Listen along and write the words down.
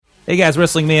Hey guys,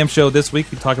 Wrestling Mayhem Show. This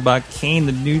week we talk about Kane,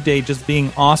 the New Day just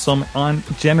being awesome on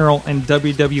General and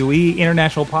WWE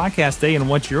International Podcast Day and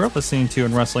what you're listening to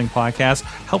in Wrestling Podcasts.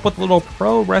 Help with a little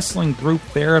pro wrestling group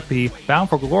therapy, Bound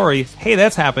for Glory. Hey,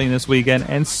 that's happening this weekend,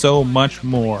 and so much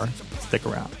more. Stick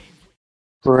around.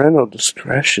 Parental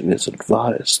discretion is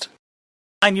advised.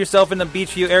 Find yourself in the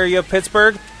Beachview area of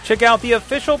Pittsburgh? Check out the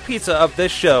official pizza of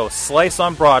this show, Slice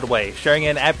on Broadway, sharing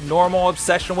an abnormal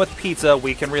obsession with pizza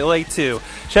we can relate to.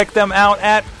 Check them out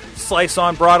at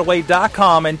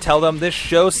sliceonbroadway.com and tell them this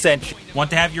show sent you.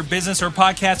 Want to have your business or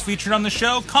podcast featured on the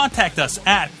show? Contact us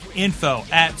at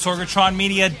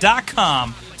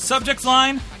info@sorgatronmedia.com. Subject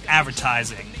line,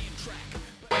 advertising.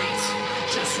 Wait,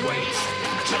 just wait,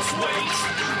 just wait,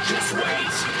 just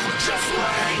wait, just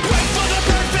wait. Wait for the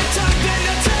perfect time,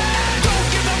 then attack.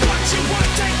 Don't give up what you want,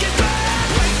 take it back.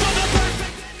 Wait for the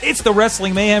perfect... It's the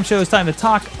Wrestling Mayhem Show. It's time to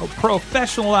talk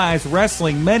professionalized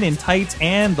wrestling, men in tights,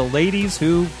 and the ladies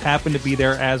who happen to be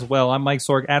there as well. I'm Mike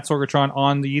Sorg at Sorgatron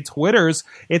on the Twitters.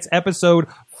 It's episode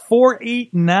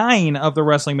 489 of the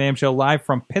Wrestling Mayhem Show, live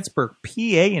from Pittsburgh, PA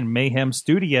in Mayhem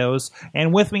Studios.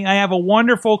 And with me, I have a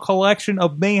wonderful collection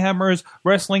of Mayhemers,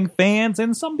 wrestling fans,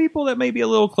 and some people that may be a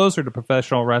little closer to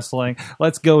professional wrestling.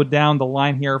 Let's go down the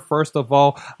line here. First of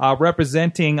all,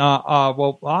 representing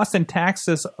Austin,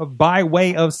 Texas, by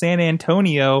way of San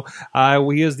Antonio.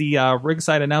 He is the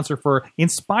ringside announcer for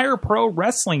Inspire Pro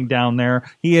Wrestling down there.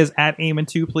 He is at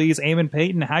Eamon2, please. Eamon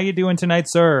Payton, how you doing tonight,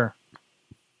 sir?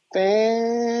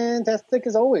 Fantastic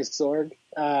as always, Sorg.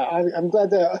 I'm glad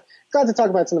to talk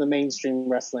about some of the mainstream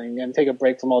wrestling and take a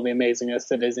break from all the amazingness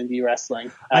that is indie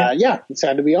wrestling. Yeah,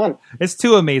 excited to be on. It's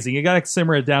too amazing. You got to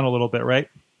simmer it down a little bit, right?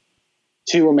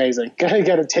 Too amazing.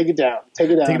 Gotta take it down. Take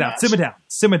it down.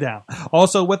 Simmer down.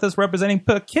 Also with us representing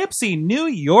Poughkeepsie, New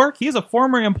York. He's a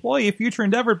former employee of Future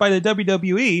Endeavor by the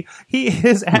WWE. He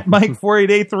is at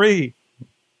Mike4883.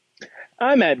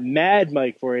 I'm at Mad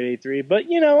Mike 4883, but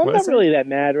I'm not really that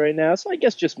mad right now, so I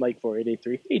guess just Mike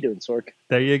 4883. How you doing, Sork?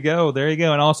 There you go.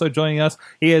 And also joining us,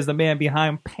 he is the man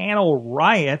behind Panel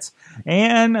Riot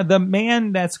and the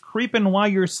man that's creeping while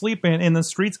you're sleeping in the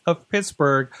streets of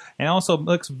Pittsburgh, and also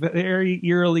looks very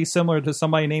eerily similar to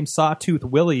somebody named Sawtooth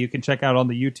Willie. You can check out on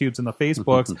the YouTubes and the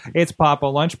Facebooks. It's Papa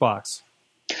Lunchbox.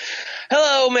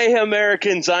 Hello, Mayhem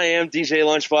Americans. I am DJ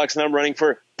Lunchbox, and I'm running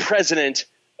for president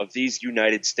of these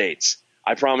United States.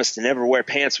 I promise to never wear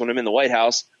pants when I'm in the White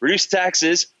House, reduce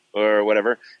taxes, or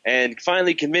whatever, and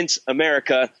finally convince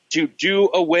America to do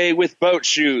away with boat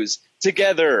shoes.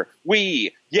 Together,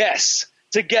 we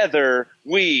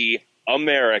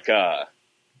America.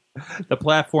 The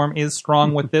platform is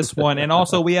strong with this one, and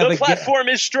also we have the platform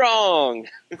is strong.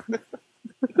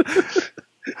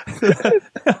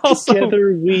 Also,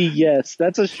 Together we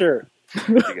that's a shirt.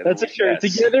 That's a shirt.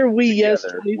 Together we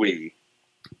we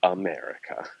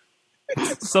America.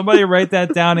 Somebody write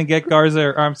that down and get Cars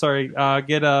to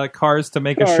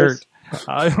make a shirt.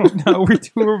 I don't know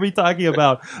who are we talking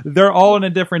about. They're all in a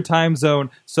different time zone,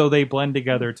 so they blend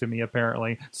together to me,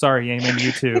 apparently. Sorry, Eamon,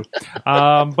 you too.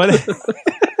 But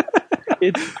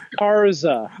it's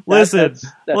Carza. Listen.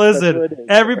 That's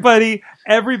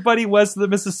Everybody west of the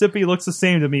Mississippi looks the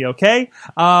same to me, okay?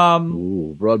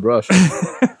 Ooh, broad brush.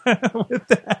 With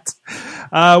that,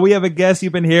 we have a guest.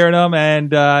 You've been hearing him,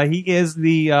 and he is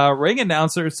the ring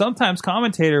announcer, sometimes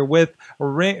commentator with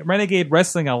Renegade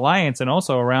Wrestling Alliance, and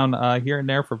also around here and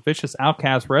there for Vicious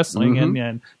Outcast Wrestling. Mm-hmm.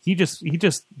 And he just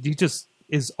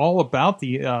is all about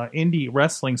the indie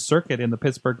wrestling circuit in the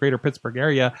greater Pittsburgh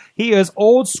area. He is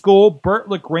old school Burt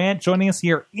LeGrand, joining us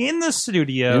here in the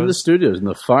studios. In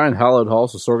the fine hallowed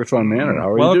halls of Sorgatron Manor.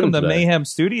 How are you doing today? Welcome to Mayhem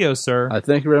Studios, sir. I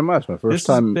thank you very much. My first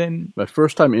time in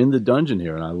the dungeon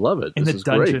here, and I love it. This is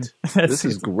great. This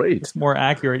is great. It's more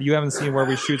accurate. You haven't seen where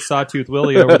we shoot Sawtooth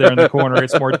Willie over there in the corner.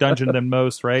 It's more dungeon than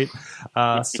most, right?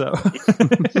 So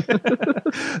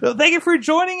thank you for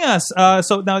joining us.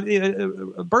 So now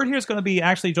Burt here is going to be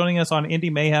actually joining us on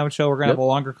Indie Mayhem Show. We're going to have a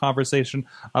longer conversation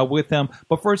with him.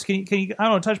 But first, can you I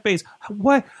don't know, touch base.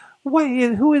 Who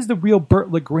is the real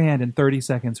Burt LeGrand in 30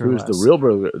 seconds or less? Who's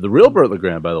the real Burt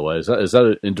LeGrand, by the way? Is that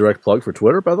an indirect plug for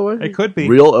Twitter, by the way? It could be.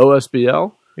 Real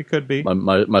OSBL? It could be.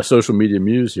 My social media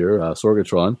muse here,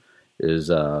 Sorgatron,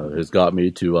 has got me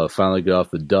to finally get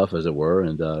off the duff, as it were,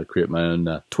 and create my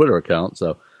own Twitter account.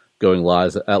 So going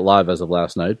live as of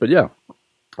last night. But yeah,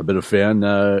 I've been a fan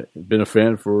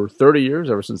for 30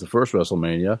 years, ever since the first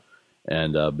WrestleMania,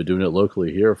 and been doing it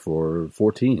locally here for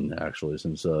 14, actually,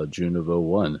 since June of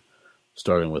 2001,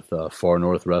 starting with Far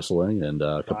North Wrestling and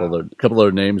a couple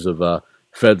other names of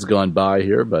feds gone by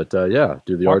here. But yeah,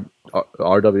 do the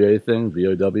RWA thing,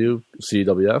 VOW,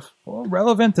 CWF. Well,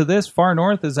 relevant to this, Far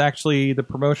North is actually the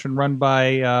promotion run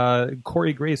by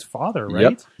Corey Gray's father, right?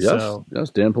 Yep. Yes. So,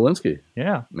 Yes. Dan Polinsky.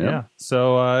 yeah.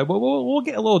 So we'll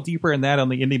get a little deeper in that on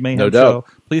the Indie Mayhem No show. doubt.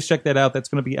 Please check that out. That's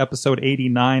going to be episode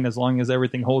 89, as long as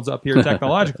everything holds up here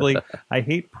technologically. I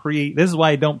hate this is why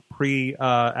I don't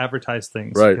advertise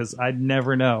things, Right. because I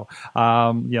never know.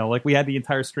 Like we had the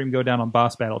entire stream go down on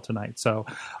Boss Battle tonight, so.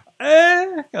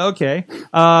 Okay.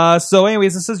 So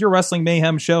anyways, this is your Wrestling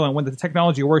Mayhem show, and when the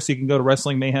technology works, you can go to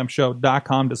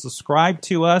WrestlingMayhemShow.com to subscribe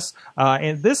to us.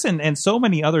 And this and so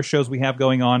many other shows we have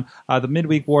going on. The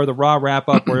Midweek War, the Raw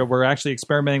Wrap-Up, where we're actually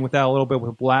experimenting with that a little bit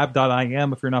with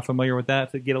Blab.im. If you're not familiar with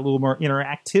that, to get a little more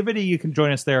interactivity, you can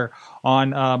join us there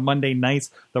on Monday nights.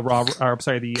 The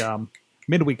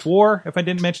Midweek War, if I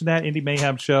didn't mention that, Indie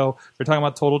Mayhem show. They're talking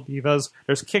about Total Divas.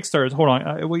 There's Kickstarters. Hold on.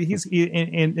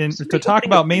 To talk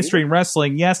about mainstream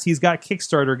wrestling, yes, he's got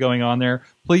Kickstarter going on there.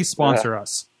 Please sponsor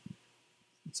us.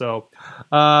 So,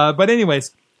 but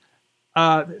anyways,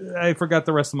 I forgot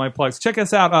the rest of my plugs. Check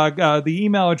us out. The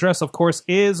email address, of course,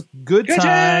 is goodtimes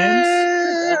at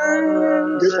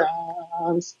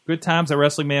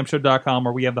WrestlingMayhemShow.com,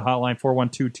 or we have the hotline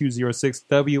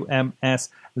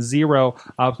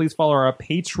 412-206-WMS0. Please follow our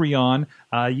Patreon.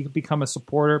 You can become a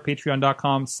supporter,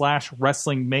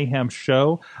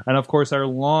 patreon.com/WrestlingMayhemShow. And of course, our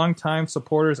longtime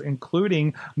supporters,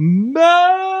 including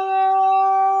Mo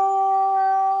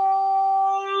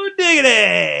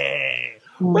Diggity!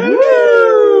 Woo!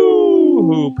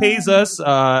 Who pays us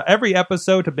every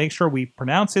episode to make sure we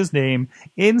pronounce his name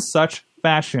in such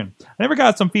fashion. I never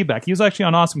got some feedback. He was actually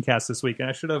on AwesomeCast this week, and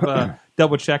I should have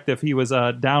double-checked if he was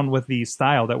down with the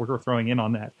style that we're throwing in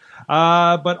on that.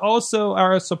 But also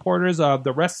our supporters of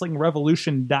the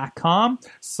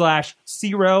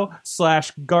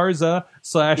WrestlingRevolution.com/Ciro/Garza/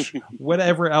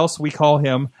 whatever else we call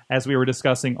him, as we were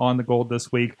discussing on the Gold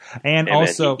this week. And Hey,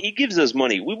 also... man, he gives us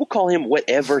money. We will call him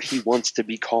whatever he wants to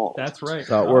be called. That's right. That's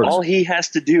how it works. All he has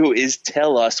to do is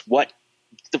tell us what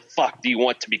the fuck do you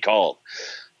want to be called.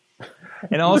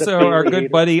 And also our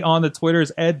good buddy on the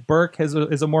Twitters, Ed Burke, is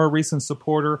a more recent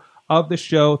supporter of the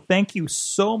show. Thank you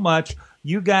so much.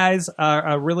 You guys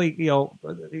are really,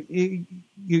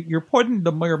 you're putting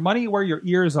your money where your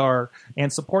ears are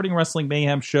and supporting Wrestling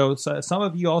Mayhem shows. Some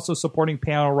of you also supporting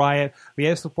Panel Riot. We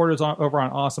have supporters over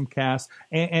on AwesomeCast,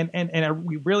 and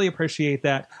we really appreciate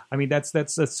that. I mean, that's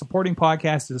a supporting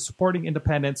podcast, is supporting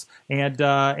independence, and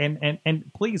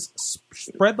please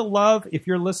spread the love. If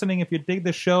you're listening, if you dig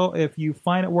the show, if you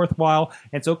find it worthwhile,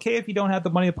 it's okay if you don't have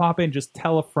the money to pop in. Just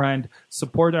tell a friend.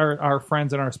 Support our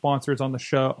friends and our sponsors on the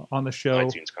show.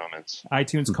 iTunes comments.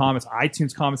 iTunes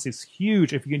comments is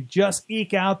huge. If you can just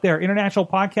eke out there. International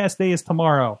Podcast Day is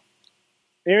tomorrow.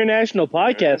 International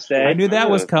Podcast Day. I knew that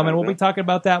was coming. We'll be talking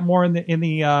about that more in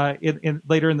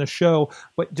later in the show.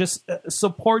 But just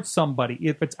support somebody.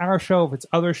 If it's our show, if it's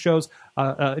other shows,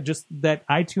 just that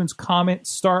iTunes comment,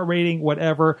 star rating,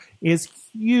 whatever is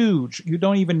huge. You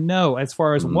don't even know, as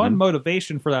far as one,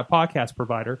 motivation for that podcast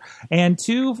provider, and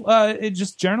two, it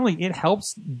just generally it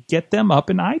helps get them up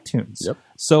in iTunes. Yep.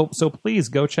 So please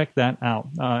go check that out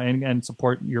and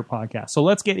support your podcast. So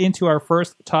let's get into our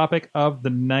first topic of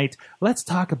the night. Let's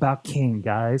talk about Kane,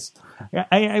 guys.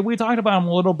 We talked about him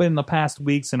a little bit in the past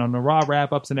weeks and on the Raw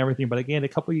wrap-ups and everything, but again, a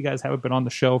couple of you guys haven't been on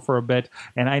the show for a bit,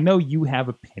 and I know you have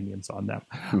opinions on them.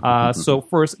 So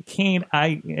first, Kane,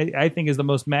 I think is the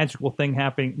most magical thing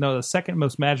happening. No, the second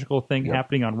most magical thing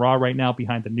happening on Raw right now,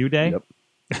 behind the New Day. Yep.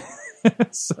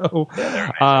 So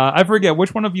I forget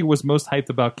which one of you was most hyped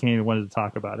about Kane and wanted to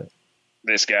talk about it.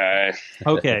 This guy.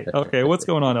 Okay. What's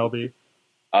going on, LB?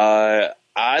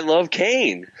 I love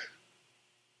Kane.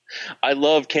 I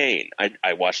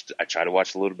tried to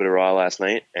watch a little bit of Raw last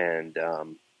night, and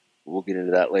we'll get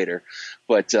into that later.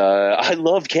 But I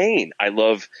love Kane. I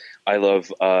love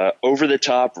over the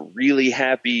top, really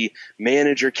happy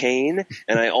manager Kane,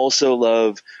 and I also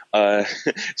love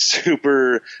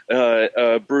super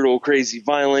brutal, crazy,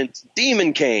 violent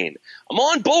demon Kane. I'm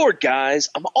on board, guys.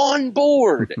 I'm on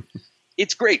board.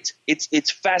 It's great.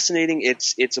 It's fascinating.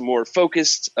 It's a more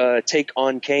focused take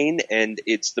on Kane, and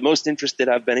it's the most interested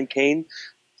I've been in Kane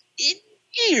in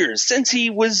years, since he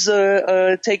was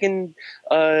taking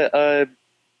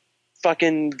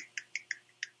fucking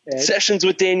sessions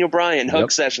with Daniel Bryan,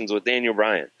 hug sessions with Daniel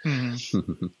Bryan.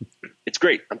 Mm-hmm. It's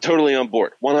great. I'm totally on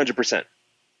board, 100%.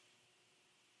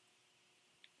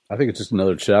 I think it's just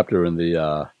another chapter in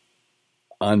the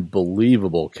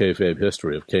unbelievable kayfabe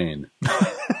history of Kane.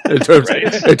 In terms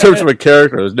of a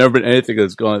character, there's never been anything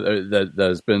that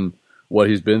has been what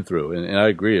he's been through, and I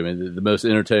agree. I mean, the most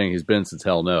entertaining he's been since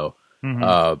Hell No,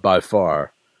 by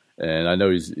far. And I know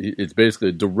it's basically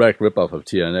a direct ripoff of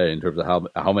TNA in terms of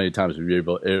how many times we've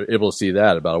been able to see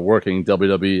that about a working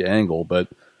WWE angle, but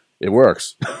it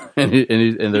works, and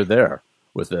they're there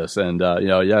with this. And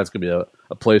it's going to be a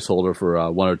placeholder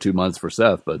for 1 or 2 months for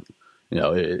Seth, but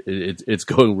it's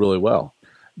going really well.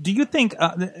 Do you think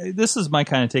this is my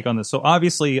kind of take on this? So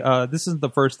obviously, this is the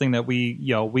first thing that we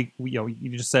you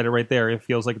just said it right there. It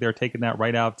feels like they're taking that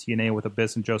right out of TNA with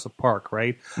Abyss and Joseph Park,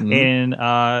 right? Mm-hmm.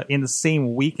 And in the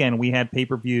same weekend, we had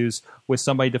pay-per-views with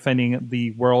somebody defending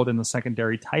the world and the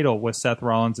secondary title with Seth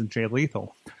Rollins and Jay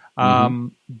Lethal.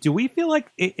 Do we feel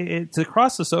like to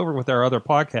cross this over with our other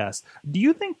podcasts, do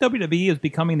you think WWE is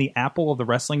becoming the Apple of the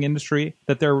wrestling industry?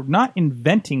 That they're not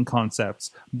inventing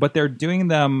concepts, but they're doing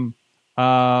them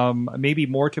maybe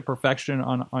more to perfection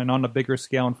on a bigger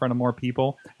scale in front of more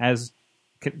people?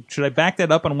 Should I back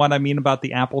that up on what I mean about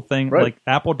the Apple thing? Right. Like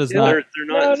Apple does not. They're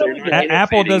not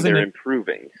Apple doesn't. They're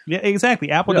improving. Yeah, exactly.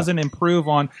 Apple doesn't improve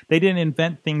on. They didn't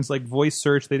invent things like voice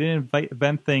search. They didn't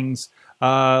invent things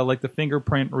like the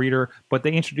fingerprint reader, but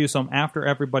they introduced them after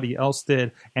everybody else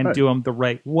did and do them the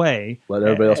right way. Let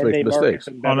everybody else make mistakes.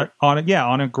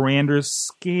 On a grander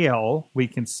scale, we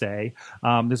can say.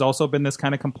 There's also been this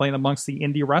kind of complaint amongst the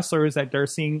indie wrestlers that they're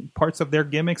seeing parts of their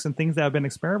gimmicks and things that have been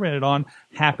experimented on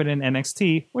happen in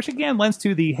NXT, which again lends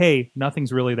to the, hey,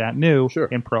 nothing's really that new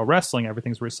in pro wrestling.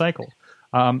 Everything's recycled.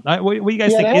 What do you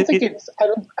guys think? I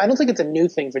don't think it's a new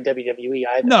thing for WWE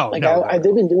either. No,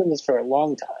 they've been doing this for a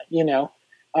long time.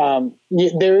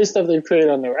 There is stuff they've created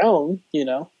on their own,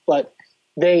 but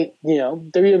they,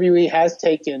 WWE has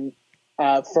taken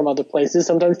from other places.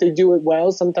 Sometimes they do it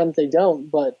well, sometimes they don't.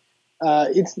 But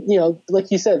it's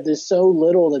like you said, there's so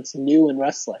little that's new in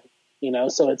wrestling.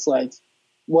 So it's like,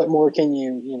 what more can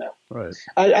you, Right.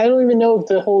 I don't even know if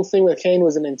the whole thing with Kane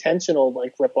was an intentional,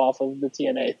 like, rip-off of the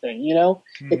TNA thing,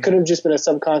 It could have just been a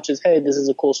subconscious, hey, this is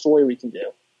a cool story we can do,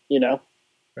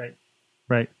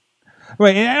 Right.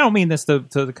 And I don't mean this to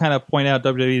kind of point out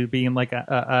WWE being like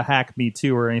a hack Me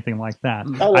Too or anything like that.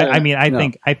 Oh,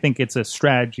 yeah. I think it's a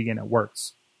strategy and it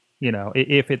works.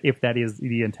 If that is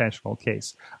the intentional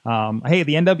case. Hey,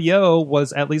 the NWO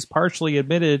was at least partially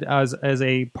admitted as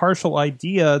a partial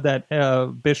idea that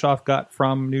Bischoff got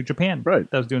from New Japan. Right.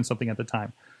 That was doing something at the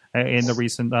time in the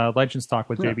recent Legends talk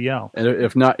with JBL. And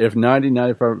if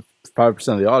 95%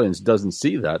 of the audience doesn't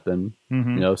see that, then,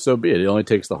 so be it. It only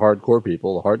takes the hardcore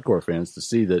people, the hardcore fans, to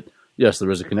see that, yes, there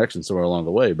is a connection somewhere along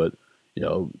the way. But,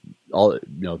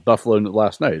 Buffalo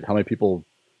last night, how many people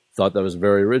thought that was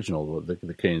very original,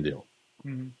 the Kane deal?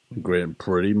 Mm-hmm.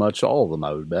 Pretty much all of them,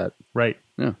 I would bet. Right.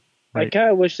 Yeah. I kind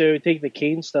of wish they would take the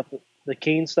Kane stuff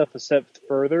a step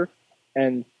further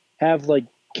and have like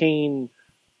Kane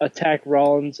attack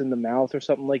Rollins in the mouth or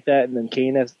something like that, and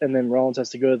then Rollins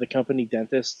has to go to the company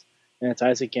dentist, and it's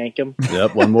Isaac Yankem.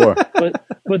 Yep, one more.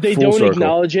 but they don't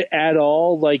acknowledge it at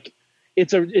all. Like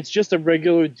it's just a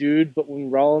regular dude, but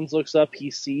when Rollins looks up, he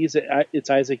sees it's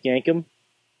Isaac Yankem.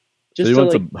 Just so you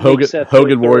want some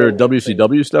Hogan Warrior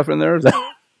WCW stuff in there? Is that...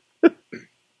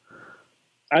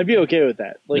 I'd be okay with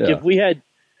that. Like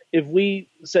if we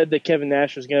said that Kevin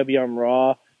Nash was going to be on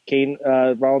Raw,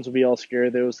 Rollins would be all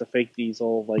scared there was the fake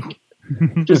Diesel, like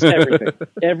just everything,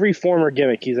 every former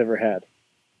gimmick he's ever had.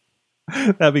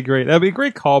 That'd be great. That'd be a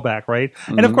great callback, right?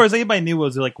 Mm-hmm. And of course, anybody knew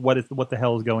was like, what the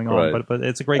hell is going on? Right. But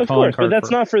it's a great calling card. But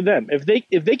that's not for them. If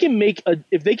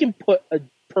they can put a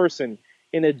person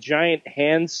in a giant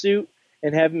hand suit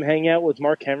and have him hang out with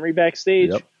Mark Henry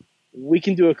backstage, we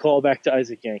can do a callback to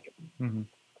Isaac Yankem. Mm-hmm.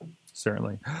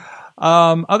 Certainly.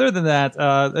 Other than that,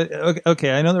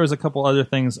 okay, I know there was a couple other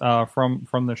things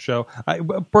from the show.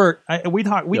 Bert, we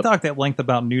talked at length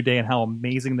about New Day and how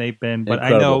amazing they've been, but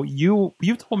Incredible. I know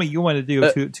you told me you wanted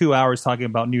to do 2 hours talking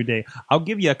about New Day. I'll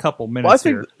give you a couple minutes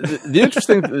here. The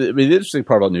interesting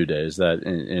part about New Day is that,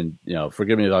 and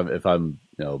forgive me if I'm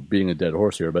being a dead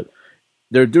horse here, but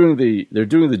they're doing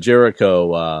the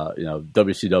Jericho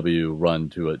WCW run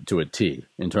to a T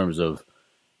in terms of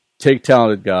take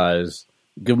talented guys,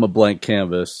 give them a blank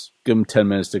canvas, give them 10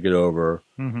 minutes to get over.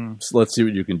 Mm-hmm. So let's see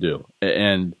what you can do.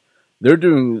 And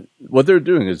what they're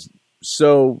doing is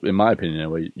so, in my opinion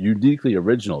anyway, uniquely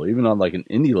original, even on like an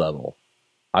indie level.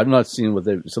 I've not seen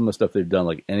some of the stuff they've done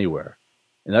like anywhere.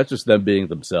 And that's just them being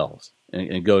themselves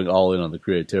and going all in on the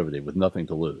creativity with nothing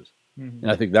to lose. Mm-hmm.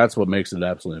 And I think that's what makes it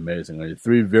absolutely amazing. I mean,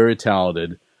 3 very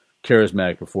talented,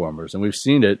 charismatic performers. And we've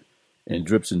seen it in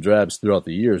drips and drabs throughout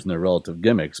the years in their relative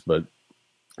gimmicks, but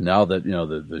now that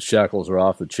the shackles are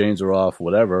off, the chains are off,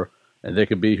 whatever, and they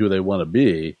can be who they want to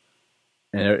be,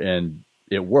 and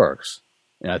it works.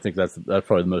 And I think that's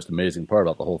probably the most amazing part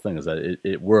about the whole thing is that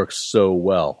it works so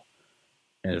well.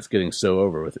 and it's getting so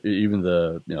over with. Even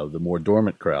the the more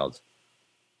dormant crowds,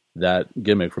 that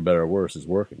gimmick, for better or worse, is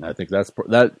working. I think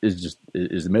that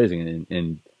is amazing,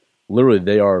 and literally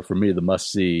they are, for me, the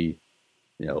must see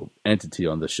entity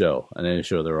on the show, on any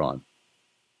show they're on.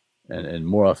 And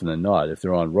more often than not, if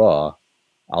they're on Raw,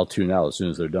 I'll tune out as soon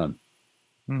as they're done.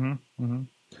 Mm-hmm. Mm-hmm.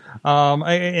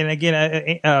 And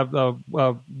again,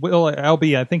 Will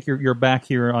LB, I think you're back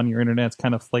here on your internet. It's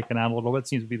kind of flaking out a little bit.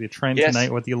 Seems to be the trend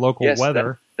tonight with the local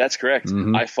weather. That's correct.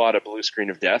 Mm-hmm. I fought a blue screen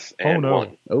of death and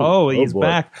won. He's boy.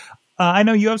 back. I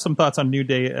know you have some thoughts on New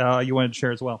Day you wanted to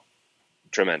share as well.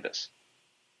 Tremendous.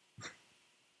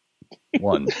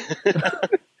 One.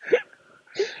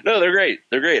 No, they're great.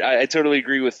 They're great. I totally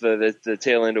agree with the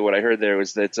tail end of what I heard there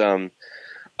was that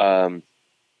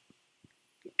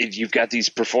you've got these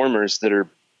performers that are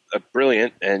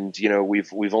brilliant, and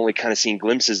we've only kind of seen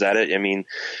glimpses at it. I mean,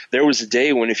 there was a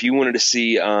day when if you wanted to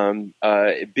see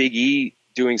Big E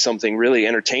doing something really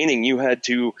entertaining, you had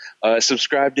to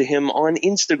subscribe to him on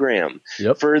Instagram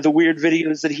for the weird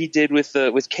videos that he did with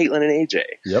Caitlyn and AJ.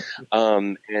 Yep.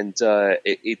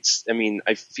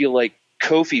 I feel like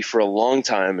Kofi for a long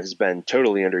time has been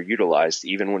totally underutilized,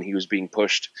 even when he was being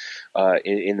pushed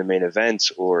in the main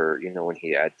event, or when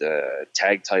he had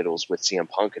tag titles with CM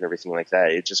Punk and everything like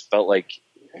that. It just felt like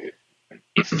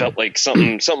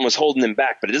something was holding him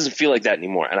back, but it doesn't feel like that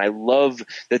anymore. And I love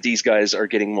that these guys are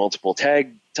getting multiple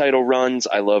tag title runs.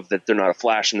 I love that they're not a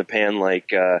flash in the pan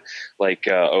they're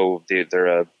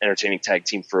a entertaining tag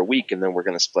team for a week and then we're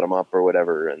going to split them up or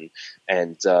whatever. And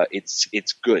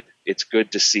it's good. It's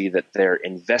good to see that they're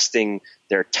investing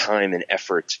their time and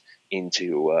effort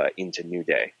into New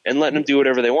Day and letting them do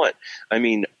whatever they want. I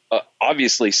mean,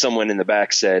 obviously someone in the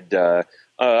back said, I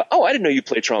didn't know you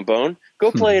play trombone.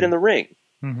 Go play it in the ring.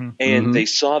 Mm-hmm. And they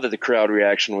saw that the crowd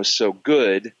reaction was so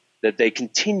good that they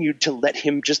continued to let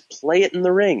him just play it in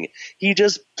the ring. He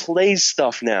just plays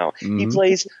stuff now. Mm-hmm. He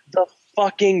plays the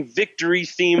fucking victory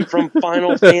theme from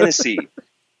Final Fantasy.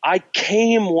 I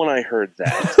came when I heard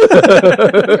that.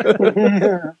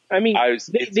 I mean,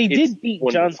 they did beat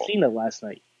wonderful. John Cena last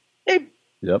night.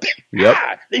 Yep.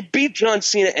 They beat John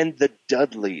Cena and the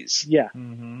Dudleys. Yeah.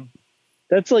 Mm-hmm.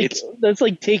 That's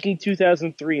like taking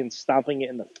 2003 and stomping it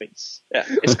in the face. Yeah,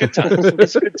 it's good times.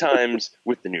 It's good times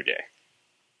with the New Day.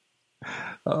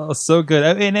 Oh, so good.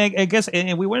 And I guess,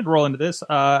 and we went to roll into this.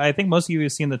 I think most of you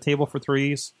have seen the Table for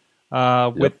Threes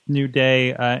with New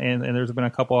Day, and there's been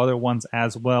a couple other ones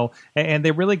as well. And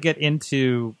they really get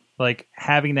into like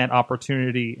having that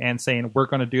opportunity and saying, we're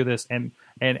going to do this. And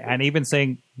even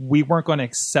saying we weren't going to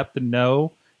accept the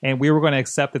no. And we were going to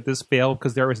accept that this failed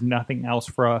because there was nothing else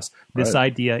for us. This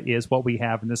idea is what we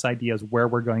have, and this idea is where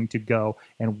we're going to go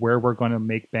and where we're going to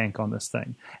make bank on this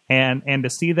thing. And to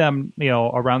see them,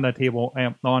 around that table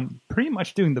on pretty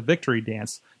much doing the victory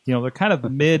dance, they're kind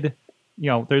of mid.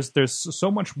 There's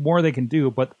so much more they can do,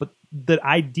 but the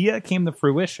idea came to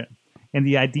fruition, and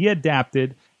the idea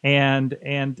adapted. And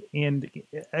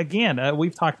again,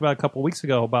 we've talked about a couple of weeks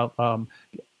ago about.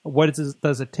 What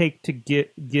does it take to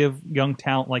give young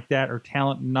talent like that, or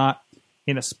talent not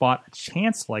in a spot, a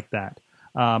chance like that?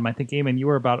 I think, Eamon, you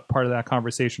were about part of that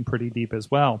conversation pretty deep as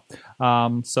well.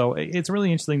 So it's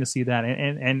really interesting to see that,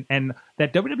 and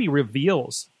that WWE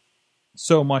reveals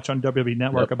so much on WWE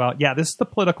Network about this is the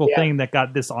political thing that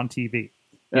got this on TV.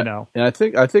 And I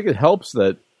think it helps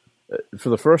that for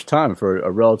the first time for a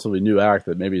relatively new act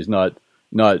that maybe is not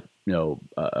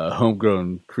a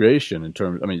homegrown creation in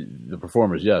terms. I mean, the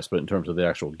performers, yes, but in terms of the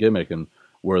actual gimmick and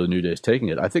where the New Day is taking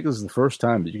it, I think this is the first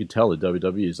time that you can tell that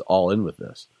WWE is all in with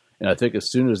this. And I think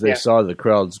as soon as they saw the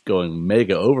crowds going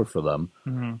mega over for them,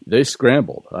 they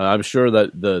scrambled. I'm sure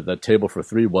that the Table for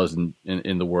Three wasn't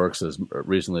in the works as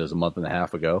recently as a month and a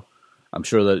half ago. I'm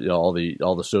sure that all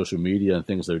the social media and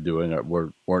things they're doing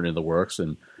weren't in the works,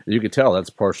 and you could tell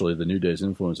that's partially the New Day's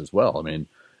influence as well. I mean.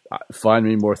 Find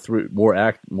me more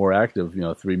active,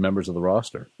 3 members of the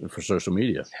roster for social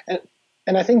media.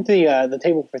 And I think the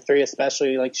Table for Three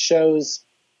especially shows,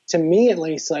 to me at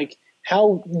least,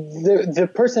 how the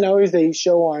personalities they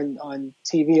show on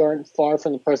TV aren't far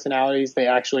from the personalities they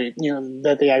actually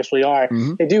that they actually are.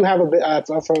 Mm-hmm. They do have a bit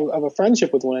of a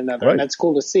friendship with one another, and that's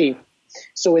cool to see.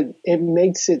 So it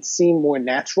makes it seem more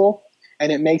natural.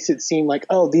 And it makes it seem like,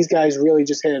 these guys really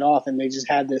just hit it off, and they just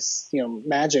had this,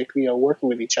 magic, working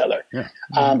with each other. Yeah.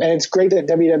 And it's great that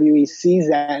WWE sees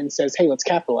that and says, "Hey, let's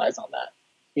capitalize on that."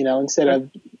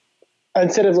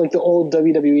 Instead of like the old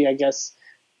WWE, I guess,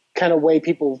 kind of way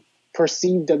people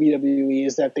perceive WWE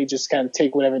is that they just kind of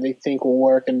take whatever they think will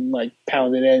work and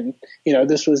pound it in.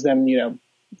 This was them,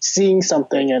 seeing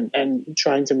something and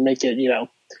trying to make it,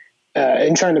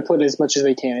 and trying to put as much as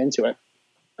they can into it.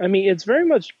 I mean, it's very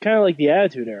much kind of like the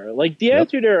Attitude Era. Like the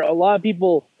Attitude Era, a lot of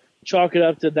people chalk it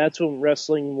up to that's when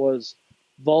wrestling was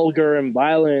vulgar and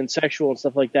violent and sexual and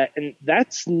stuff like that. And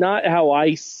that's not how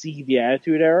I see the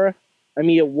Attitude Era. I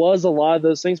mean, it was a lot of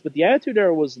those things, but the Attitude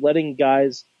Era was letting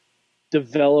guys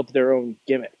develop their own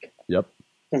gimmick. Yep.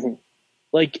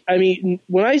 Like, I mean,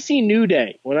 when I see New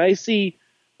Day, when I see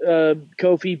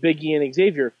Kofi, Biggie, and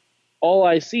Xavier, all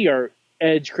I see are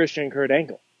Edge, Christian, and Kurt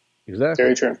Angle. Exactly.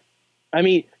 Very true. I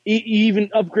mean, you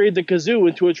even upgrade the kazoo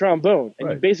into a trombone, and you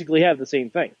Right. basically have the same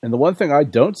thing. And the one thing I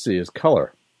don't see is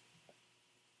color.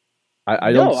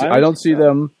 I No, don't. I I don't don't see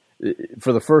them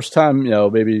for the first time.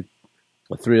 Maybe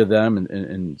the three of them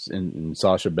and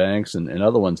Sasha Banks and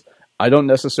other ones. I don't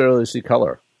necessarily see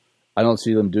color. I don't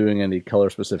see them doing any color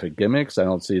specific gimmicks. I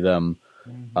don't see them.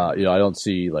 I don't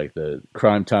see like the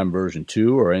Crime Time version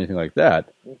 2 or anything like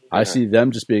that. I see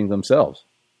them just being themselves.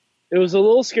 It was a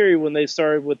little scary when they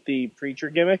started with the preacher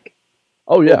gimmick.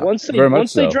 Oh yeah, But once very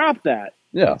much they so. dropped that,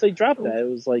 Yeah, it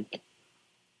was like,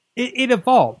 It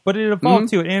evolved, but it evolved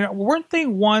Mm-hmm. too. And weren't they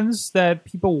ones that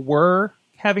people were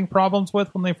having problems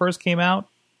with when they first came out?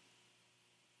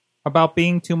 About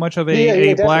being too much of a,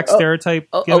 Yeah, black definitely. stereotype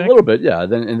a gimmick? little bit, yeah.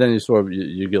 Then you sort of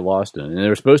you get lost in it. And they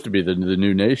were supposed to be the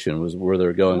new nation was where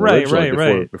they're going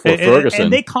originally before Ferguson.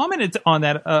 And they commented on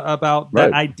that about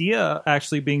that Right. idea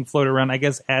actually being floated around, I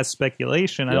guess, as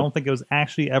speculation. I Yep. don't think it was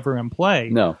actually ever in play.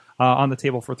 No. On the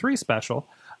Table for Three special.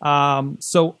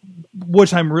 So,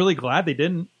 which I'm really glad they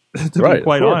didn't. To Right, be of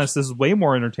quite course. honest, this is way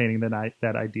more entertaining than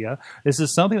that idea. This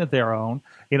is something that they own.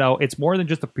 It's more than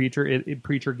just a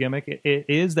preacher gimmick. It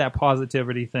is that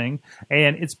positivity thing,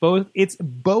 and it's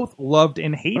both loved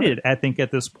and hated. I think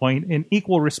at this point, in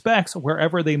equal respects,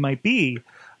 wherever they might be.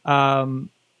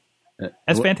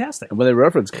 That's fantastic. And when they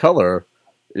reference color,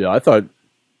 I thought,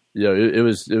 it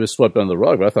was swept under the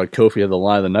rug. But I thought Kofi had the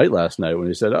line of the night last night when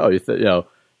he said, "Oh,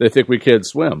 they think we can't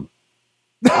swim."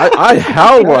 I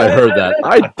howled when I heard that.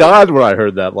 I died when I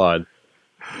heard that line.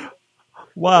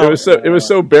 Wow, It was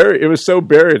so buried. It was so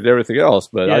buried in everything else.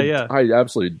 But Yeah. I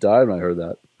absolutely died when I heard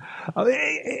that.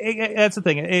 That's the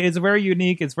thing. It's very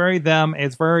unique. It's very them.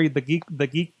 It's very the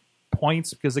geek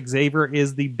points because Xavier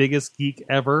is the biggest geek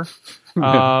ever.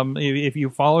 If you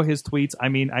follow his tweets, I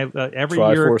mean, every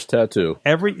year, Triforce tattoo.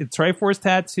 every Triforce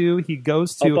tattoo, he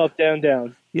goes to up, down,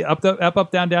 down.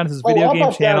 up, down, down. His video game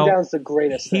Up, channel. Down, Down's the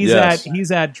greatest thing. Yes.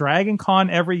 He's at Dragon Con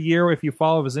every year. If you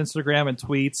follow his Instagram and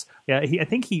tweets, I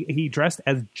think he dressed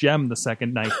as Jem the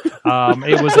second night.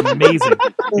 It was amazing.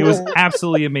 It was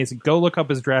absolutely amazing. Go look up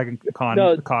his Dragon Con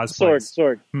No, cosplay.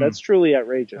 Sorg. That's truly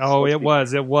outrageous. Oh,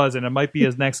 Let's it be- was, and it might be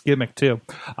his next gimmick too.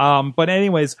 But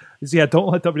anyways, don't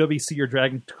let WWE see your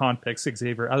Dragon Con pics,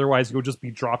 Xavier. Otherwise, you'll just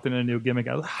be dropped in a new gimmick.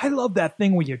 I love that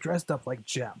thing when you're dressed up like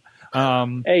Jem.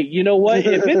 Hey, you know what?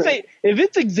 If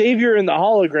it's Xavier in the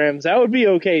holograms, that would be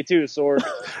okay too, Sorg.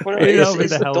 That'll be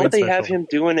the Halloween Don't they have special. him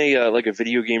doing a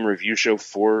video game review show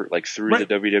through Right.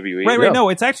 the WWE? Right. Yeah. No,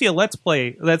 it's actually a Let's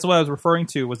Play. That's what I was referring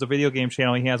to. Was the video game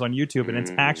channel he has on YouTube, and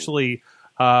it's actually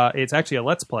a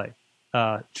Let's Play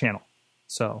channel.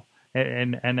 So.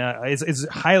 And it's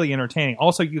highly entertaining.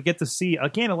 Also, you get to see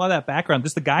again a lot of that background.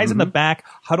 Just the guys in the back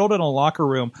huddled in a locker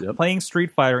room playing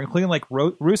Street Fighter, including like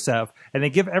Rusev, and they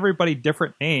give everybody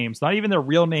different names, not even their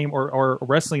real name or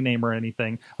wrestling name or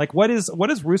anything. Like what is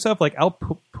Rusev, like El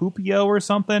Pupio or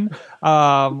something?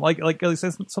 Like it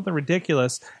says something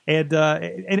ridiculous. And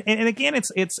again,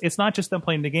 it's not just them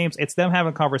playing the games; it's them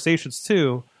having conversations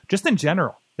too, just in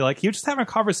general. Like you're just having a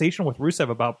conversation with Rusev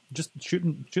about just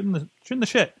shooting the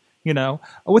shit.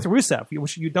 With Rusev,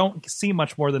 which you don't see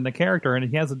much more than the character, and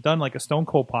he hasn't done like a Stone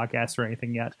Cold podcast or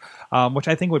anything yet, which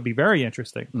I think would be very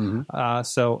interesting. No,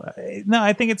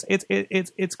 I think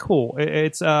it's cool.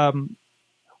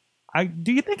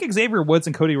 Do you think Xavier Woods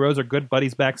and Cody Rhodes are good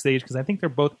buddies backstage? Because I think they're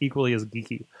both equally as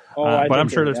geeky. I But I'm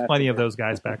think sure they there's have plenty to of be. those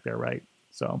guys back there, right?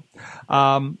 So,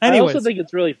 I anyways, also think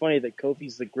it's really funny that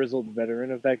Kofi's the grizzled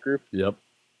veteran of that group. Yep.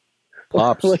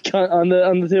 Pops. Like on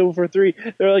the Table for Three,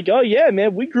 they're like, "Oh yeah,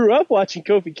 man, we grew up watching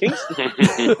Kofi Kingston."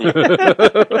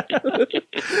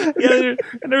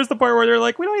 and there's the part where they're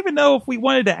like, we don't even know if we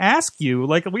wanted to ask you.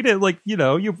 Like we did, like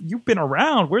you've been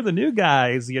around. We're the new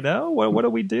guys. What do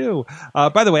we do?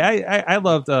 By the way, I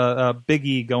loved Big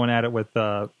E going at it with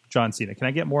John Cena. Can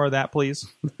I get more of that, please?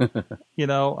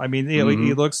 I mean,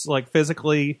 he looks like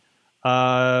physically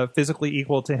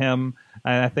equal to him,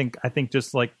 and I think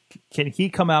just like, can he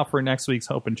come out for next week's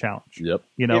Open Challenge? Yep.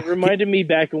 It reminded me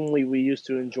back when we used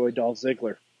to enjoy Dolph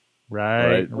Ziggler.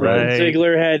 Right.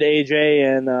 Ziggler had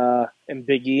AJ and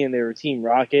Big E, and they were Team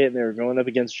Rocket, and they were going up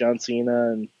against John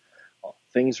Cena, and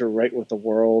things were right with the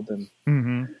world, and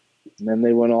Mm-hmm. And then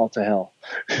they went all to hell.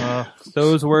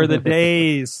 Those were the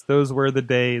days. Those were the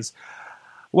days.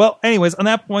 Well, anyways, on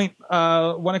that point,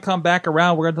 want to come back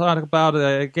around. We're going to talk about,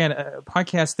 again,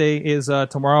 podcast day is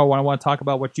tomorrow. I want to talk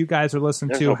about what you guys are listening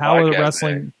There's to. no How are the podcast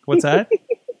wrestling? day. What's that?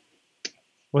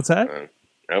 What's that?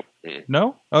 Nope.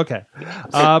 No? Okay.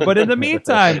 But in the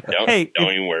meantime, hey,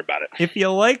 don't even worry about it. if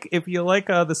you like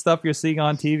the stuff you're seeing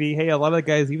on TV, hey, a lot of the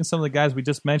guys, even some of the guys we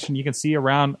just mentioned, you can see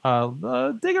around,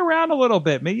 dig around a little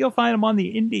bit. Maybe you'll find them on the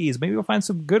indies. Maybe you'll find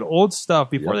some good old stuff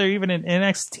before they're even in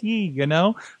NXT, you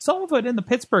know? Some of it in the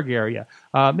Pittsburgh area.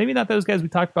 Maybe not those guys we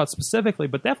talked about specifically,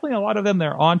 but definitely a lot of them,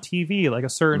 they're on TV, like a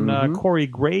certain Corey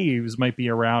Graves might be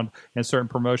around in a certain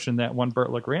promotion that one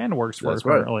Burt LeGrand works for That's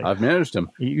currently. right. I've managed him.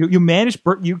 You manage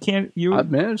Burt, I've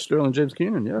managed Sterling James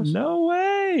Keenan, yes. No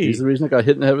way. He's the reason I got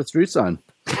hit in the head with a street sign.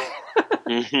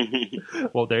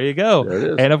 Well, there you go. There it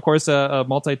is. And of course, a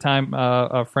multi-time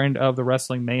a friend of the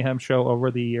Wrestling Mayhem show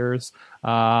over the years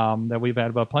that we've had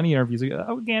about plenty of interviews.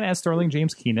 Again, as Sterling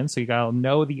James Keenan, so you gotta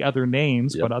know the other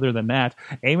names. Yep. But other than that,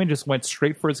 Eamon just went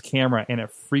straight for his camera, and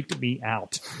it freaked me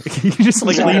out. He just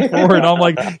like leaned forward, and I'm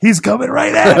like, he's coming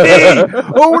right at me!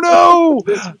 Oh no!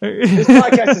 This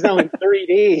podcast is now in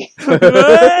 3D.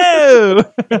 Whoa!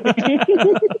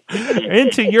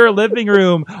 Into your living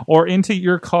room or into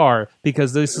your car,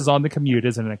 because this is on the commute,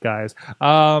 isn't it, guys?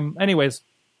 Anyways,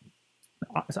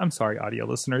 I'm sorry, audio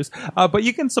listeners, but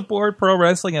you can support pro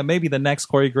wrestling at maybe the next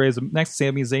Corey Graves, the next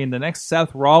Sami Zayn, the next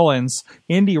Seth Rollins,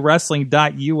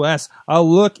 IndieWrestling.us. A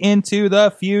look into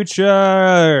the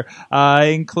future,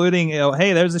 including,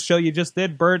 hey, there's a show you just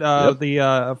did, Bert,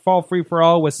 the Fall Free for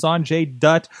All with Sanjay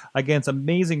Dutt against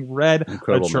Amazing Red.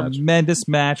 Incredible a tremendous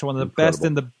match, one of the best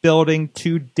in the building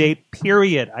to date,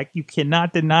 period. You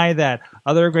cannot deny that.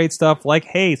 Other great stuff like,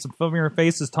 hey, some familiar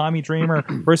faces, Tommy Dreamer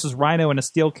versus Rhino in a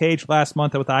steel cage last month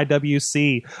with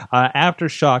IWC.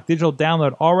 Aftershock, digital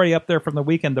download already up there from the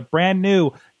weekend. The brand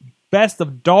new Best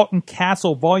of Dalton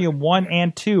Castle Volume 1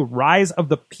 and 2, Rise of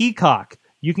the Peacock.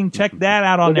 You can check that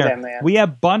out on Look at there. that, man. We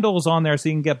have bundles on there so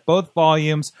you can get both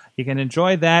volumes. You can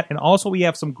enjoy that. And also we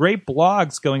have some great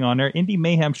blogs going on there. Indie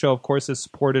Mayhem Show, of course, is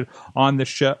supported on the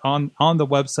show, on the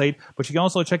website. But you can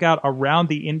also check out Around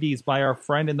the Indies by our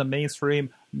friend in the mainstream,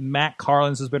 Matt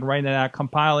Carlins, has been writing that out,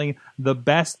 compiling the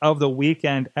best of the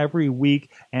weekend every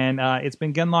week. And it's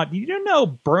been getting a lot. You know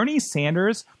Bernie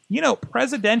Sanders,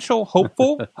 presidential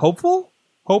hopeful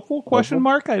question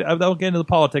mark? I'll get into the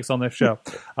politics on this show,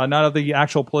 not of the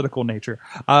actual political nature.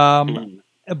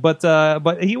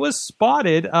 But he was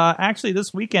spotted actually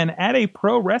this weekend at a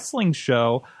pro wrestling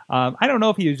show. I don't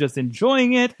know if he was just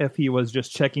enjoying it, if he was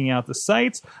just checking out the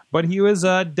sites, but he was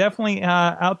definitely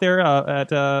out there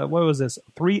at what was this,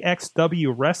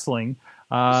 3XW Wrestling.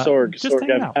 Sorg, just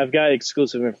hanging out. I've got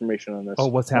exclusive information on this. Oh,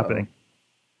 what's happening?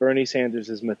 Bernie Sanders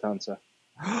is Matanza.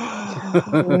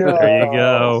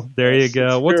 No. There you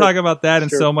go. We'll Sure. talk about that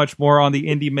and Sure. so much more on the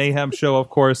Indie Mayhem Show, of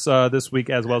course, this week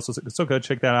as well. So go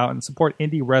check that out and support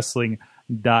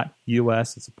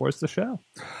IndieWrestling.us. It supports the show.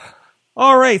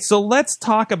 All right, so let's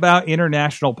talk about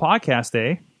International Podcast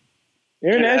Day.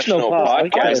 International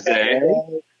Podcast Day.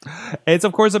 It's,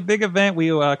 of course, a big event. We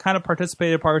kind of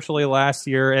participated partially last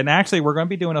year. And actually, we're going to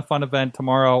be doing a fun event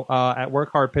tomorrow at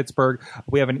Work Hard Pittsburgh.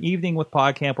 We have an evening with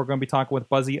PodCamp. We're going to be talking with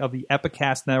Buzzy of the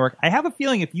Epicast Network. I have a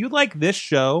feeling if you like this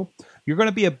show, you're going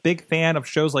to be a big fan of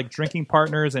shows like Drinking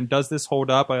Partners and Does This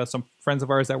Hold Up? Some friends of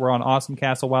ours that were on Awesome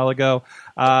Cast a while ago.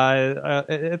 I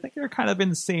think they're kind of in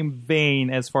the same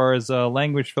vein as far as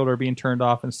language filter being turned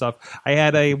off and stuff. I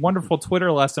had a wonderful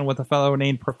Twitter lesson with a fellow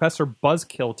named Professor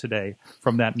Buzzkill today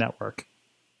from that network.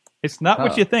 It's not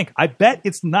what you think. I bet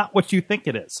it's not what you think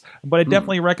it is. But I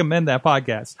definitely recommend that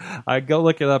podcast. Go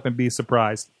look it up and be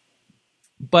surprised.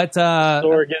 But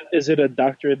Sorg, is it a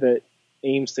doctor that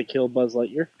aims to kill Buzz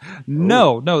Lightyear?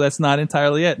 no, that's not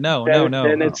entirely it. No.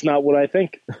 Then it's not what I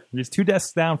think. There's 2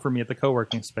 desks down for me at the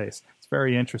co-working space. It's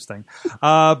very interesting.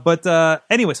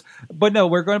 Anyways, no,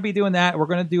 we're going to be doing that. We're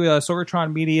going to do a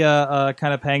Sorgatron Media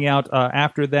kind of hangout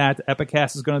after that.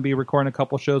 Epicast is going to be recording a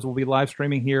couple shows. We'll be live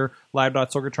streaming here,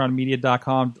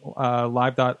 live.sorgatronmedia.com,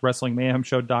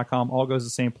 live.wrestlingmayhemshow.com. All goes to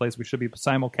the same place. We should be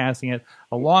simulcasting it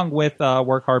along with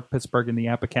Work Hard Pittsburgh and the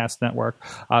Epicast Network.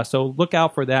 So look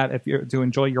out for that if you're to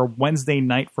enjoy your Wednesday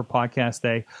night for Podcast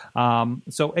Day.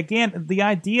 So again, the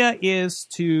idea is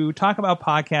to talk about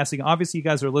podcasting. Obviously, you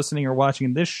guys are listening or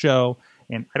watching this show,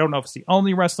 and I don't know if it's the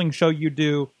only wrestling show you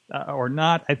do or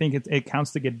not. I think it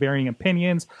counts to get varying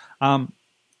opinions. I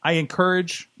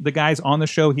encourage the guys on the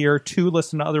show here to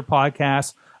listen to other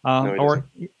podcasts. No,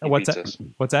 he What's beats that? us.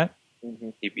 What's that?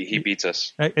 He beats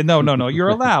us. No. You're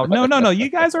allowed. No. You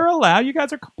guys are allowed. You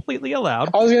guys are completely allowed.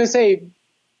 I was going to say,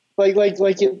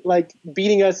 like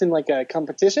beating us in like a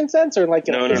competition sense, or like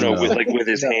No, with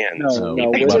his hands. No, He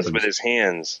no, beats us weapons. with his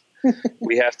hands.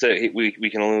 We have to. We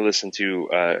can only listen to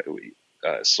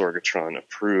Sorgatron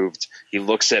approved. He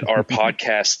looks at our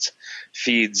podcast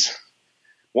feeds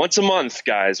once a month,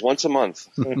 guys. Once a month.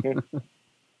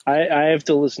 I have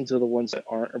to listen to the ones that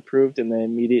aren't approved, and then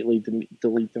immediately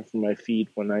delete them from my feed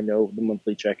when I know the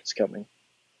monthly check is coming.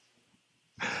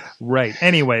 Right.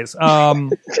 Anyways, I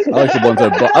like the ones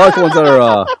that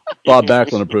are Bob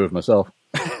Backlund approved myself.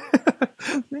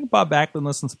 I think Bob Backlund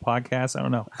listens to podcasts. I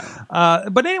don't know.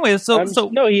 But anyway, so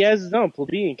No, he has his own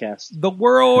plebeian cast. the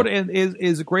world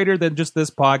is greater than just this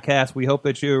podcast. We hope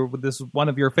that this is one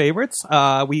of your favorites.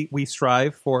 We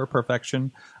strive for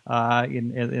perfection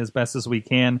in as best as we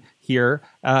can here,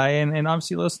 and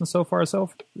obviously listen so far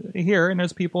here. And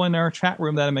there's people in our chat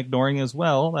room that I'm ignoring as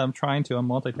well. I'm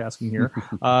multitasking here.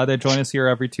 That join us here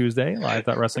every Tuesday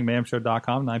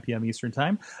live.wrestlingmayhemshow.com 9 p.m. Eastern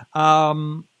time.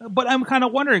 But I'm kind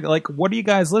of wondering, like, what are you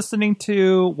guys listening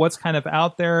to? What's kind of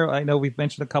out there? I know we've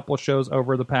mentioned a couple of shows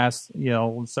over the past,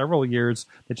 several years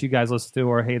that you guys listen to,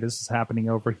 or hey, this is happening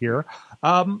over here.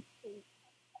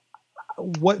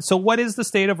 What is the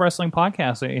state of wrestling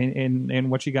podcasts in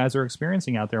what you guys are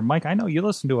experiencing out there? Mike, I know you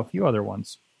listen to a few other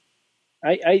ones.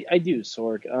 I do,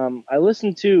 Sorg. I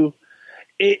listen to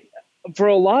it for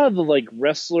a lot of the like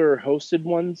wrestler hosted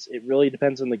ones. It really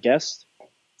depends on the guest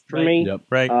for me. Yep.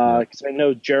 Right. Because I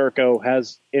know Jericho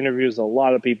has interviews a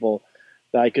lot of people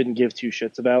that I couldn't give two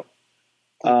shits about.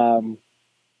 But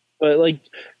like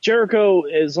Jericho,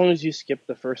 as long as you skip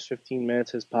the first 15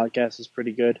 minutes, his podcast is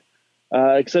pretty good.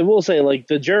 Because I will say, like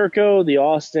the Jericho, the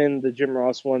Austin, the Jim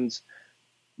Ross ones,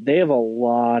 they have a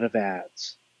lot of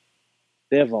ads.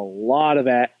 They have a lot of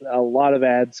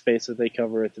ad space that they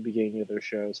cover at the beginning of their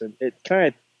shows, and it kind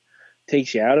of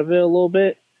takes you out of it a little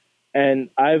bit. And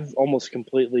I've almost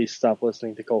completely stopped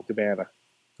listening to Colt Cabana.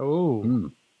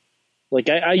 Oh, Like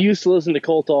I used to listen to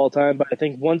Colt all the time, but I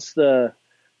think once the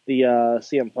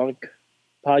CM Punk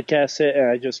podcast hit, and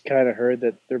I just kind of heard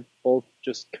that they're both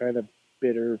just kind of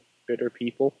bitter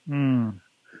people.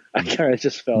 I kind of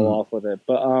just fell off with it.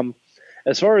 But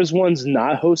as far as ones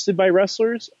not hosted by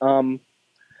wrestlers, you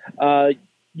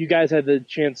guys had the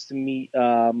chance to meet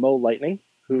Mo Lightning,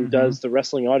 who does the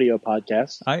Wrestling Audio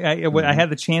podcast. I had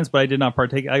the chance, but I did not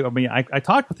partake. I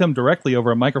talked with him directly over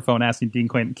a microphone asking Dean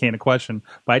Cain a question,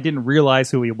 but I didn't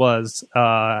realize who he was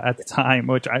at the time,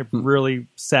 which I'm really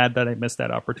sad that I missed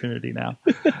that opportunity now.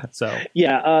 So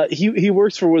Yeah, he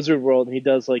works for Wizard World, and he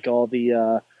does like all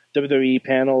the WWE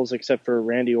panels except for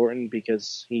Randy Orton,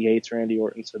 because he hates Randy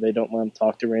Orton, so they don't let him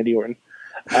talk to Randy Orton.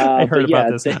 I heard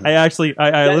about this.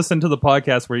 I listened to the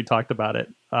podcast where he talked about it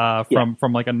from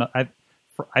like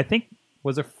I think,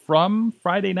 was it from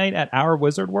Friday night at our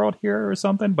Wizard World here or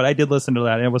something? But I did listen to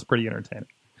that, and it was pretty entertaining.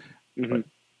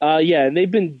 And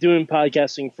they've been doing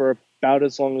podcasting for about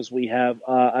as long as we have.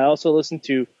 I also listen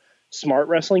to Smart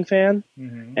Wrestling Fan,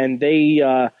 and they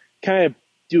kind of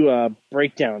do a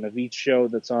breakdown of each show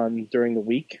that's on during the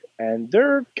week, and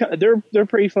they're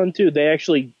pretty fun too. They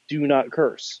actually do not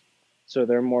curse, so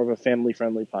they're more of a family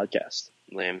friendly podcast.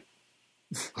 Lame.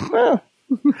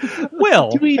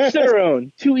 Well, To each their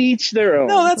own. To each their own.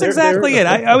 no, that's exactly it.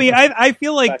 I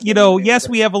feel like, yes,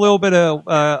 we have a little bit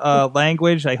of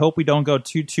language. I hope we don't go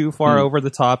too far over the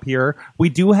top here. We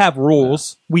do have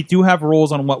rules. We do have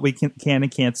rules on what we can and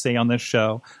can't say on this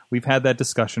show. We've had that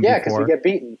discussion Yeah, because before. we get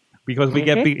beaten. Because we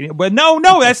get beaten. But no,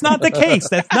 that's not the case.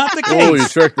 That's not the Oh, you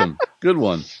case. tricked him. Good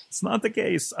one. It's not the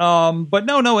case. But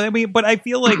no. I mean, but I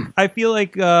feel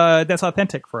like that's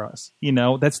authentic for us.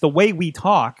 That's the way we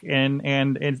talk, and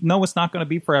no, it's not going to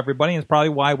be for everybody. And it's probably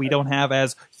why we don't have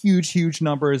as huge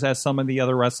numbers as some of the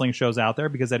other wrestling shows out there,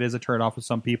 because that is a turnoff for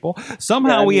some people.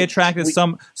 Somehow we attracted a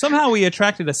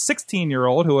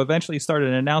 16-year-old who eventually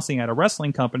started announcing at a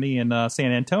wrestling company in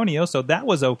San Antonio, so that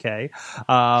was okay.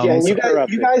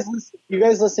 You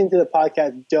guys listening to the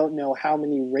podcast don't know how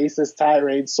many racist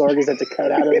tirades Sorg has had to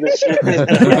cut out of this show.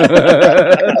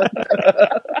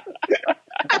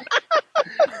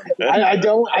 I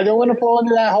don't want to fall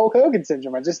into that Hulk Hogan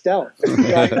syndrome. I just don't.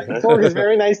 Sorg is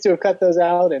very nice to have cut those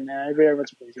out, and I very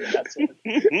much appreciate that.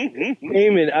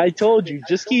 Eamon, I told you,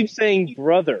 just keep saying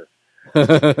brother.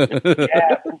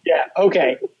 Yeah,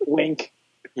 okay. Wink.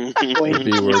 B word.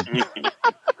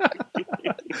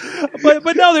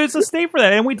 but no, there's a state for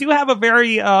that, and we do have a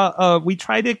very we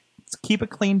try to keep a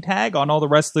clean tag on all the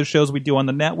rest of the shows we do on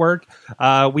the network.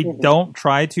 We don't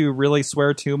try to really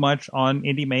swear too much on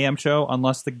Indie Mayhem Show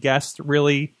unless the guest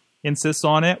really insists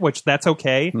on it, which that's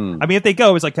okay. I mean, if they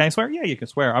go, it's like, can I swear? Yeah, you can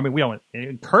swear. I mean, we don't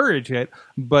encourage it,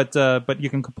 but you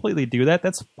can completely do that.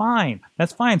 That's fine.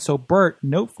 That's fine. So, Bert,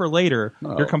 note for later,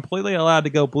 you're completely allowed to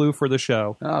go blue for the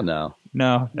show. Oh, no.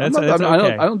 No, that's I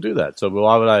okay. I don't do that. So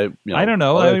why would I? I don't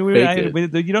know. why I would I mean,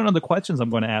 fake it? you don't know the questions I'm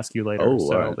going to ask you later. Oh,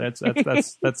 so all right.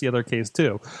 that's the other case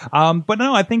too. But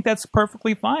no, I think that's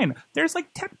perfectly fine. There's like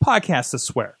tech podcasts to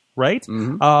swear. Right?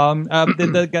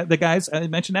 The guys I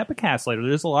mentioned Epicast later.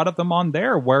 There's a lot of them on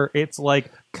there where it's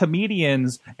like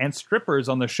comedians and strippers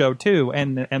on the show too,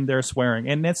 and they're swearing,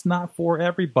 and it's not for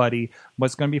everybody.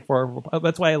 What's going to be for?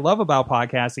 That's what I love about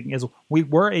podcasting is we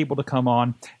were able to come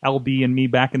on LB and me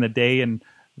back in the day and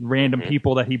random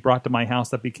people that he brought to my house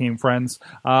that became friends,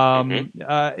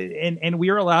 and we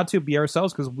were allowed to be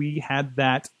ourselves because we had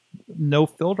that no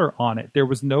filter on it. There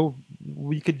was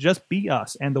we could just be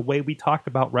us, and the way we talked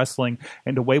about wrestling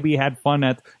and the way we had fun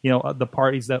at the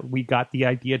parties that we got the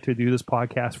idea to do this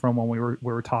podcast from when we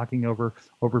were talking over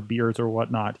beers or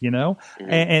whatnot,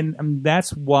 and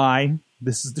that's why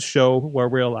this is the show where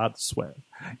we're allowed to swear,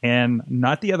 and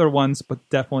not the other ones, but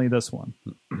definitely this one,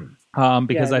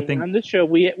 because I think on this show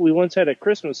we once had a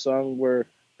Christmas song where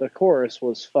the chorus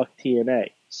was "fuck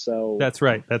TNA." So that's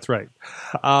right.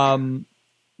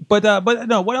 But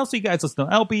no, what else do you guys listen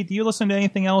to? LB, do you listen to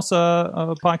anything else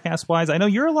podcast wise? I know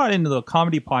you're a lot into the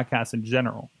comedy podcasts in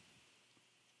general.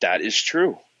 That is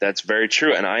true. That's very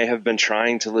true. And I have been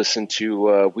trying to listen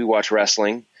to We Watch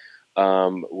Wrestling,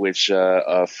 which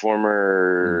a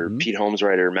former Pete Holmes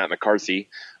writer, Matt McCarthy,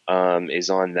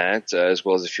 is on that, as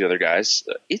well as a few other guys.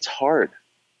 It's hard.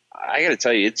 I got to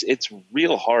tell you, it's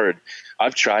real hard.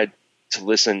 I've tried to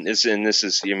listen.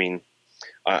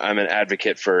 I'm an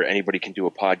advocate for anybody can do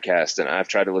a podcast, and I've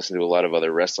tried to listen to a lot of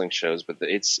other wrestling shows, but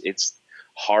it's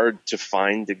hard to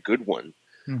find a good one.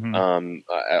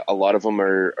 A lot of them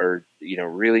are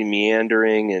really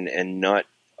meandering and not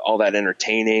all that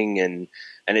entertaining, and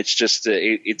it's just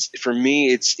for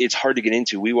me it's hard to get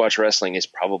into. We Watch Wrestling is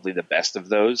probably the best of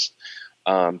those,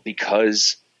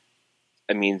 because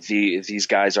I mean these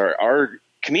guys are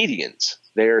comedians.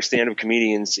 They are stand-up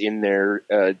comedians in their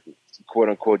quote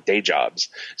unquote day jobs.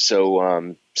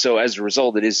 So as a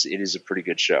result, it is a pretty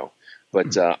good show.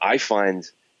 But I find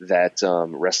that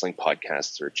wrestling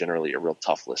podcasts are generally a real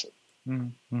tough listen.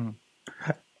 And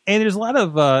there's a lot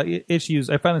of issues.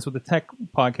 I find this with the tech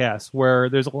podcast where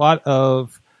there's a lot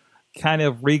of kind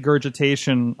of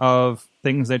regurgitation of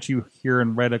things that you hear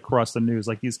and read across the news,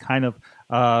 like these kind of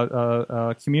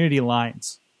community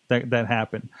lines that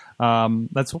happen.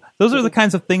 Those are the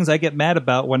kinds of things I get mad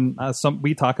about when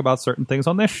we talk about certain things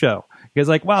on this show. Because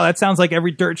like, wow, that sounds like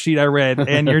every dirt sheet I read,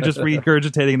 and you're just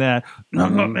regurgitating that.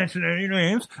 I'm not mentioning any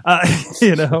names,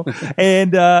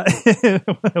 And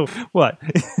what?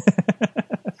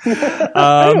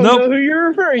 I don't know who you're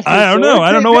referring to. I don't know.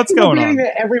 I don't know what's going on.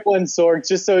 Everyone, Sorg,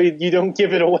 just so you don't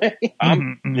give it away.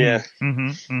 Yeah.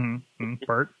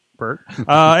 Bert.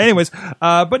 Anyways,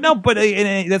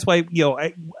 and that's why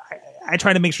I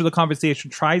try to make sure the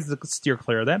conversation tries to steer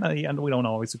clear of that, and we don't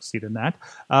always succeed in that.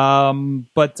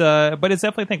 But it's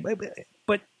definitely a thing.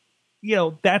 But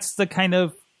that's the kind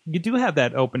of, you do have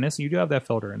that openness, you do have that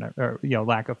filter in it, or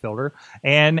lack of filter,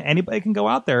 and anybody can go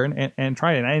out there and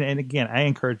try it. And again, I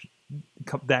encourage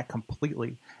that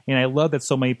completely. And I love that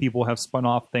so many people have spun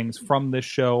off things from this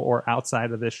show or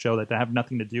outside of this show that have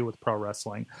nothing to do with pro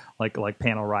wrestling, like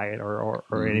Panel Riot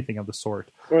or anything of the sort.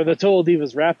 Or the Total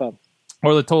Divas Wrap Up.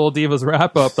 Or the Total Divas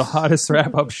Wrap Up, the hottest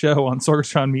wrap up show on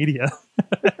Sorgatron Media.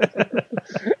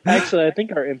 Actually, I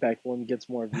think our Impact one gets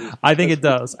more views. I think it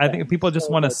does. I think people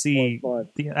just want to see.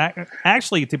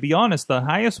 Actually, to be honest, the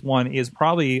highest one is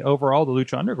probably overall the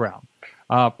Lucha Underground.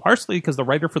 Partially because the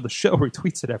writer for the show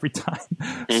retweets it every time.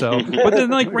 So, but then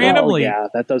randomly, yeah,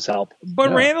 that does help.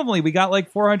 But randomly, we got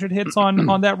 400 hits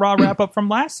on that Raw wrap up from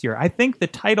last year. I think the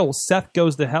title Seth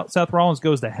Rollins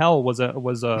Goes to Hell was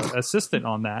a assistant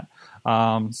on that.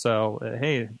 So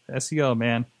hey, SEO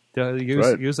man.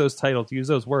 Use those titles. Use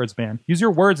those words, man. Use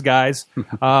your words, guys.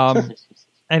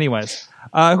 Anyways,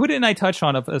 who didn't I touch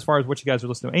on as far as what you guys are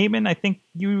listening to? Eamon, I think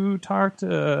you talked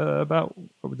about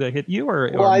the hit you or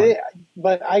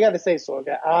but I got to say,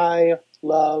 Sorga, I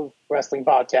love wrestling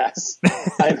podcasts.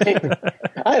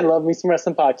 I love me some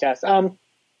wrestling podcasts.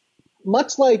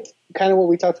 Much like kind of what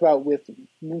we talked about with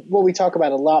what we talk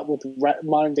about a lot with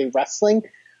modern day wrestling.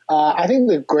 I think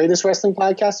the greatest wrestling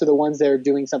podcasts are the ones that are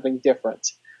doing something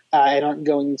different. And aren't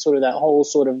going sort of that whole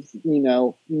sort of,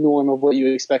 norm of what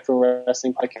you expect from a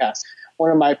wrestling podcast.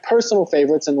 One of my personal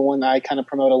favorites, and the one that I kind of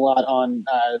promote a lot on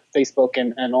Facebook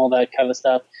and all that kind of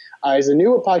stuff, is a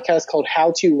newer podcast called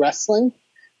How to Wrestling.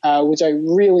 which I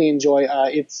really enjoy.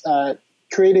 It's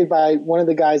created by one of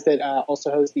the guys that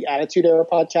also hosts the Attitude Era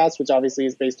podcast, which obviously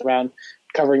is based around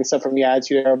covering stuff from the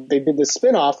Attitude Era. They did this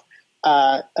spinoff.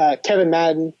 Kevin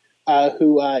Madden,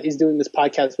 who is doing this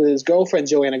podcast with his girlfriend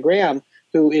Joanna Graham,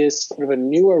 who is sort of a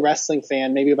newer wrestling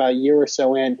fan, maybe about a year or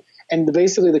so in. And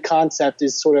basically the concept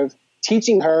is sort of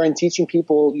teaching her and teaching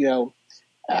people,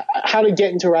 how to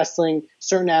get into wrestling,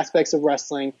 certain aspects of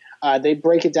wrestling. They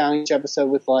break it down each episode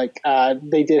with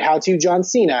they did how to John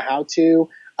Cena, how to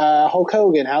Hulk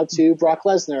Hogan, how to Brock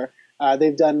Lesnar.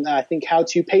 They've done, I think, how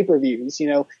to pay-per-views,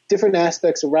 different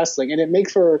aspects of wrestling. And it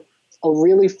makes for a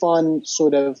really fun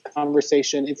sort of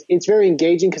conversation. It's very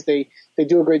engaging because they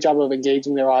do a great job of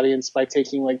engaging their audience by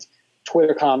taking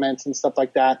Twitter comments and stuff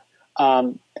like that.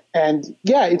 And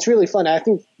yeah, it's really fun. I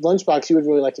think Lunchbox, you would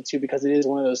really like it too, because it is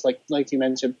one of those, like you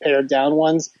mentioned, pared down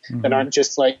ones that aren't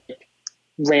just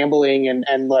rambling and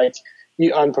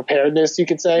unpreparedness, you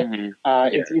could say.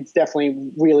 It's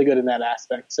definitely really good in that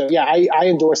aspect. So yeah, I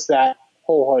endorse that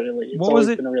wholeheartly. It's what was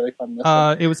it? Been a really fun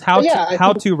listen. It was How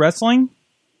to Wrestling.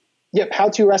 Yep, How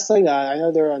to Wrestling. I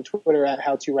know they're on Twitter at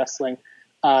How to Wrestling.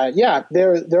 Yeah,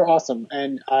 they're awesome,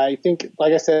 and I think,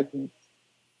 like I said,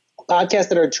 podcasts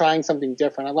that are trying something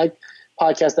different. I like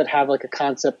podcasts that have a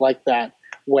concept like that,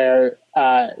 where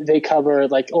they cover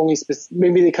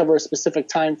maybe they cover a specific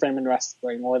time frame in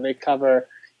wrestling, or they cover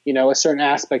a certain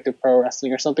aspect of pro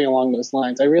wrestling or something along those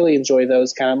lines. I really enjoy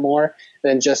those kind of more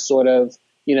than just sort of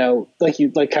like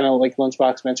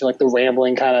Lunchbox mentioned, the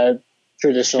rambling kind of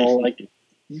traditional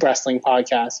wrestling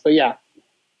podcast. But yeah,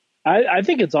 I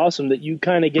think it's awesome that you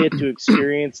kind of get to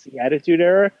experience the Attitude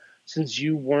Era since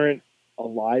you weren't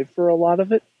alive for a lot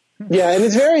of it. Yeah, and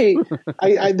it's very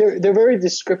they're very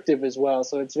descriptive as well,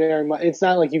 so it's very much, it's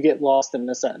not like you get lost in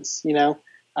a sense, they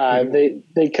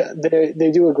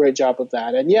do a great job of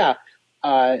that. And yeah,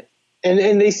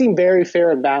 and they seem very fair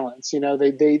and balanced.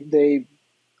 They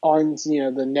aren't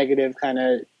the negative kind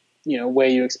of way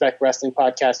you expect wrestling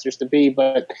podcasters to be,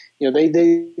 but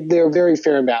they're very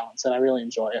fair and balanced, and I really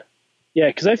enjoy it. Yeah,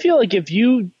 because I feel like if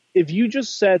you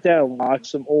just sat down and watched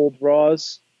some old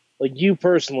Raws, like you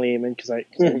personally, Eamon, because I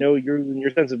know your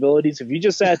sensibilities. If you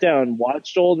just sat down and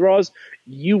watched old Raws,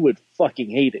 you would fucking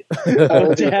hate it.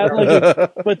 But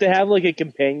to have a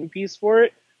companion piece for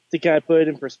it to kind of put it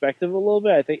in perspective a little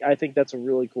bit, I think that's a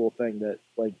really cool thing that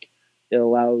it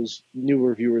allows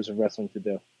newer viewers of wrestling to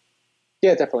do.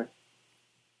 Yeah, definitely.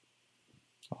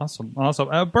 Awesome.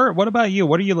 Bert, what about you?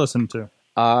 What are you listening to?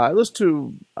 I listen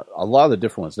to a lot of the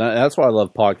different ones. And that's why I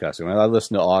love podcasting. I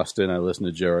listen to Austin. I listen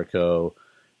to Jericho,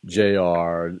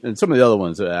 JR, and some of the other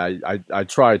ones. I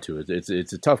try to. It's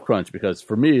a tough crunch because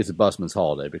for me it's a busman's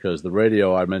holiday, because the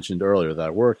radio I mentioned earlier that I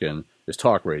work in is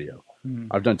talk radio.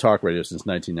 I've done talk radio since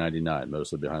 1999,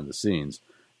 mostly behind the scenes.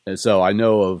 And so I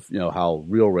know of how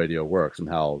real radio works and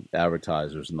how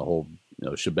advertisers and the whole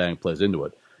shebang plays into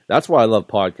it. That's why I love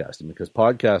podcasting, because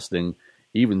podcasting,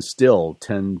 even still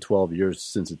 10, 12 years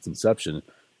since its inception,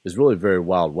 is really very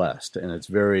Wild West, and it's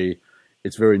very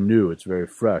new, it's very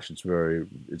fresh, it's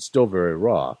still very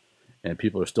raw, and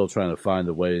people are still trying to find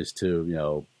the ways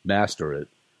to master it.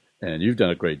 And you've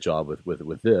done a great job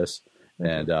with this,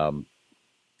 and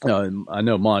I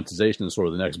know monetization is sort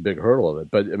of the next big hurdle of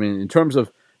it. But I mean, in terms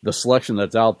of the selection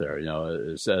that's out there,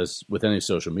 as with any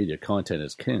social media, content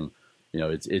is king.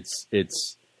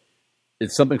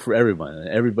 It's something for everyone, and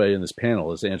everybody in this panel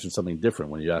has answered something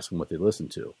different when you ask them what they listen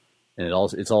to, and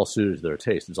it's all suited to their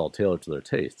taste. It's all tailored to their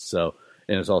taste. So,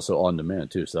 and it's also on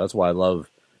demand too. So that's why I love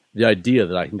the idea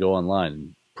that I can go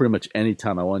online pretty much any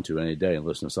time I want to, any day, and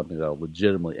listen to something that will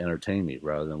legitimately entertain me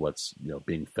rather than what's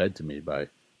being fed to me by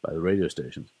the radio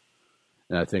stations.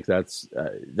 And I think that's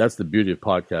the beauty of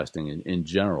podcasting in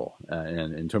general.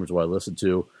 And in terms of what I listen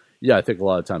to, yeah, I think a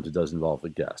lot of times it does involve a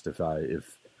guest.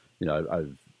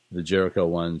 The Jericho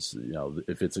ones,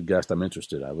 if it's a guest I'm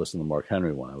interested, I listen to the Mark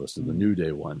Henry one, I listen to the New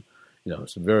Day one.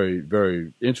 Some very,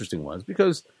 very interesting ones,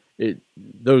 because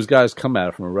those guys come at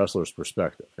it from a wrestler's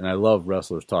perspective, and I love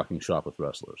wrestlers talking shop with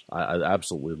wrestlers. I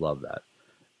absolutely love that.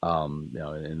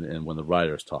 And when the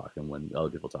writers talk and when other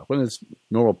people talk, when it's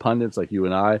normal pundits like you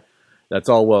and I, that's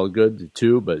all well and good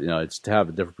too. But it's to have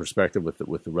a different perspective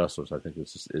with the wrestlers. I think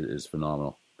is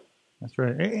phenomenal. That's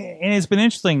right, and it's been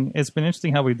interesting. It's been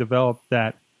interesting how we developed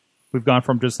that. We've gone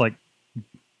from just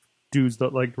dudes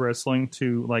that liked wrestling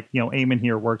to Eamon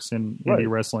here works in indie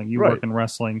wrestling. You work in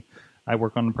wrestling. I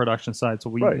work on the production side. So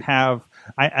we have,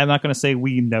 I'm not going to say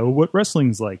we know what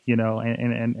wrestling's like,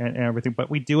 and everything, but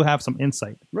we do have some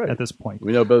insight at this point.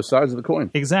 We know both sides of the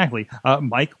coin. Exactly.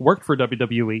 Mike worked for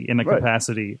WWE in a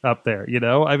capacity up there,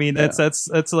 I mean,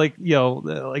 that's like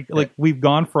we've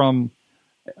gone from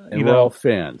And you we're know, all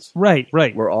fans. right.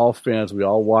 We're all fans. We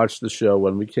all watch the show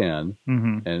when we can,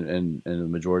 Mm-hmm. and the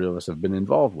majority of us have been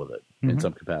involved with it in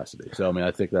some capacity. So, I mean,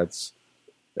 I think that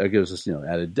gives us,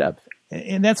 added depth.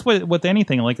 And that's what with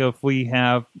anything. Like if we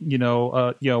have,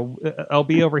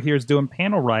 LB over here is doing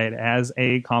Panel Riot as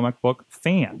a comic book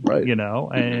fan, Right.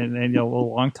 and a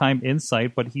long time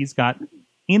insight, but he's got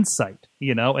insight.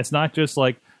 It's not just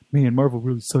like, man, Marvel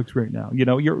really sucks right now.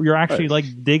 You're actually Right.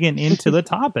 like digging into the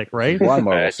topic, right? Why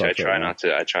Marvel I sucks try right now. not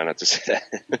to. I try not to say that.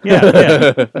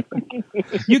 Yeah.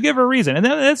 You give a reason, and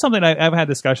that's something I've had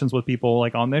discussions with people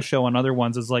like on this show and other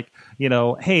ones. Is like,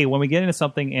 hey, when we get into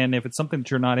something, and if it's something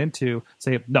that you're not into,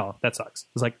 say no, that sucks.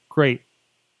 It's like great,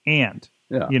 and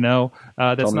Yeah.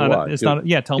 that's Tell me not. why. It's Give- not.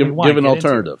 Yeah, tell me why. Give an Get into it.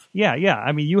 alternative. Yeah.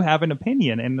 I mean, you have an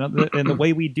opinion, and the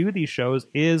way we do these shows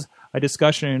is a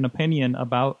discussion and opinion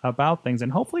about things,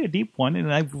 and hopefully a deep one.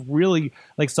 And I've really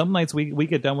like some nights we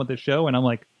get done with the show, and I'm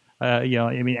like. I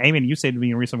mean, you said to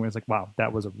me recently, it's like, wow,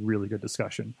 that was a really good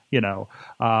discussion, and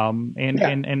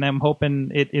I'm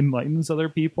hoping it enlightens other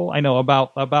people. I know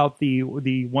about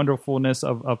the wonderfulness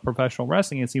of professional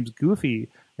wrestling. It seems goofy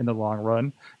in the long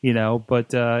run, but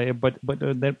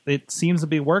that it seems to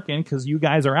be working because you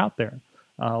guys are out there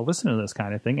listening to this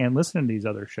kind of thing and listening to these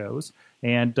other shows,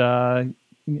 and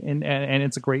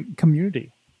it's a great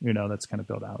community, that's kind of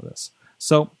built out of this.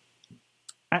 So.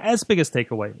 As biggest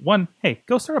takeaway, one, hey,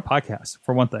 go start a podcast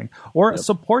for one thing, or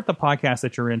support the podcast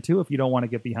that you're into if you don't want to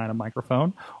get behind a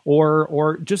microphone,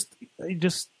 or just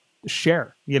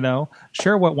share,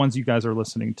 share what ones you guys are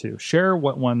listening to, share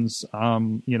what ones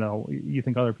you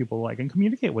think other people like, and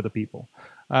communicate with the people.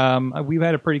 We've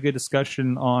had a pretty good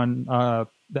discussion on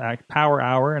the Power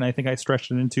Hour, and I think I stretched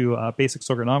it into Basic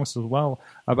Sorgonomics as well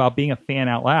about being a fan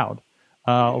out loud.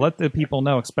 Let the people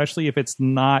know, especially if it's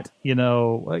not,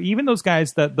 even those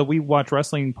guys that we watch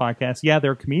wrestling podcasts. Yeah,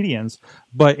 they're comedians,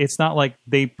 but it's not like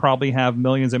they probably have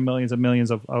millions and millions and millions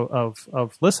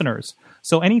of listeners.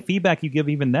 So any feedback you give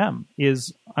even them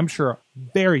is, I'm sure,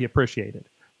 very appreciated,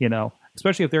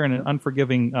 especially if they're in an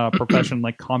unforgiving profession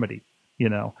like comedy,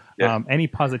 any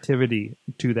positivity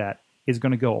to that is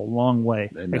going to go a long way.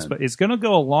 Amen. It's going to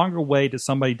go a longer way to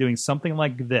somebody doing something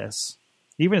like this.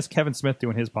 Even as Kevin Smith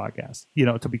doing his podcast,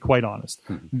 to be quite honest,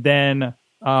 than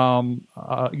somebody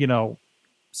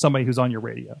who's on your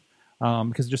radio,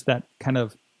 because just that kind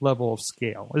of level of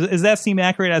scale. Does that seem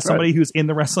accurate as somebody who's in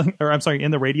the wrestling, or I'm sorry, in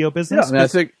the radio business? Yeah,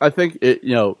 I think it.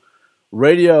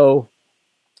 Radio.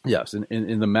 Yes,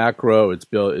 in the macro, it's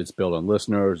built on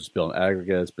listeners, it's built on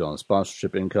aggregate, it's built on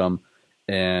sponsorship income,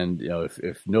 and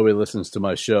if nobody listens to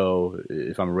my show,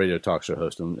 if I'm a radio talk show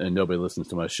host and nobody listens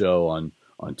to my show on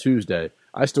Tuesday,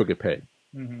 I still get paid.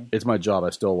 Mm-hmm. It's my job. I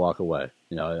still walk away.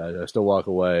 I still walk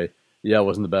away. Yeah, it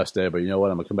wasn't the best day, but you know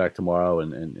what? I'm going to come back tomorrow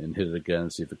and hit it again,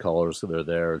 see if the callers are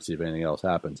there, and see if anything else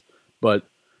happens. But,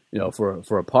 for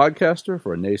a podcaster,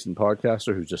 for a nascent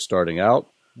podcaster who's just starting out,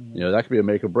 that could be a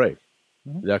make or break.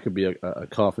 Mm-hmm. That could be a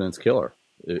confidence killer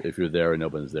if you're there and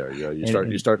nobody's there. You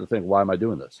start to think, why am I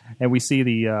doing this? And we see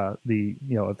the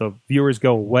if the viewers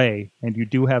go away and you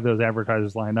do have those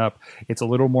advertisers line up, it's a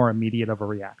little more immediate of a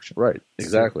reaction. Right.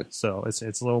 Exactly. So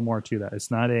it's a little more to that. It's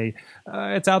not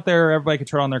it's out there. Everybody can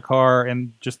turn on their car,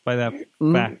 and just by that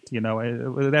fact,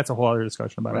 that's a whole other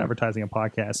discussion about advertising a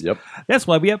podcast. Yep. That's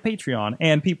why we have Patreon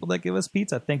and people that give us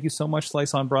pizza. Thank you so much,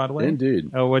 Slice on Broadway. Indeed.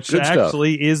 Which Good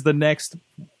actually is the next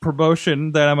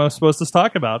promotion that I'm supposed to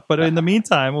talk about. But in the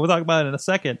meantime, we'll talk about it in a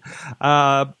second.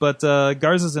 But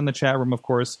Garza's in the chat room, of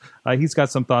course. He's got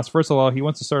some thoughts. First of all, he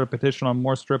wants to start a petition on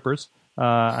more strippers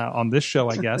on this show,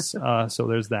 I guess. So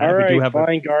there's that. All right, we do have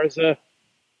fine, Garza.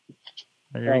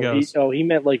 There he goes. He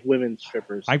meant like women's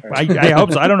strippers. I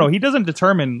hope so. I don't know. He doesn't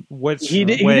determine which he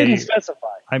way. didn't specify.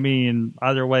 I mean,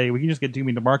 either way, we can just get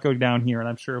Jimmy DeMarco down here, and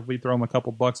I'm sure if we throw him a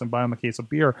couple bucks and buy him a case of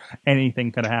beer,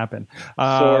 anything could happen.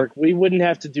 Sorg, we wouldn't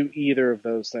have to do either of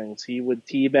those things. He would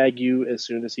teabag you as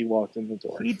soon as he walked in the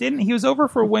door. He didn't. He was over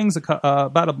for wings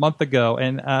about a month ago,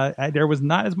 and there was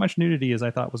not as much nudity as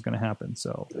I thought was going to happen.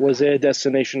 So, was it a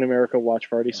Destination America watch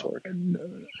party, Sorg?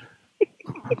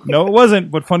 No, it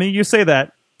wasn't. But funny you say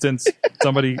that, since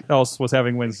somebody else was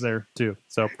having wings there too.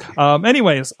 So,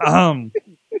 anyways, I don't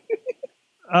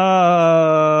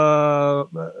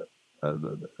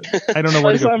know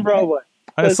where to go. Slice on Broadway.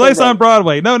 Slice on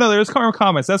Broadway. No, there's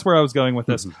comments. That's where I was going with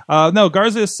this. No,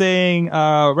 Garza is saying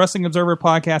Wrestling Observer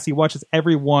podcast. He watches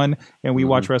every one, and we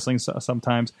watch wrestling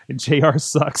sometimes. And JR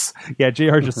sucks. Yeah,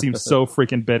 JR just seems so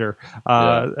freaking bitter.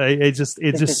 It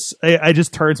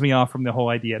just turns me off from the whole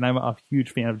idea. And I'm a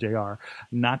huge fan of JR.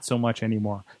 Not so much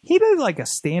anymore. He did like a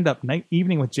stand up night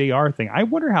evening with JR thing. I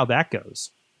wonder how that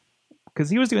goes, because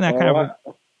he was doing that kind of.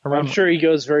 I'm sure he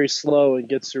goes very slow and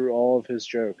gets through all of his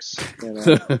jokes,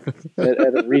 at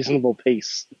a reasonable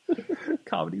pace.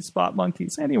 Comedy spot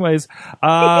monkeys. Anyways,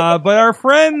 but our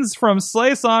friends from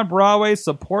Slice on Broadway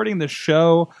supporting the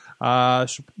show,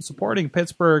 supporting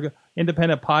Pittsburgh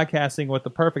independent podcasting with the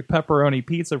perfect pepperoni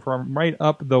pizza from right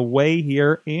up the way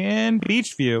here in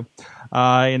Beachview,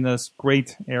 in this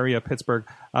great area of Pittsburgh.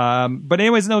 But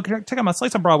anyways, no, check them out,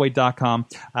 sliceonbroadway.com.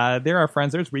 They're our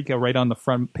friends. There's Rico right on the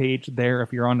front page there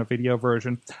if you're on the video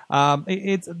version.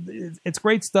 It's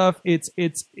great stuff.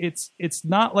 It's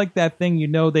not like that thing,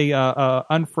 they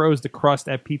unfroze the crust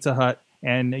at Pizza Hut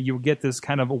and you get this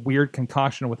kind of a weird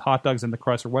concoction with hot dogs in the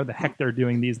crust, or what the heck they're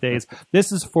doing these days.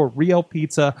 This is for real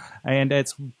pizza, and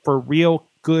it's for real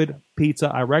good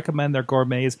pizza. I recommend their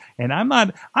gourmets, and I'm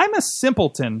a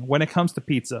simpleton when it comes to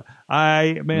pizza.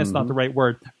 It's not the right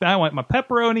word. But I want my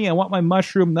pepperoni, I want my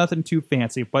mushroom, nothing too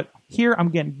fancy. But here I'm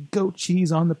getting goat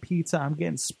cheese on the pizza. I'm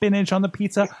getting spinach on the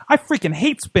pizza. I freaking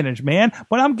hate spinach, man,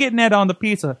 but I'm getting that on the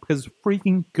pizza because it's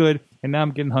freaking good. And now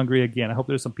I'm getting hungry again. I hope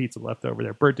there's some pizza left over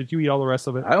there. Bert, did you eat all the rest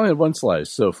of it? I only had one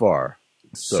slice so far.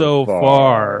 So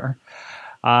far.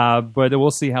 But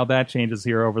we'll see how that changes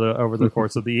here over the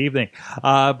course of the evening.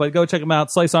 But go check them out,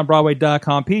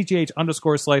 sliceonbroadway.com,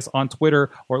 PGH_Slice on Twitter,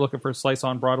 or looking for Slice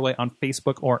on Broadway on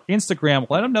Facebook or Instagram.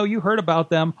 Let them know you heard about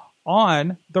them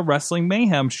on the Wrestling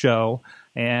Mayhem show.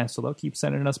 And so they'll keep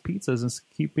sending us pizzas and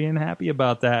keep being happy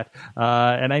about that.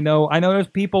 And I know there's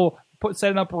people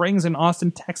setting up rings in Austin,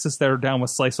 Texas that are down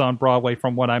with Slice on Broadway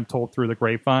from what I'm told through the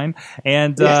grapevine.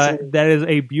 And that is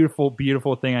a beautiful,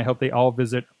 beautiful thing. I hope they all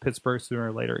visit Pittsburgh sooner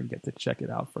or later and get to check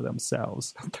it out for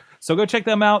themselves. So go check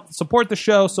them out. Support the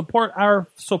show. Support our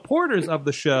supporters of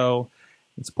the show.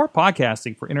 And support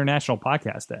podcasting for International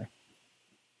Podcast Day.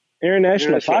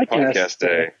 International Podcast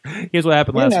Day. Here's what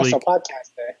happened last week.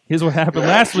 Podcast Day. Here's what happened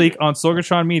last week on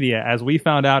Sorgatron Media as we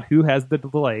found out who has the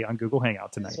delay on Google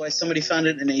Hangout tonight. That's why somebody found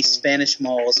it in a Spanish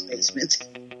mall's basement.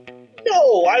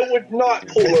 No, I would not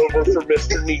pull over for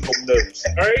Mr. Needle Nose,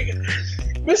 alright?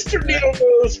 Mr. Needle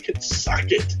Nose can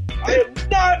suck it. I am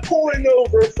not pulling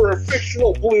over for a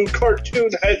fictional blue cartoon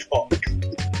hedgehog.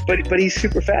 But he's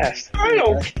super fast. I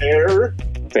don't care.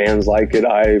 Fans like it.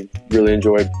 I really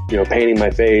enjoyed, painting my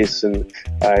face, and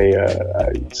I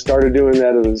started doing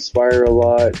that at Inspire a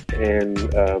lot. And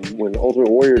when Ultimate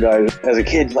Warrior died, as a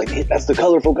kid, hey, that's the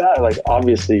colorful guy.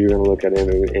 Obviously, you're gonna look at him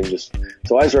and just.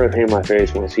 So I started painting my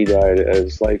face once he died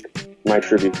as my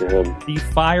tribute to him. The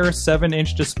Fire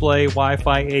 7-inch display,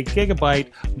 Wi-Fi 8 gigabyte.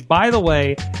 By the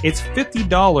way, it's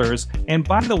 $50, and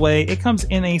by the way, it comes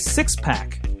in a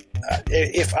 6-pack.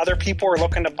 If other people are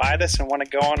looking to buy this and want to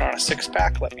go on a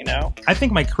 6-pack, let me know. I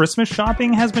think my Christmas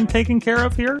shopping has been taken care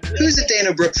of here. Who's a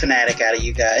Dana Brooke fanatic out of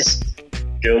you guys?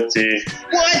 Guilty.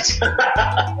 What?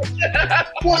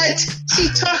 What? She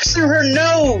talks through her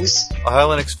nose. Ohio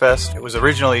Linux Fest, it was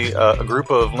originally a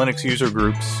group of Linux user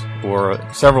groups, or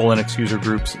several Linux user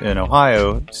groups in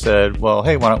Ohio, said, well,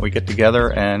 hey, why don't we get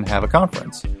together and have a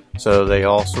conference? So they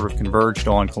all sort of converged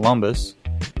on Columbus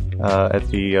at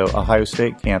the Ohio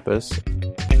State campus.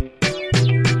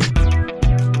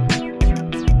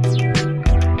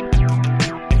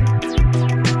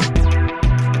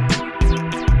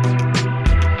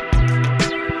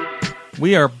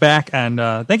 We are back, and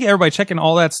thank you everybody checking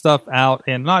all that stuff out,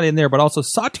 and not in there, but also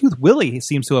Sawtooth Willie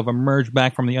seems to have emerged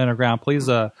back from the underground. Please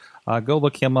go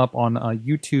look him up on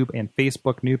YouTube and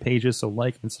Facebook new pages, so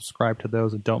like and subscribe to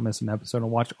those and don't miss an episode, and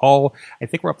watch all. I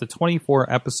think we're up to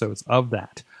 24 episodes of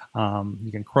that.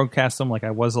 You can Chromecast them like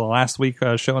I was last week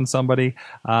showing somebody.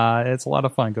 It's a lot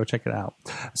of fun. Go check it out.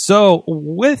 So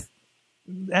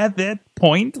at that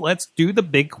point, let's do the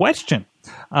big question.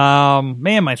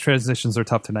 Man, my transitions are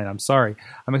tough tonight. I'm sorry.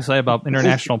 I'm excited about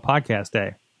International Podcast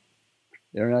Day.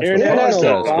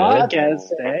 International Podcast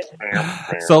Day.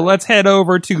 So let's head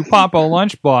over to Papa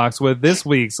Lunchbox with this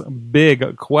week's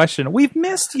big question. We've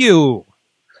missed you.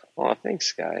 Oh,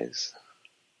 thanks, guys.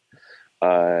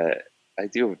 I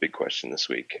do have a big question this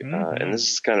week, and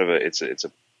this is kind of it's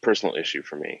a personal issue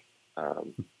for me,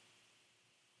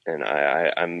 and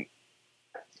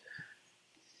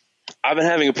I've been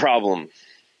having a problem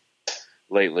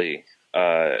lately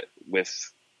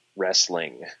with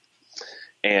wrestling,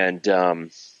 and I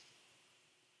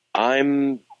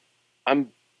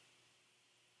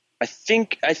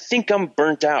think I'm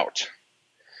burnt out.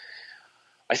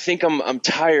 I think I'm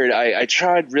tired. I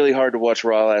tried really hard to watch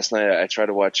Raw last night. I tried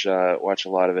to watch a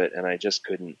lot of it, and I just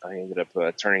couldn't. I ended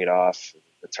up turning it off,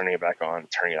 turning it back on,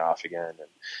 turning it off again,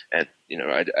 and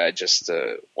I just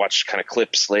watched kind of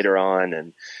clips later on,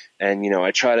 and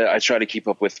I try to keep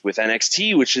up with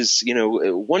NXT, which is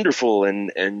wonderful,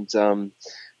 and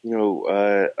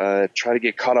try to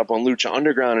get caught up on Lucha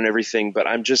Underground and everything, but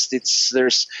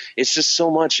it's just so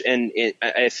much, and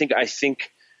I think I'm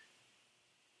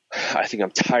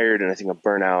tired, and I think I'm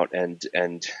burnt out,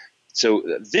 and so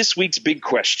this week's big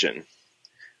question,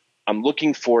 I'm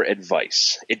looking for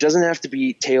advice. It doesn't have to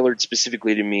be tailored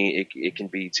specifically to me. It can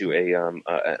be to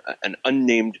an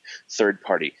unnamed third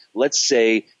party. Let's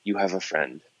say you have a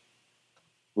friend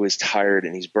who is tired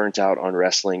and he's burnt out on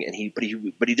wrestling, and he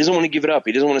doesn't want to give it up.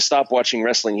 He doesn't want to stop watching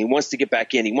wrestling. He wants to get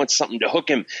back in. He wants something to hook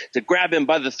him, to grab him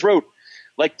by the throat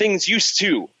like things used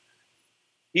to.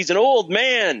 He's an old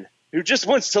man who just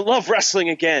wants to love wrestling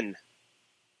again.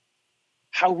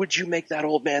 How would you make that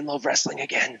old man love wrestling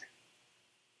again?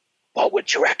 What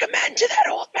would you recommend to that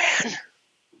old man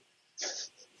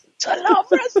to love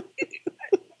wrestling?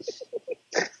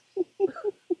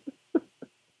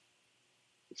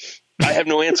 I have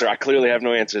no answer. I clearly have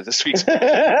no answer this week.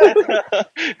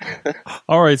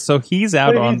 All right, so he's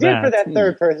out But if on you did that. for that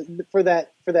third person, for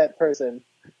that person,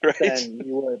 Right. then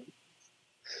you would.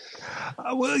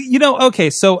 Well, okay.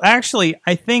 So actually,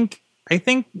 I think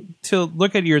to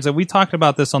look at yours, and we talked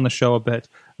about this on the show a bit,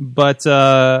 but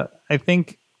I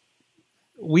think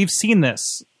we've seen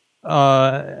this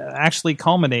actually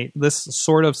culminate, this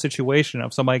sort of situation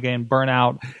of somebody getting burnt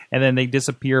out and then they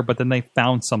disappear, but then they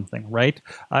found something, right?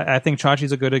 I think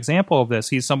Chachi's a good example of this.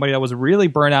 He's somebody that was really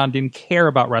burnt out and didn't care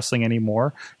about wrestling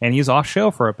anymore, and he's off show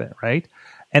for a bit, right?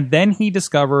 And then he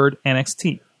discovered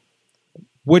NXT.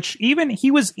 Which he's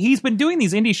been doing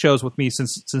these indie shows with me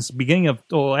since the beginning of,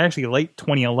 actually late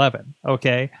 2011.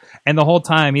 Okay. And the whole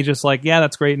time he's just like, yeah,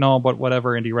 that's great and all, but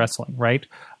whatever, indie wrestling. Right.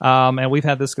 And we've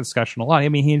had this discussion a lot. I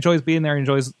mean, he enjoys being there, he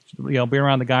enjoys, being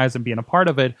around the guys and being a part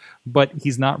of it, but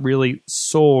he's not really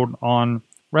sold on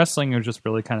wrestling or just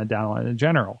really kind of down on it in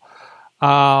general.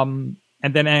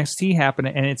 And then NXT happened,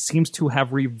 and it seems to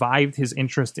have revived his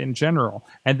interest in general.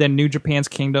 And then New Japan's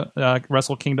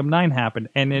Wrestle Kingdom 9 happened,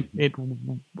 and it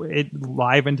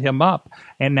livened him up.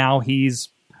 And now he's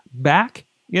back.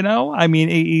 I mean,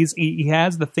 he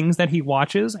has the things that he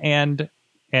watches, and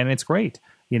it's great.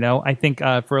 I think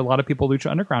for a lot of people,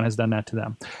 Lucha Underground has done that to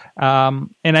them.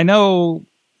 And I know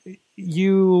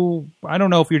I don't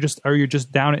know if are you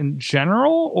just down in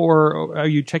general, or are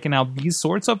you checking out these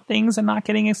sorts of things and not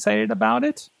getting excited about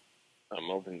it?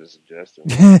 I'm open to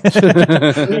suggestions.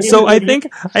 So I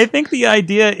think the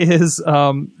idea is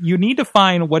you need to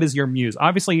find what is your muse.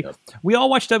 Obviously, we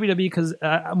all watch WWE because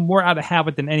more out of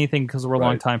habit than anything because we're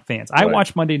longtime fans. I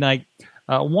watch Monday night.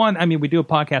 We do a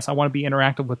podcast. I want to be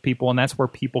interactive with people, and that's where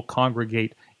people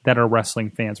congregate that are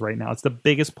wrestling fans right now. It's the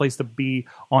biggest place to be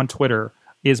on Twitter.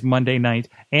 Is Monday night.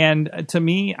 And to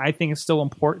me, I think it's still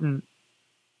important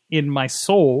in my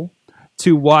soul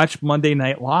to watch Monday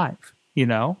Night Live,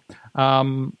 I'm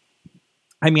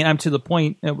to the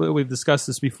point, we've discussed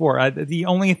this before, the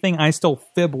only thing I still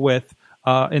fib with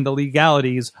in the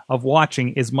legalities of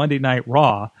watching is Monday Night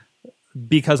Raw,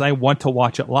 because I want to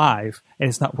watch it live, and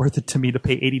it's not worth it to me to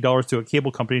pay $80 to a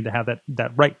cable company to have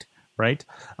that right. Right.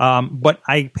 But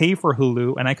I pay for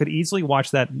Hulu, and I could easily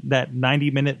watch that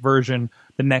 90-minute version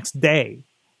the next day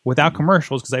without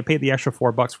commercials because I paid the extra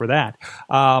 $4 for that.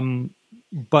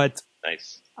 But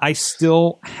nice. I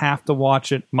still have to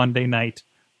watch it Monday night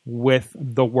with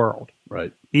the world.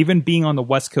 Right. Even being on the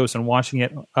West Coast and watching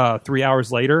it 3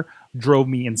 hours later drove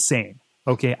me insane.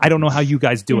 Okay. I don't know how you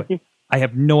guys do it. I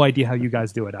have no idea how you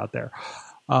guys do it out there.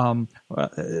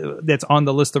 That's on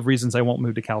the list of reasons I won't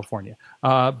move to California.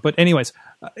 But anyways,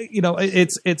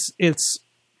 it's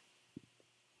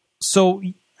so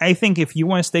I think if you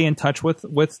want to stay in touch with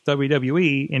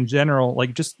WWE in general,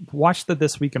 like just watch the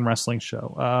This Week in Wrestling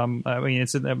show.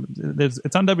 It's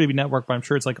on WWE Network, but I'm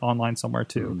sure it's like online somewhere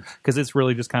too, because it's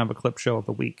really just kind of a clip show of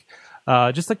the week,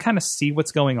 just to kind of see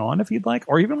what's going on if you'd like,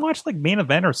 or even watch like Main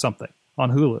Event or something on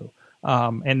Hulu.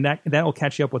 And that will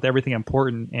catch you up with everything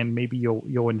important, and maybe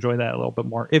you'll enjoy that a little bit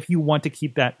more if you want to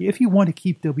keep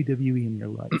WWE in your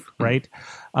life, right?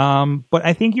 But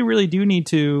I think you really do need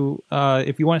to,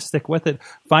 if you want to stick with it,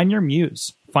 find your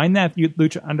muse. Find that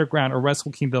Lucha Underground or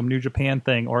Wrestle Kingdom, New Japan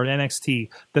thing, or NXT,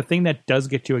 the thing that does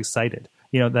get you excited,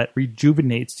 that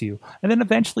rejuvenates you. And then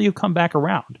eventually you come back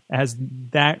around as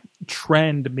that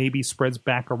trend maybe spreads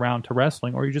back around to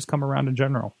wrestling, or you just come around in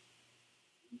general.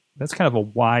 That's kind of a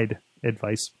wide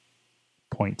advice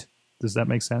point. Does that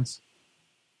make sense?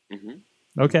 Mm-hmm.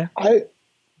 Okay.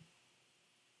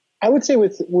 I would say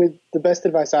with the best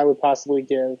advice I would possibly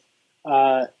give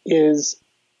is,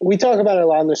 we talk about it a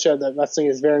lot on the show that wrestling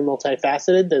is very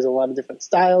multifaceted. There's a lot of different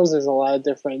styles. There's a lot of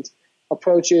different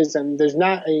approaches, and there's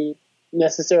not a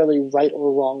necessarily right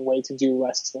or wrong way to do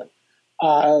wrestling.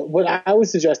 What I would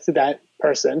suggest to that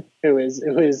person who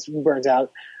is burnt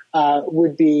out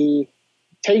would be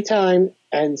take time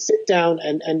and sit down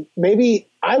and maybe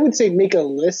I would say make a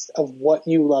list of what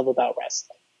you love about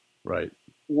wrestling. Right.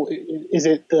 Is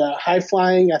it the high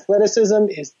flying athleticism?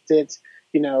 Is it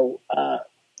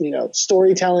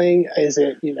storytelling? Is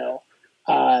it in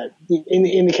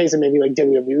the case of maybe like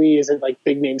WWE? Is it like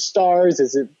big name stars?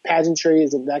 Is it pageantry?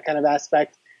 Is it that kind of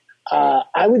aspect?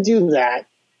 I would do that.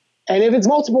 And if it's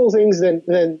multiple things,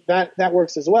 then that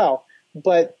works as well.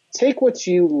 But take what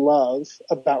you love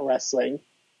about wrestling,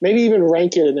 maybe even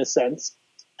rank it in a sense,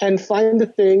 and find the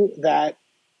thing that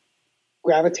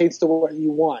gravitates to what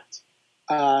you want.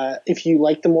 If you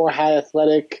like the more high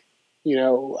athletic,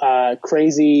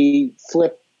 crazy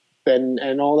flip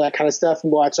and all that kind of stuff,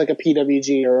 watch like a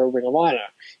PWG or a Ring of Honor.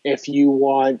 If you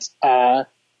want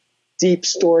deep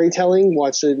storytelling,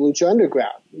 watch a Lucha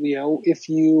Underground. If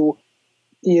you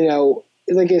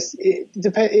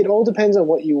it all depends on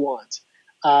what you want.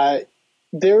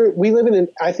 We live in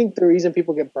I think the reason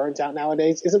people get burnt out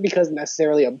nowadays isn't because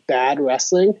necessarily of bad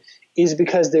wrestling, is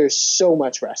because there's so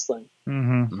much wrestling.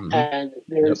 Mm-hmm. And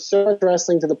there's so much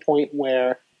wrestling to the point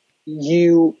where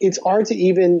it's hard to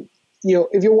even,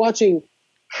 if you're watching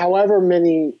however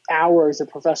many hours of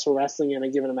professional wrestling in a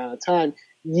given amount of time,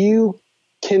 you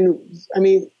can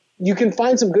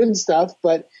find some good stuff,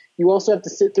 but you also have to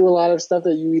sit through a lot of stuff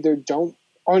that you either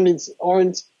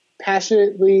aren't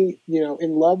passionately,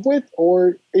 in love with,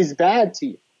 or is bad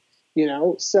to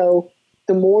you, so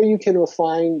the more you can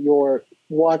refine your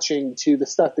watching to the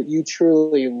stuff that you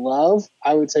truly love,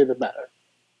 I would say the better.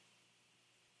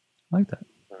 I like that.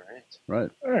 Right.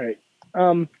 All right.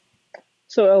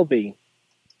 So LB,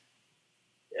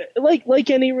 like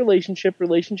any relationship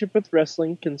with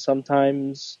wrestling can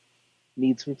sometimes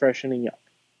need some freshening up.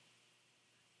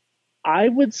 I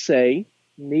would say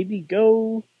maybe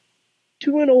go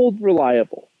to an old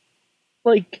reliable.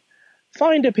 Like,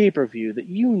 find a pay-per-view that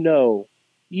you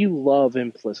love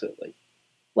implicitly.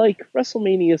 Like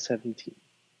WrestleMania 17.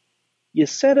 You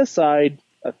set aside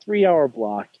a 3-hour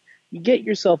block, you get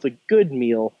yourself a good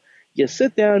meal, you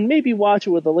sit down, maybe watch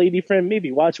it with a lady friend,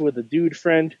 maybe watch it with a dude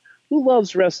friend who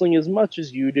loves wrestling as much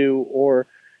as you do or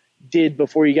did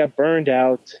before you got burned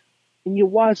out, and you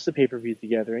watch the pay-per-view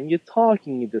together, and you talk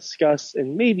and you discuss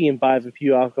and maybe imbibe a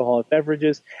few alcoholic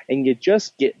beverages, and you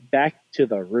just get back to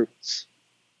the roots.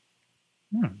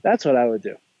 That's what I would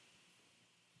do.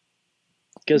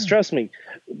 Because trust me,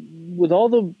 with all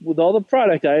the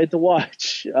product I had to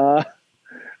watch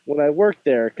when I worked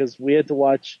there, because we had to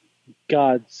watch,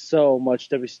 so much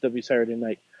WCW Saturday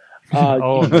Night.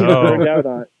 You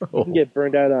can get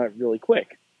burned out on it really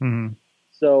quick. Mm-hmm.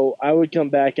 So I would come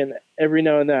back, and every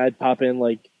now and then I'd pop in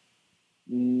like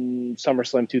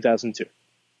SummerSlam 2002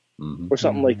 or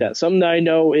something like that. Something that I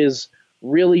know is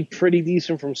really pretty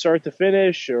decent from start to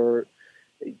finish, or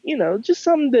just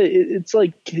something that it's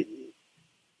like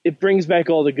it brings back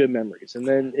all the good memories, and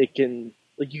then it can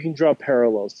you can draw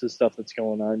parallels to stuff that's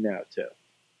going on now too.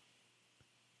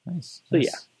 Nice. So yeah.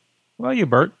 What about you,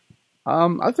 Bert?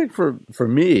 I think for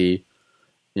me,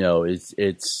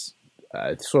 it's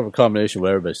sort of a combination of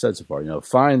what everybody said so far.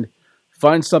 Find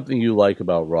something you like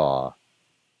about Raw,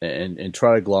 and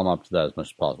try to glom up to that as much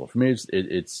as possible. For me, it's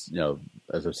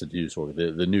as I said to you, sort of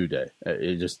the New Day.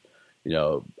 It just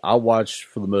I'll watch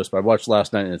for the most part. I watched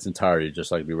last night in its entirety just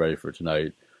so I could be ready for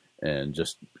tonight, and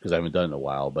just because I haven't done it in a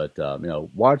while. But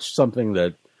watch something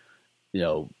that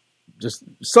just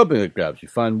something that grabs you.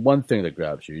 Find one thing that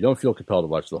grabs you. You don't feel compelled to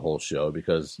watch the whole show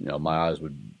because my eyes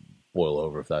would boil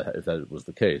over if that was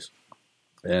the case.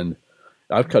 And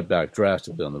I've cut back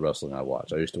drastically on the wrestling I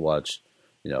watch. I used to watch,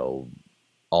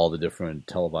 all the different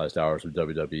televised hours of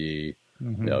WWE.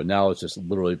 Mm-hmm. Now it's just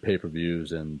literally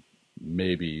pay-per-views and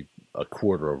maybe a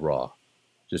quarter of Raw,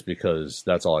 just because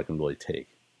that's all I can really take.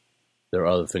 There are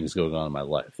other things going on in my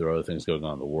life. There are other things going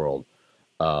on in the world.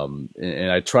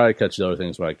 And I try to catch the other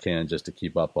things when I can just to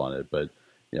keep up on it. But,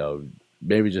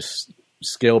 maybe just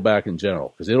scale back in general,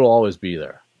 because it'll always be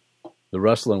there. The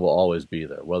wrestling will always be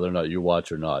there. Whether or not you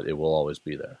watch or not, it will always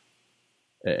be there.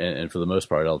 And for the most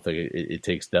part, I don't think it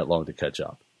takes that long to catch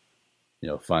up.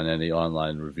 Find any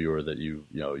online reviewer that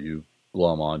you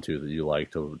glom onto that you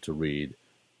like to read,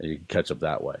 and you can catch up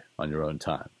that way on your own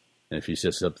time. And if you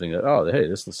see something that, hey,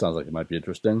 this sounds like it might be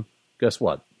interesting, guess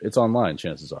what? It's online,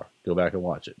 chances are. Go back and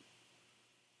watch it.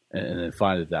 And then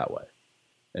find it that way.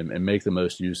 And make the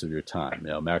most use of your time.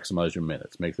 Maximize your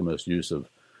minutes. Make the most use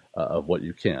of what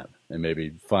you can. And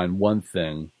maybe find one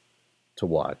thing to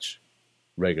watch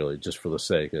regularly, just for the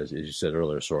sake, as you said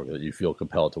earlier, Sorg, that you feel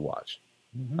compelled to watch.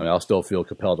 Mm-hmm. I'll still feel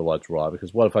compelled to watch Raw,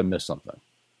 because what if I miss something?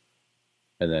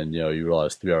 and then you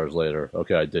realize 3 hours later,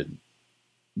 okay, I didn't.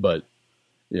 But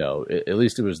at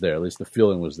least it was there. At least the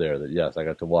feeling was there that yes, I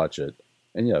got to watch it.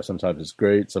 And sometimes it's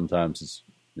great, sometimes it's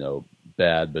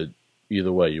bad, but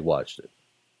either way, you watched it,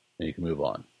 and you can move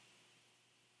on.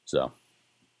 So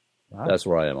that's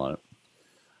where I am on it.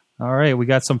 All right, we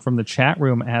got some from the chat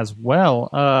room as well.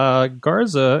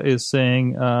 Garza is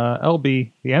saying,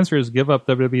 LB, the answer is give up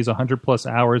WWE's 100-plus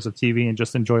hours of TV and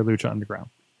just enjoy Lucha Underground.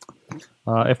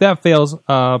 If that fails,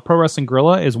 Pro Wrestling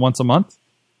Guerrilla is once a month.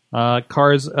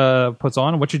 Cars puts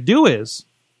on. What you do is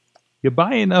you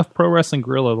buy enough Pro Wrestling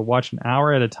Guerrilla to watch an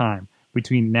hour at a time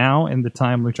between now and the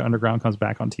time Lucha Underground comes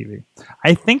back on TV.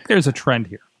 I think there's a trend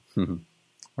here. I'm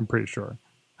pretty sure.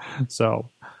 So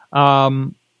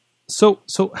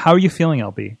how are you feeling,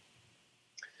 LB?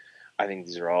 I think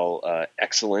these are all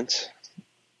excellent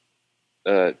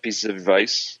pieces of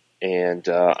advice, and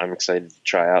I'm excited to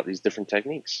try out these different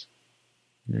techniques.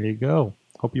 There you go.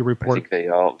 Hope you I report. think they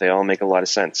all make a lot of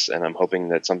sense, and I'm hoping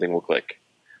that something will click.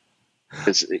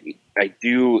 Because I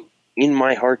do, in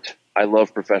my heart, I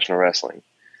love professional wrestling,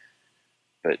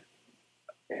 but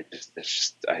I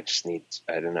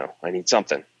don't know. I need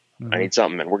something. Mm-hmm. I need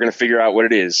something, and we're going to figure out what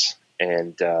it is.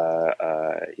 And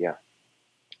yeah.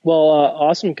 Well,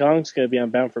 Awesome Kong's going to be on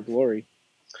Bound for Glory.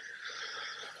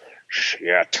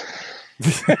 Shit.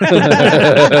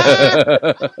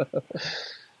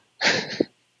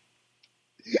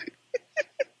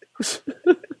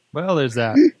 Well, there's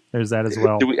that. There's that as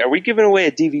well. Are we giving away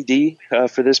a DVD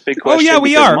for this big question? Oh yeah,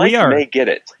 we Because are. Mike we are. may get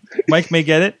it. Mike may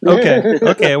get it. Okay.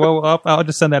 Okay. Well, I'll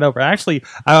just send that over. Actually,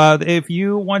 if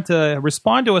you want to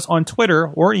respond to us on Twitter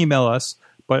or email us,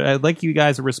 but I'd like you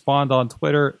guys to respond on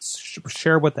Twitter,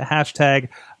 share with the hashtag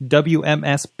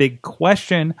WMS Big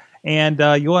Question, and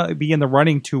you'll be in the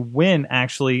running to win.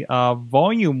 Actually,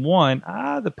 Volume 1.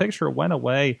 The picture went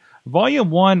away. Volume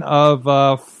 1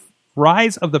 of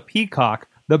Rise of the Peacock.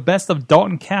 The best of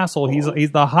Dalton Castle.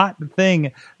 He's the hot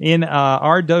thing in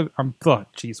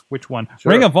which one? Sure.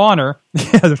 Ring of Honor.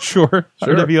 Yeah, sure.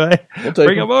 RWA. We'll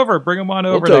Bring him over. Bring him on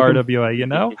over to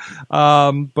RWA.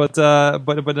 But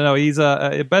no, he's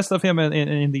best of him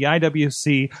in the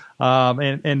IWC.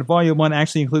 And Volume 1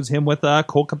 actually includes him with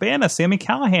Colt Cabana, Sami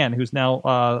Callihan, who's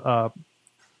now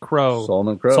Crow.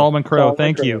 Solomon Crow. Solomon Crow.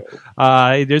 Thank you.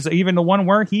 There's even the one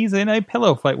where he's in a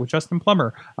pillow fight with Justin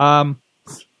Plummer.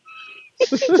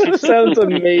 That sounds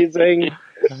amazing.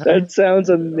 That sounds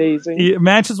amazing. He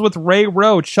matches with Ray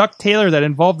Rowe, Chuck Taylor that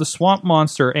involved the Swamp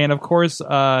Monster, and of course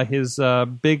his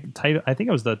big title. I think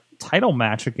it was the title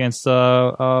match against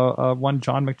one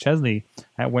John McChesney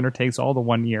at Winner Takes All the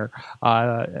 1 year,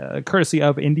 courtesy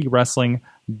of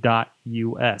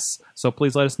IndieWrestling.us. So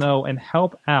please let us know and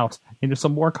help out. And there's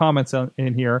some more comments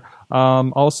in here.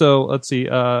 Also, let's see,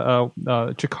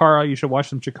 Chikara. You should watch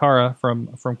some Chikara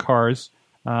from Cars.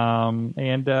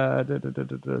 And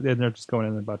they're just going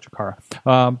in about Chikara.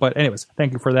 But anyways,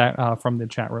 thank you for that from the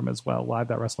chat room as well,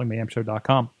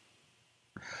 live.wrestlingmayhemshow.com.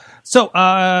 So,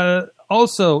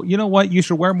 also, you know what? You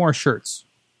should wear more shirts,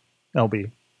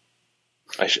 LB.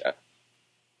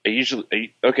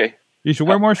 Okay. You should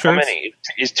wear more shirts. How many?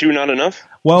 Is 2 not enough?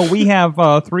 Well, we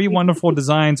have 3 wonderful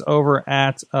designs over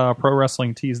at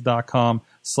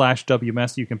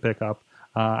ProWrestlingTees.com/WMS you can pick up.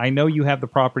 I know you have the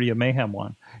Property of Mayhem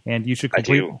one, and you should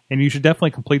complete. And you should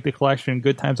definitely complete the collection.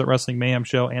 Good Times at Wrestling Mayhem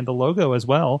Show and the logo as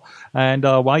well. And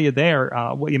while you're there,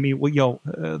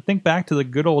 think back to the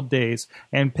good old days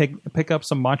and pick up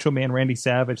some Macho Man Randy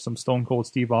Savage, some Stone Cold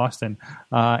Steve Austin,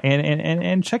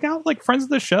 and check out like friends of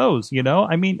the shows. You know,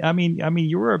 I mean,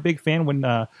 you were a big fan when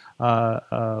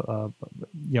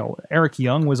Eric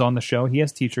Young was on the show. He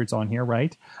has T-shirts on here,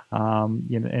 right?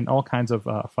 And all kinds of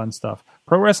fun stuff.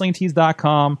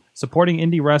 ProWrestlingTees.com, supporting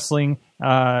indie wrestling,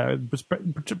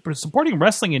 supporting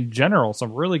wrestling in general.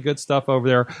 Some really good stuff over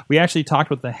there. We actually talked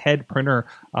with the head printer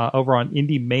over on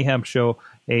Indie Mayhem Show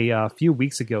a few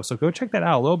weeks ago. So go check that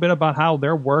out. A little bit about how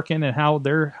they're working and how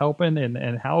they're helping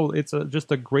and how it's just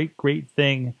a great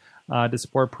thing to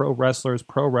support pro wrestlers,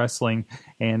 pro wrestling,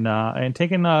 and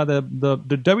taking the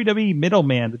WWE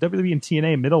middleman, the WWE and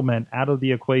TNA middlemen out of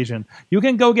the equation. You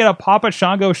can go get a Papa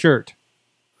Shango shirt.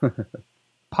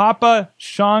 Papa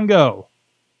Shango.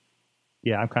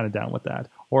 Yeah, I'm kind of down with that.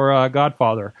 Or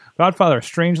Godfather. Godfather,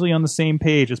 strangely on the same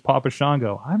page as Papa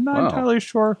Shango. I'm not entirely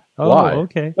sure. Oh, Why?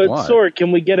 Okay. But Sorg,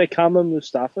 can we get a Kama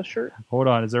Mustafa shirt? Hold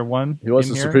on. Is there one? He wants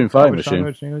in the here? Supreme Fighting Papa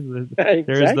Machine. There's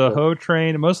Exactly. the Ho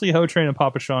Train, mostly Ho Train and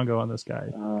Papa Shango on this guy.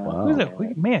 Wow. Who is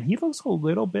it? Man, he looks a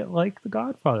little bit like the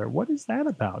Godfather. What is that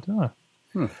about? Huh.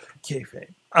 Kayfabe.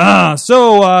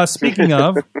 Speaking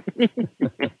of,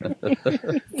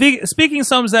 speaking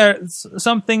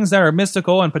some things that are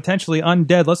mystical and potentially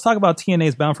undead, let's talk about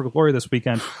TNA's Bound for Glory this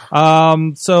weekend.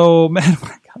 So, man,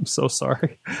 I'm so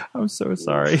sorry. I'm so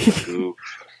sorry.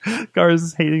 Garz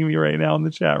is hating me right now in the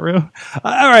chat room.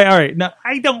 All right. Now,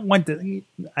 I don't want to.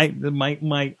 I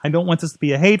don't want this to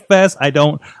be a hate fest. I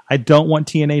don't want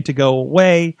TNA to go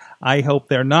away. I hope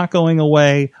they're not going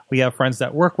away. We have friends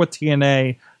that work with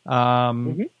TNA,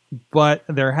 but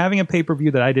they're having a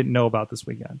pay-per-view that I didn't know about this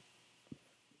weekend.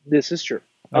 This is true.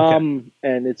 Okay.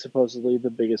 And it's supposedly the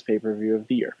biggest pay-per-view of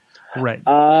the year. Right.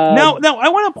 Now, I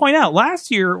want to point out, last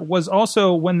year was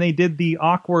also when they did the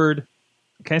awkward.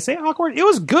 Can I say awkward? It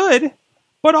was good,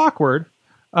 but awkward.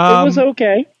 It was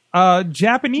okay.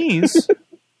 Japanese.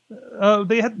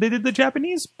 They did the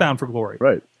Japanese Bound for Glory.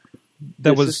 Right.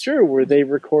 This is true, where they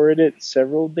recorded it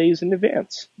several days in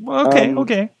advance. Well,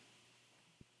 okay.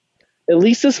 At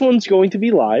least this one's going to be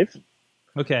live.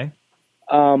 Okay.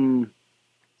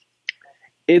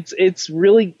 It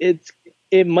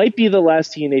might be the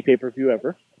last TNA pay-per-view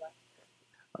ever.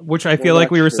 Which I feel like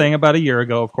we were saying about a year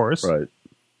ago, of course. Right.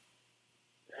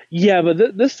 Yeah,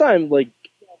 but this time, like,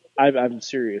 I'm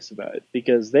serious about it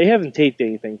because they haven't taped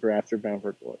anything for After Bound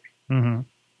for Glory. Mm-hmm.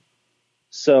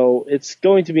 So it's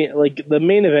going to be like the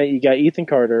main event. You got Ethan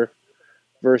Carter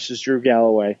versus Drew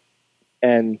Galloway,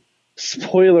 and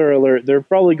spoiler alert, they're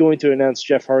probably going to announce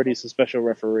Jeff Hardy as a special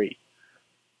referee.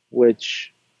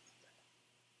 Which,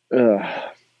 I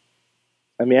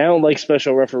mean, I don't like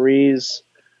special referees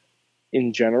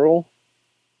in general.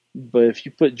 But if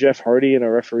you put Jeff Hardy in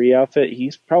a referee outfit,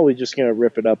 he's probably just going to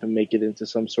rip it up and make it into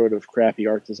some sort of crappy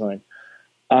art design.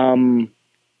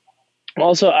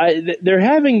 Also, they're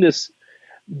having this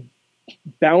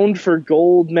Bound for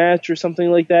Gold match or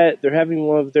something like that. They're having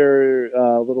one of their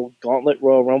little Gauntlet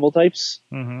Royal Rumble types.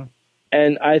 Mm-hmm.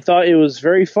 And I thought it was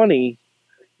very funny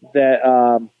that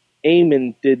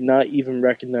Eamon did not even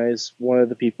recognize one of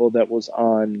the people that was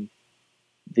on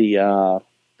the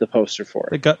poster for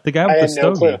it. The guy with the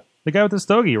stogie. The guy with the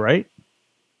stogie, right?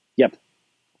 Yep.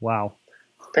 Wow.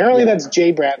 Apparently that's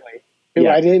Jay Bradley, who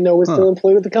I didn't know was still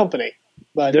employed with the company.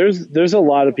 But there's a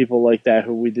lot of people like that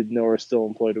who we didn't know are still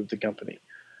employed with the company.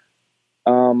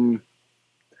 But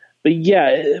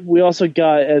yeah, we also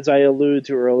got, as I alluded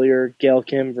to earlier, Gail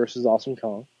Kim versus Awesome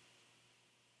Kong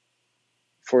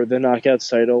for the Knockouts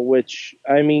title, which,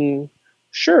 I mean,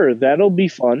 sure, that'll be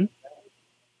fun,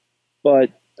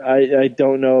 but I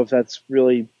don't know if that's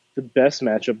really the best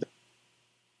matchup.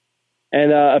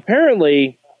 And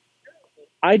apparently,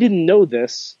 I didn't know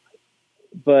this,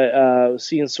 but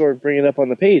seeing Sorg bring it up on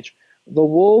the page, the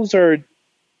Wolves are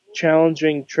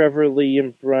challenging Trevor Lee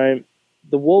and Brian.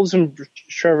 The Wolves and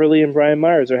Trevor Lee and Brian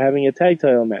Myers are having a tag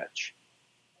title match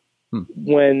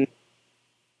when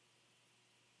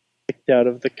kicked out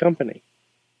of the company.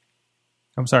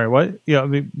 I'm sorry, what? Yeah,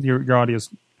 your audio's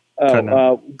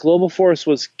Global Force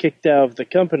was kicked out of the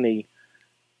company,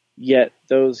 yet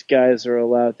those guys are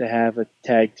allowed to have a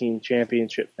tag team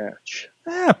championship match.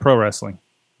 Pro wrestling.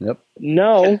 Yep.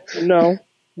 No,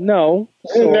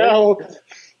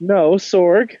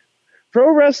 Sorg.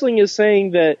 Pro wrestling is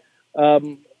saying that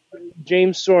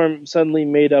James Storm suddenly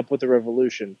made up with the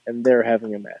Revolution, and they're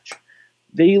having a match.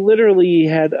 They literally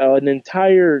had an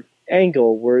entire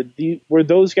angle where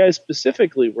those guys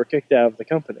specifically were kicked out of the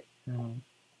company. Mm-hmm.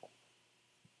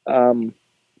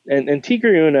 And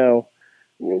Tigre Uno,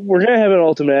 we're going to have an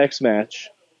Ultimate X match,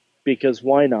 because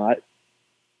why not?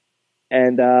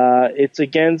 And it's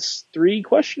against 3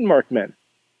 question mark men.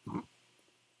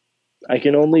 I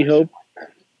can only hope.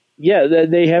 Yeah,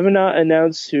 they have not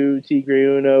announced who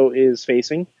Tigre Uno is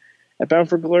facing at Bound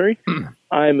for Glory.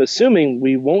 I'm assuming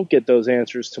we won't get those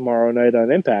answers tomorrow night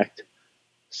on Impact.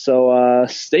 So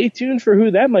stay tuned for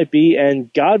who that might be,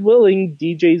 and God willing,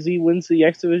 DJZ wins the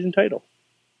X Division title.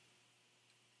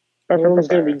 It's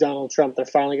going to be Donald Trump. They're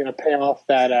finally going to pay off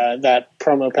that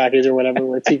promo package or whatever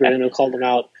where Tigre Uno called him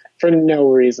out for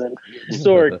no reason.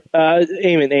 Sorg,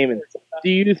 Eamon, do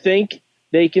you think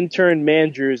they can turn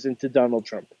Mandrews into Donald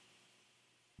Trump?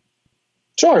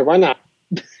 Sure, why not?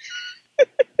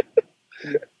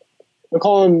 We'll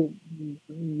call him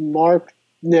Mark.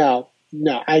 No,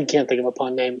 I can't think of a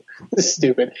pun name. This is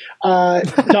stupid.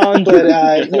 Don, but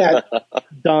yeah,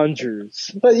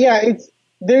 Dongers. But yeah,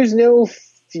 there's no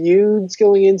feuds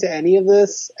going into any of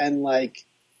this, and like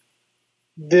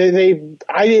I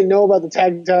didn't know about the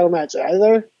tag title match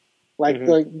either. Like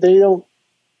they don't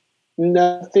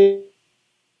nothing.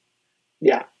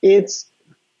 Yeah, it's.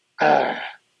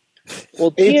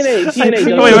 Well, TNA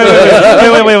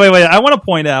Wait. I want to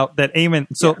point out that Eamon.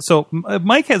 So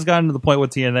Mike has gotten to the point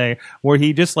with TNA where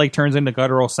he just like turns into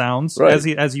guttural sounds, Right.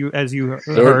 as you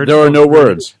heard. There are no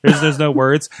words. There's no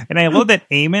words, and I love that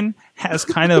Eamon has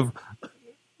kind of,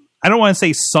 I don't want to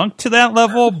say sunk to that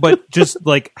level, but just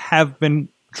like have been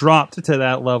dropped to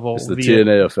that level. It's the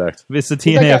TNA effect. It's the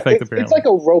TNA effect. Apparently, it's like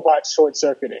a robot short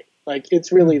circuiting. Like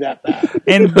it's really that bad.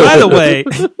 And by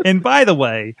the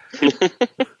way,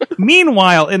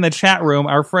 meanwhile in the chat room,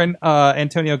 our friend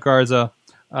Antonio Garza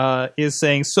is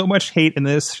saying so much hate in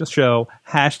this show.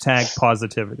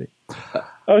 #positivity.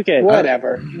 Okay,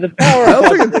 whatever. The power of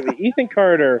positivity. Ethan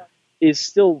Carter is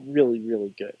still really,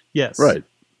 really good. Yes, right.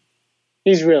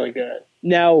 He's really good.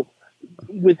 Now,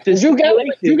 with this, Drew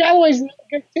Galloway's really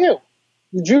good too.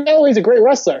 Drew Galloway's a great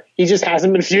wrestler. He just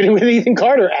hasn't been feuding with Ethan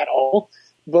Carter at all.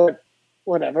 But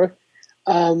whatever.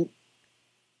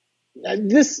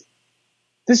 This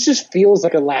just feels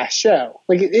like a last show.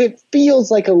 Like it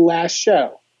feels like a last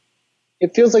show.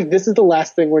 It feels like this is the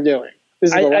last thing we're doing.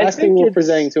 This is the last thing we're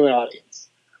presenting to an audience.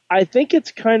 I think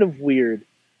it's kind of weird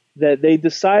that they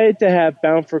decided to have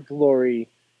Bound for Glory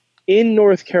in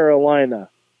North Carolina,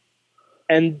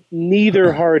 and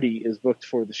neither Hardy is booked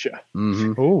for the show.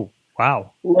 Mm-hmm. Oh,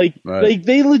 wow. Like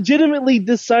they legitimately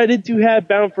decided to have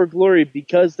Bound for Glory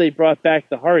because they brought back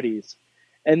the Hardys,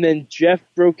 and then Jeff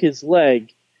broke his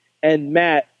leg, and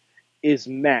Matt is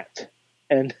Matt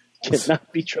and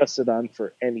cannot be trusted on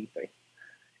for anything.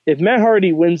 If Matt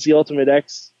Hardy wins the Ultimate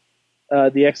X,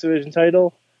 the X Division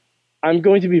title, I'm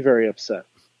going to be very upset.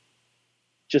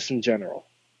 Just in general.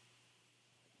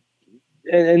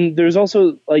 And there's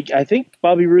also, like, I think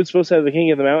Bobby Roode's supposed to have the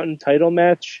King of the Mountain title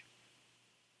match.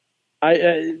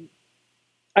 I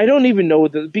don't even know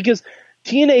because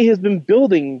TNA has been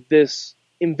building this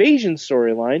invasion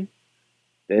storyline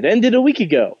that ended a week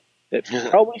ago. That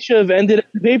probably should have ended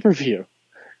at the pay-per-view.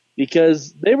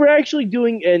 Because they were actually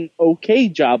doing an okay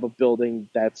job of building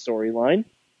that storyline.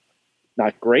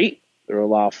 Not great. There were a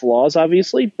lot of flaws,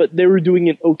 obviously, but they were doing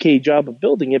an okay job of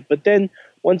building it. But then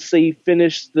once they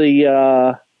finished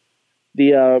the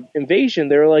invasion,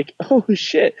 they were like, oh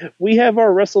shit, we have our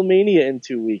WrestleMania in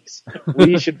 2 weeks.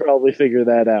 We should probably figure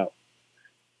that out.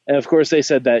 And of course they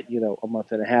said that, a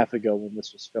month and a half ago when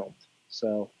this was filmed.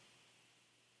 So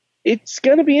it's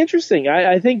going to be interesting.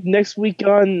 I think next week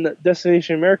on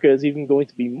Destination America is even going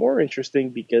to be more interesting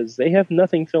because they have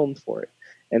nothing filmed for it.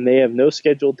 And they have no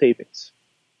scheduled tapings.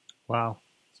 Wow.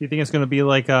 So you think it's going to be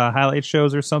like highlight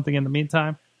shows or something in the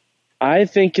meantime? I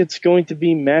think it's going to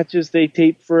be matches they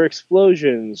tape for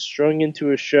Explosions strung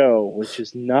into a show, which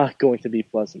is not going to be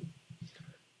pleasant.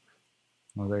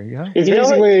 Well, there you go. It's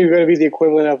basically going to be the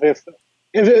equivalent of if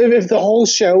the whole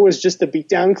show was just the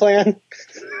Beatdown Clan,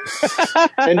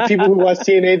 and people who watch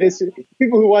TNA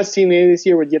this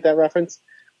year would get that reference.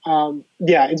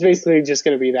 Yeah, it's basically just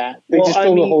going to be that. They just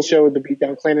filmed the whole show with the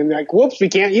Beatdown Clan, and they're like, whoops, we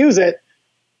can't use it.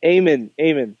 Amen.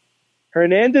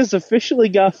 Hernandez officially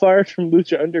got fired from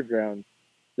Lucha Underground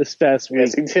this past week.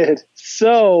 Yes, he did.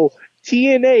 So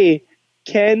TNA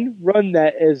can run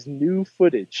that as new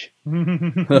footage.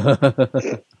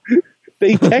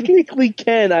 They technically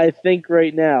can, I think,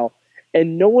 right now,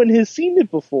 and no one has seen it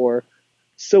before,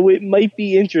 so it might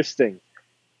be interesting.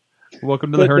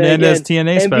 Welcome to the Hernandez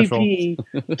TNA special.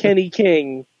 MVP, Kenny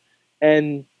King,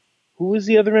 and who was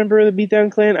the other member of the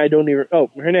Beatdown Clan?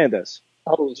 Hernandez.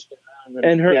 Holy shit.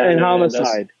 And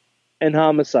Homicide.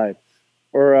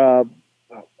 Or, I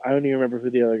don't even remember who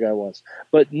the other guy was.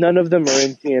 But none of them are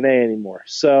in TNA anymore.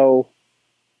 So.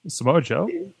 Samoa Joe?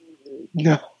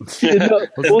 No.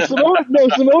 Well, Samoa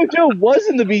Joe was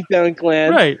in the Beatdown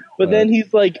Clan. Right. But then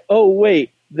he's like, oh, wait,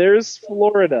 there's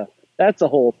Florida. That's a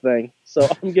whole thing. So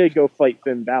I'm going to go fight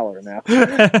Finn Balor now.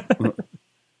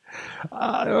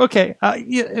 Okay.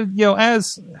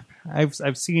 As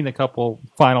I've seen a couple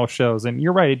final shows, and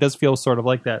you're right, it does feel sort of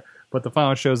like that. But the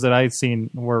final shows that I've seen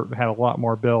had a lot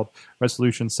more build.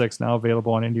 Resolution 6 now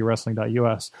available on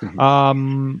IndieWrestling.us.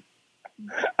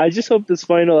 I just hope this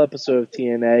final episode of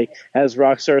TNA has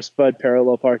Rockstar Spud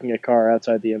parallel parking a car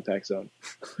outside the impact zone.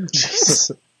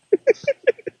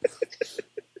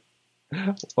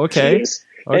 Okay.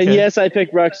 And yes, I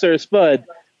picked Rockstar Spud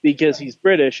because he's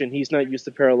British and he's not used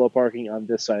to parallel parking on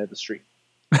this side of the street.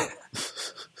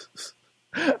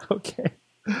 Okay.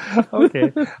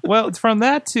 Well, it's from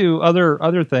that to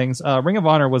other things. Ring of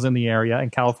Honor was in the area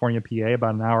in California, PA,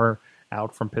 about an hour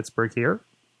out from Pittsburgh here,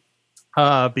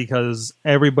 because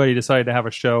everybody decided to have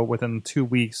a show within 2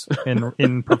 weeks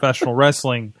in professional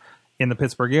wrestling in the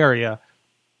Pittsburgh area.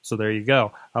 So there you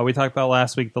go. We talked about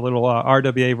last week the little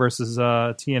RWA versus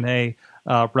TNA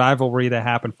rivalry that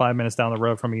happened 5 minutes down the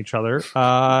road from each other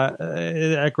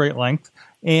at great length.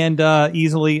 And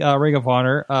easily Ring of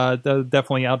Honor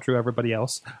definitely outdrew everybody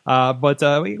else. But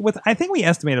I think we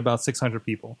estimated about 600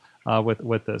 people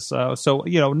with this. So,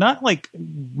 not like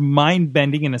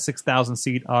mind-bending in a 6,000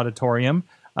 seat auditorium.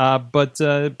 But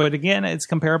again, it's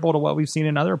comparable to what we've seen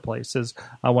in other places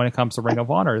when it comes to Ring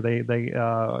of Honor. They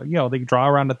draw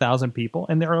around 1,000 people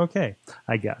and they're okay,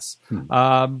 I guess.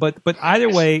 But either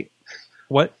way,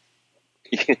 what?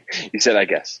 You said, I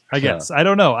guess. I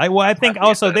don't know. I think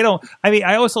also they don't. I mean,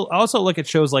 I also look at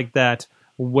shows like that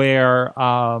where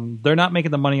they're not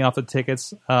making the money off the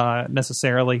tickets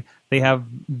necessarily. They have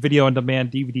video on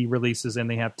demand DVD releases and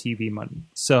they have TV money.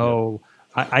 So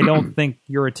I don't think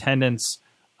your attendance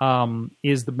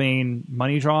is the main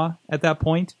money draw at that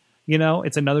point.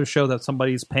 It's another show that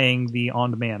somebody's paying the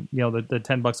on demand, the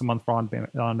 $10 a month for on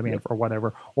demand or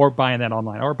whatever, or buying that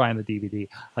online or buying the DVD.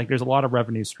 Like there's a lot of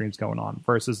revenue streams going on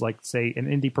versus like say an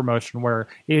indie promotion where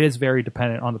it is very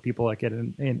dependent on the people that get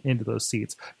into those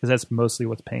seats because that's mostly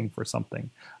what's paying for something.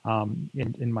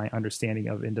 In my understanding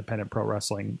of independent pro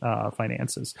wrestling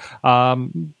finances,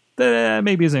 that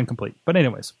maybe is incomplete, but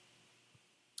anyways,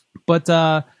 but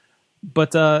a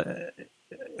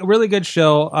really good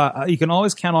show. You can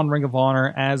always count on Ring of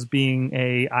Honor as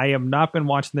being I have not been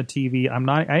watching the TV.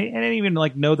 I didn't even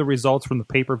know the results from the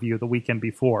pay-per-view the weekend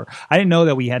before. I didn't know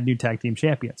that we had new tag team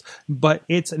champions, but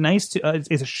it's nice to,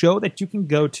 it's a show that you can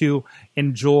go to,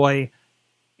 enjoy,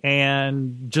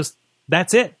 and just,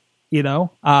 that's it.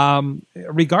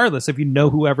 Regardless if you know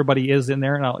who everybody is in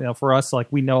there, and for us, like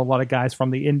we know a lot of guys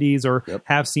from the indies or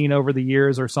have seen over the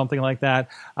years or something like that,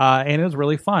 and it was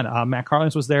really fun. Matt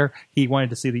Carlins was there. He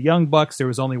wanted to see the Young Bucks. There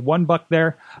was only one Buck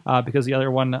there because the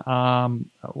other one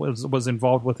was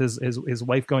involved with his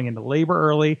wife going into labor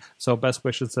early. So best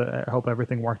wishes. I hope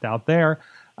everything worked out there.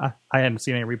 I hadn't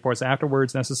seen any reports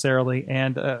afterwards necessarily,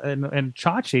 and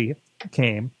Chachi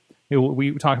came.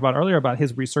 We talked about earlier about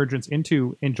his resurgence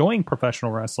into enjoying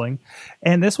professional wrestling.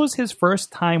 And this was his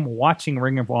first time watching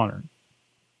Ring of Honor.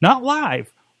 Not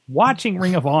live, watching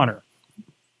Ring of Honor.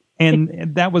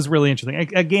 And that was really interesting.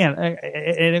 Again,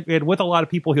 and with a lot of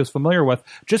people he was familiar with,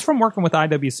 just from working with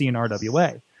IWC and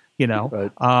RWA.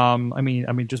 Right. I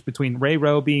mean, just between Ray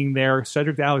Rowe being there,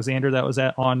 Cedric Alexander that was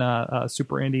on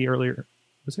Super Indie earlier.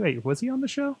 Was he on the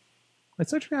show?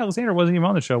 Cedric Alexander wasn't even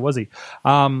on the show, was he?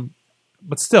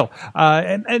 But still,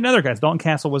 and other guys. Dalton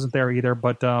Castle wasn't there either,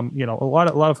 but a lot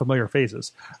of familiar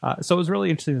faces. So it was really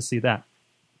interesting to see that.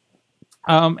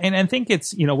 And I think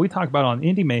it's, we talk about on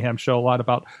Indie Mayhem show a lot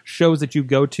about shows that you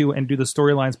go to and do the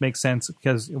storylines make sense,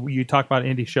 because you talk about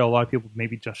an indie show, a lot of people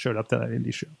maybe just showed up to that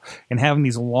indie show, and having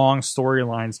these long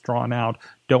storylines drawn out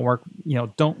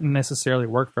don't necessarily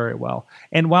work very well.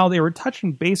 And while they were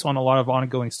touching base on a lot of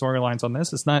ongoing storylines on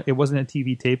this, it wasn't a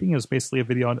TV taping. It was basically a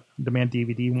video on demand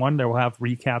DVD one. They will have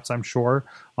recaps, I'm sure,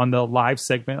 on the live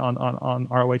segment on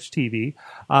ROH TV.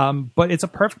 But it's a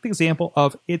perfect example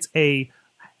of, it's a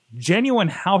genuine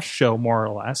house show, more or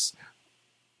less,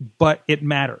 but it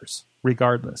matters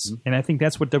regardless. Mm-hmm. And I think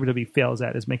that's what WWE fails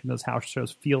at, is making those house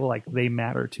shows feel like they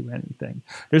matter to anything.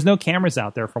 There's no cameras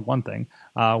out there, for one thing,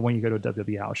 when you go to a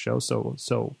WWE house show,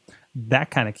 so that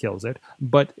kind of kills it.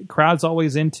 But crowd's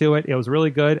always into it. It was really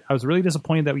good. I was really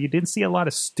disappointed that you didn't see a lot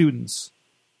of students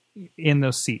in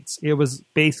those seats. It was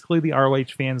basically the ROH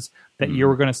fans that you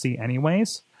were going to see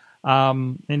anyways.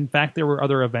 In fact, there were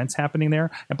other events happening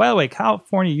there. And by the way,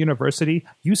 California University,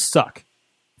 you suck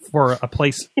for a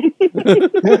place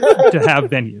to have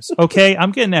venues. Okay,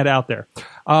 I'm getting that out there.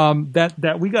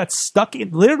 That we got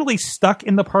literally stuck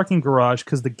in the parking garage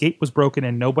because the gate was broken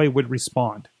and nobody would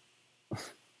respond.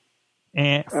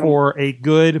 And for a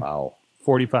good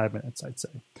 45 minutes, I'd say.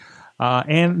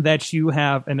 And that you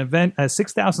have an event, a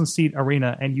 6,000 seat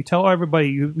arena, and you tell everybody,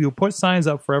 you put signs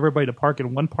up for everybody to park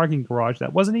in one parking garage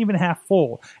that wasn't even half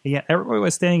full, and yet everybody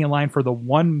was standing in line for the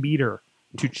 1 meter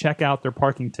to check out their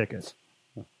parking ticket.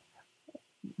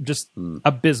 Just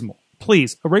abysmal.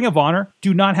 Please, a Ring of Honor,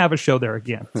 do not have a show there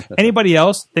again. Anybody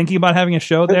else thinking about having a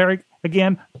show there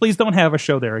again, please don't have a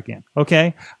show there again,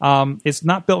 okay? It's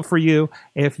not built for you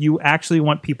if you actually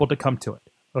want people to come to it.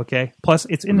 Okay. Plus,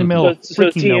 it's in the middle of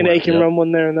freaking TNA nowhere. can run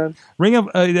one there and then.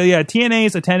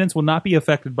 TNA's attendance will not be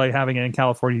affected by having it in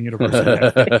California University.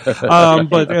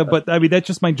 But I mean, that's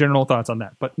just my general thoughts on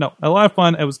that. But no, a lot of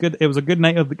fun. It was good. It was a good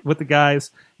night with the guys,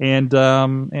 and I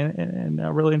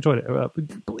really enjoyed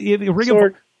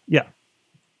it. Yeah.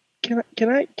 Can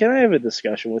I have a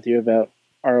discussion with you about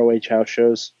ROH house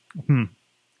shows?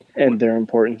 and their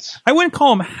importance. I wouldn't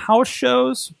call them house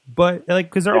shows, but like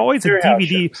because they're always a They're house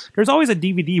DVD. shows. There's always a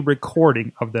DVD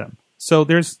recording of them, so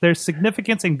there's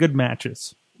significance in good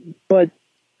matches. But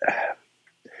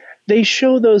they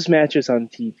show those matches on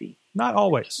TV. Not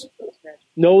always.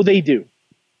 No, they do.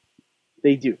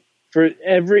 They do. For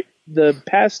the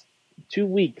past 2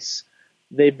 weeks,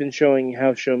 they've been showing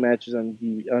house show matches on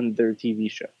their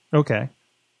TV show. Okay.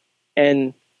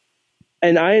 And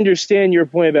I understand your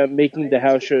point about making the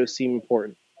house shows seem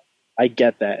important. I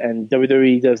get that, and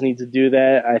WWE does need to do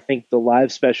that. I think the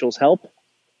live specials help.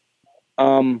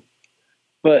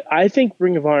 But I think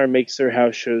Ring of Honor makes their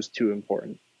house shows too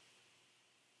important.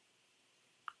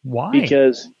 Why?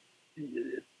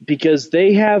 Because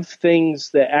they have things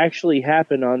that actually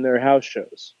happen on their house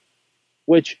shows,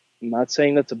 which I'm not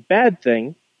saying that's a bad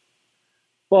thing,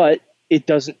 but it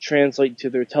doesn't translate to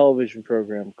their television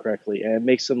program correctly, and it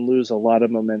makes them lose a lot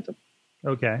of momentum.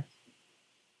 Okay.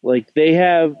 Like, they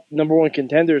have number one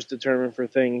contenders determined for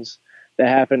things that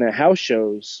happen at house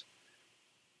shows,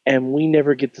 and we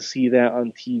never get to see that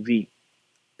on TV.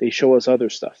 They show us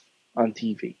other stuff on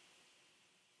TV.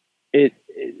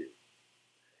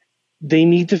 They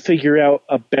need to figure out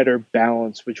a better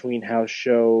balance between house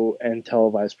show and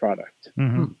televised product.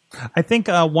 Mm-hmm. I think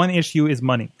one issue is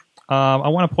money. I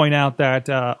want to point out that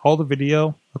all the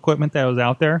video equipment that was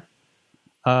out there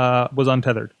was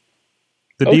untethered.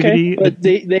 The DVD, but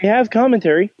they have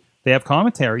commentary. They have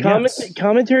commentary. Yes.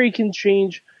 Commentary can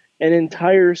change an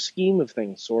entire scheme of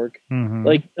things, Sorg. Mm-hmm.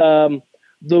 Like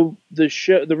the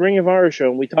show, the Ring of Honor show,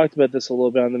 and we talked about this a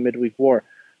little bit on the Midweek War.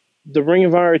 The Ring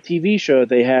of Honor TV show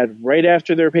they had right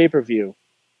after their pay-per-view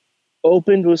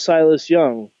opened with Silas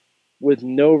Young with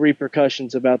no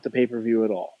repercussions about the pay-per-view at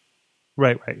all.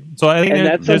 Right. So I think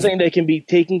that's something that can be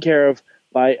taken care of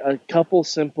by a couple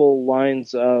simple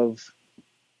lines of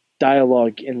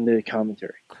dialogue in the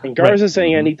commentary. And Garza's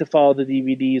saying I need to follow the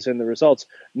DVDs and the results.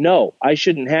 No, I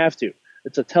shouldn't have to.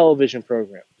 It's a television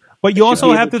program. But you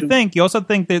also have to think. You also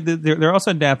think that they're also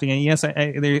adapting, and yes,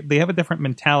 they have a different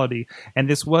mentality. And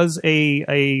this was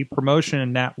a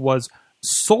promotion that was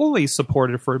solely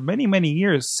supported for many, many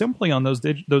years simply on those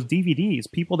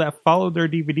DVDs. People that followed their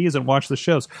DVDs and watched the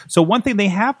shows. So one thing they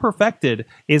have perfected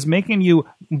is making you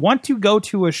want to go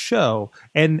to a show,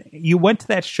 and you went to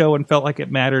that show and felt like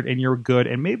it mattered, and you're good.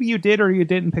 And maybe you did or you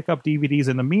didn't pick up DVDs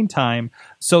in the meantime.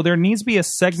 So there needs to be a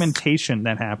segmentation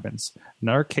that happens.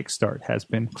 Another Kickstart has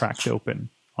been cracked open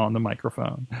on the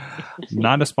microphone.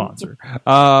 Not a sponsor.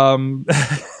 But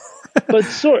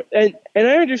and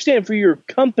I understand for your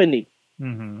company,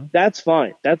 that's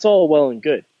fine. That's all well and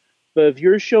good. But if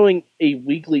you're showing a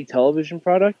weekly television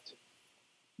product,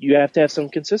 you have to have some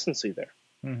consistency there.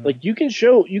 Mm-hmm. Like you can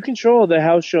show all the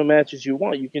house show matches you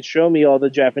want. You can show me all the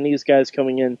Japanese guys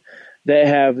coming in that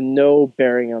have no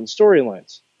bearing on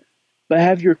storylines. But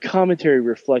have your commentary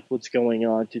reflect what's going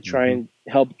on to try and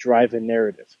help drive a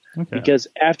narrative. Okay. Because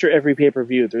after every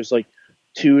pay-per-view, there's like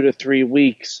 2 to 3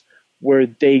 weeks where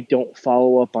they don't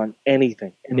follow up on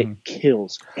anything, and it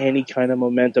kills any kind of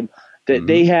momentum that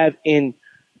they have in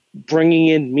bringing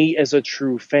in me as a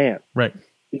true fan. Right.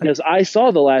 Because I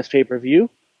saw the last pay-per-view,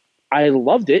 I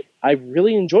loved it, I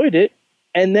really enjoyed it,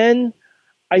 and then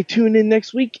I tune in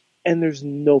next week, and there's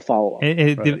no follow-up.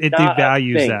 It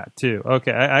devalues that too.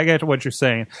 Okay, I get what you're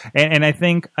saying, and I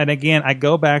think, and again, I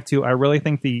go back to, I really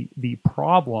think the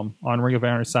problem on Ring of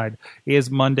Honor's side is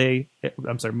money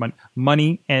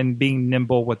and being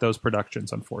nimble with those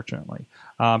productions. Unfortunately,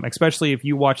 especially if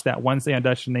you watch that Wednesday on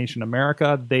Destination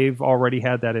America, they've already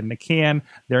had that in the can.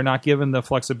 They're not given the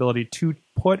flexibility to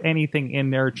put anything in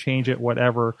there, change it,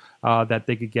 whatever that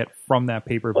they could get from that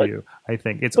pay-per-view. I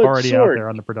think it's already out there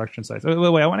on the production side.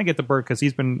 So, wait, I want to get to Bert because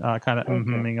he's been kind of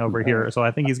over here. So I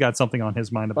think he's got something on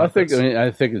his mind about this. I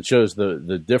think it shows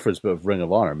the difference with Ring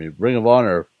of Honor. I mean, Ring of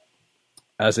Honor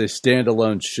as a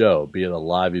standalone show, be it a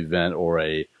live event or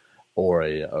a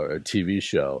TV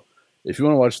show, if you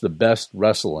want to watch the best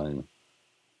wrestling,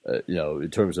 in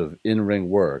terms of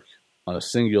in-ring work on a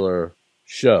singular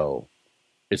show,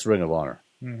 it's Ring of Honor.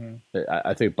 Mm-hmm.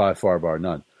 I think by far, bar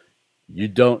none. You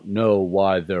don't know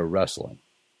why they're wrestling,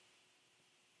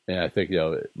 and I think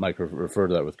Mike referred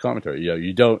to that with commentary.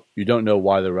 You don't know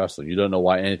why they're wrestling. You don't know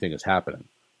why anything is happening.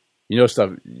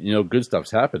 Good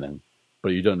stuff's happening,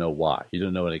 but you don't know why. You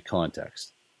don't know any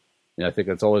context. And I think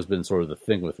that's always been sort of the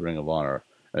thing with Ring of Honor.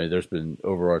 I mean, there's been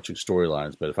overarching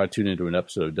storylines, but if I tune into an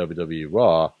episode of WWE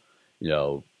Raw,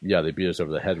 they beat us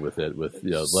over the head with it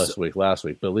last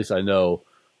week, but at least I know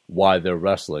why they're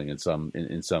wrestling in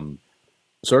some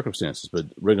circumstances. But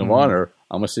Ring of Honor,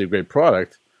 I'm going to see a great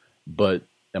product, but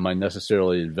am I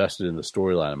necessarily invested in the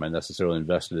storyline? Am I necessarily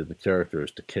invested in the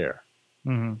characters to care?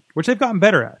 Mm-hmm. Which they've gotten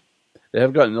better at. They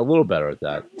have gotten a little better at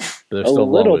that. But there's A still a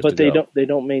long little, ways but to go. they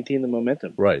don't maintain the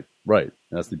momentum. Right.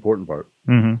 That's the important part.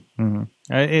 Mm-hmm. Mm-hmm.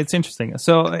 It's interesting.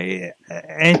 So I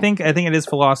think it is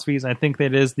philosophies. I think that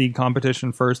it is the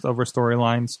competition first over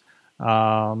storylines.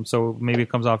 So maybe it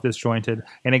comes off disjointed.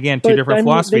 And again, two different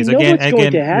philosophies. They know Again, what's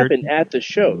going to happen at the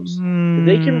shows.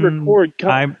 They can record.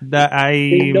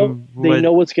 They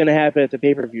know what's going to happen at the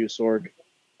pay-per-view, Sorg.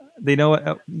 They know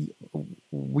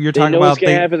what you're They talking know about. what's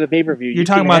going to happen at the pay-per-view. You're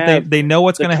talking about they know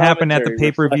what's going to happen at the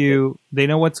commentary pay-per-view. They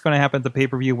know what's going to happen at the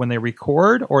pay-per-view when they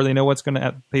record, or they know what's going to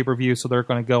at pay-per-view, so they're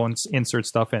going to go and insert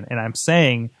stuff in. And I'm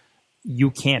saying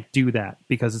you can't do that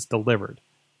because it's delivered,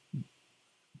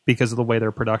 because of the way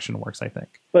their production works, I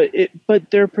think.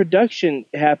 But their production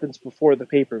happens before the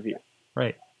pay-per-view.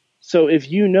 Right. So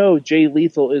if you know Jay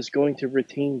Lethal is going to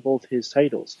retain both his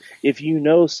titles, if you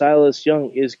know Silas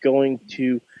Young is going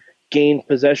to gain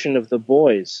possession of the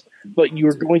boys, but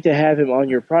you're going to have him on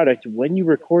your product, when you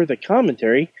record the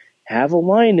commentary, have a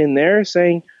line in there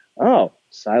saying, oh,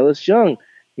 Silas Young,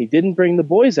 he didn't bring the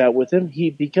boys out with him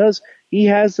because he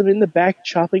has them in the back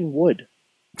chopping wood.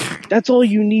 That's all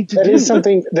you need to do. That is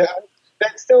something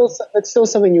that's still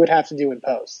something you would have to do in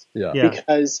post. Yeah.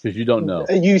 Because you don't know.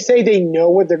 You say they know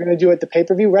what they're going to do at the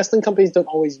pay-per-view. Wrestling companies don't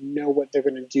always know what they're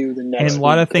going to do the next. And a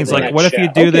lot of week or things the like, next what if you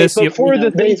show. do this? But for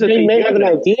the things that they may have an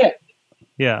idea.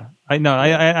 Yeah, I know.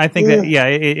 I think that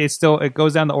it still it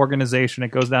goes down to organization.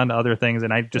 It goes down to other things,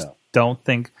 and I just don't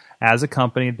think as a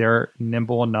company they're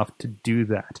nimble enough to do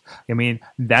that. I mean,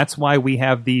 that's why we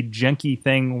have the Genki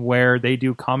thing where they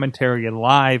do commentary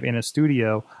live in a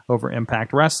studio over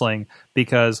Impact Wrestling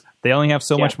because they only have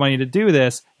so much money to do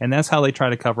this, and that's how they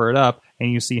try to cover it up.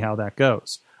 And you see how that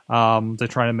goes. To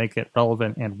try to make it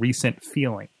relevant and recent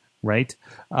feeling, right?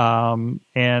 And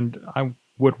I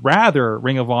would rather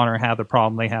Ring of Honor have the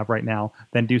problem they have right now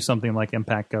than do something like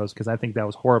Impact Goes, because I think that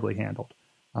was horribly handled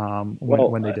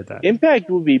when they did that. Impact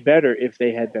would be better if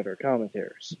they had better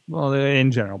commentators. Well,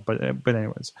 in general, but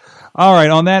anyways. All right,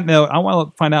 on that note, I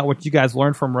want to find out what you guys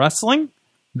learned from wrestling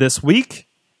this week,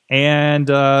 and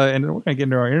we're going to get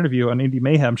into our interview on Indie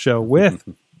Mayhem Show with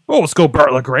let's go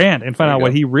Bart LeGrand and find out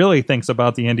what he really thinks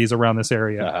about the indies around this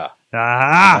area. There's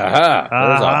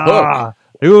a hook.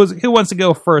 Who wants to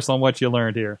go first on what you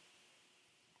learned here?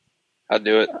 I'll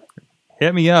do it.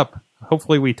 Hit me up.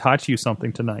 Hopefully we taught you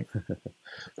something tonight.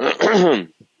 Not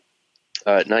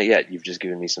yet. You've just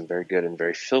given me some very good and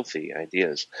very filthy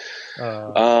ideas.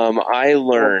 I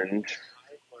learned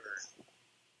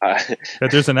that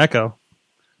there's an echo.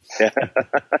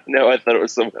 No, I thought it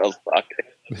was someone else talking.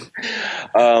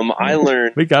 I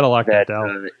learned we gotta lock that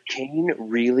down. Kane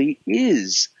really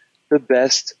is the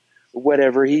best,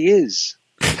 whatever he is.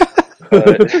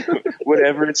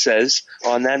 Whatever it says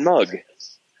on that mug.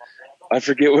 I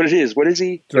forget what it is. What is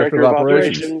he? Director of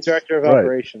Operations. Director of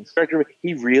Operations.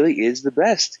 He really is the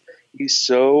best. He's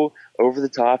so over the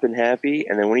top and happy.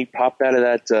 And then when he popped out of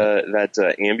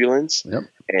that ambulance,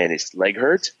 and his leg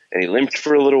hurt, and he limped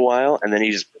for a little while, and then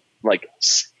he just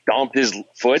stomped his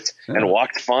foot and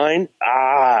walked fine.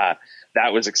 That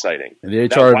was exciting. And the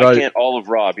HR why can't all of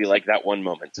Raw be like that one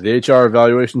moment? The HR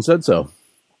evaluation said so.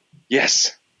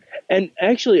 Yes. And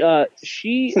actually,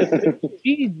 she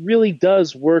really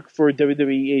does work for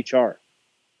WWE HR.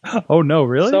 Oh no,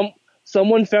 really?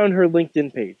 Someone found her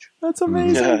LinkedIn page. That's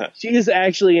amazing. She is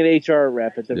actually an HR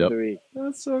rep at WWE.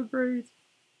 That's so great.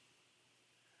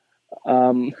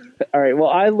 All right. Well,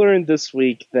 I learned this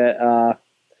week that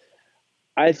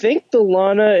I think the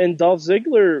Lana and Dolph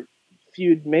Ziggler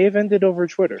feud may have ended over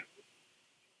Twitter.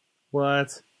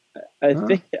 What? I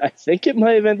think it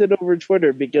might have ended over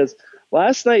Twitter because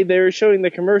last night they were showing the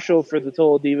commercial for the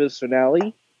Total Divas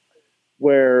finale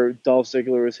where Dolph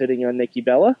Ziggler was hitting on Nikki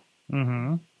Bella.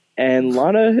 Mm-hmm. And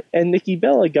Lana and Nikki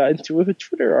Bella got into a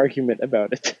Twitter argument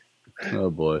about it. Oh,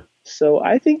 boy. So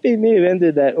I think they may have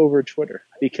ended that over Twitter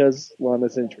because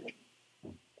Lana's injured.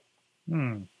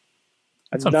 I'm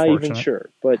not even sure,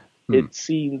 but it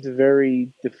seemed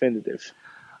very definitive.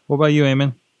 What about you,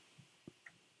 Eamon?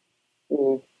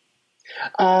 What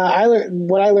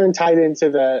I learned tied into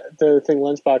the thing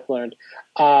Lunchbox learned.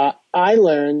 I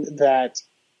learned that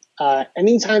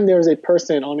anytime there is a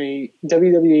person on a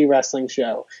WWE wrestling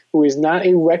show who is not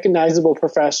a recognizable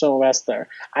professional wrestler,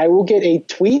 I will get a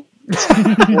tweet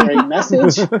or a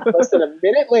message less than a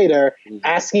minute later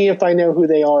asking if I know who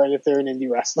they are and if they're an indie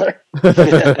wrestler.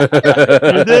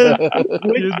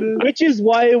 Which is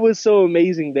why it was so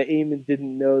amazing that Eamon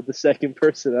didn't know the second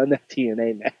person on that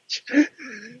TNA match.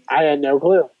 I had no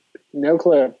clue. No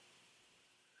clue.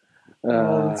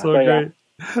 That's so great.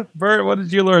 Bert, what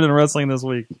did you learn in wrestling this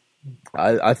week?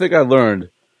 I think I learned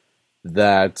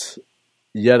that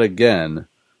yet again,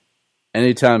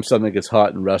 anytime something gets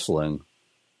hot in wrestling,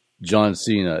 John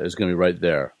Cena is going to be right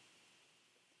there,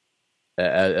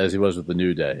 as he was with the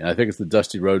New Day. And I think it's the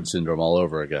Dusty Rhodes syndrome all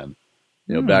over again.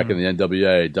 You know, back in the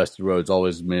NWA, Dusty Rhodes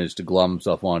always managed to glom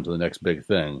himself on to the next big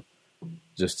thing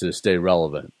just to stay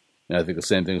relevant. And I think the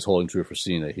same thing is holding true for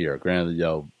Cena here. Granted, you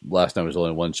know, last time it was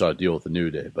only a one-shot deal with the New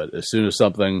Day, but as soon as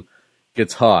something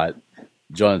gets hot,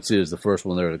 John Cena is the first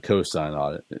one there to co-sign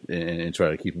on it and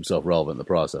try to keep himself relevant in the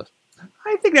process.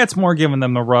 I think that's more giving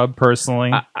them the rub,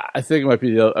 personally. I think it might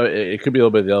be it could be a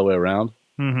little bit the other way around.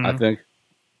 Mhm. I think,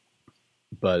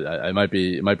 but it might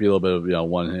be a little bit of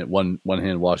one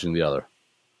hand washing the other.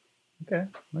 Okay.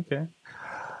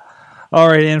 All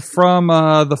right, and from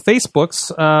the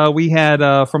Facebooks, we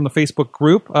had from the Facebook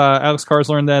group, Alex Cars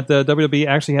learned that the WWE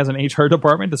actually has an HR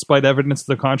department, despite evidence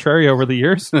to the contrary over the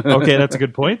years. Okay, that's a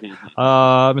good point.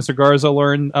 Mr. Garza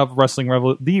learned of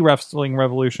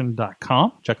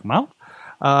TheWrestlingRevolution.com. Check them out.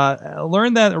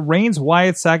 Learned that Reigns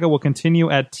Wyatt saga will continue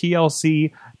at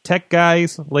TLC. Tech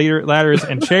guys, ladders,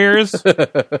 and chairs.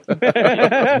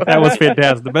 That was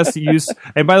fantastic. The best use.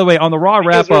 And by the way, on the Raw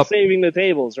Because we're wrap-up, saving the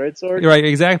tables, right, Sorg? right?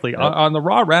 Exactly. On the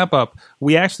Raw wrap-up,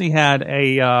 we actually had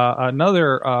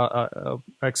another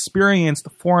experienced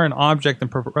foreign object in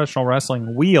professional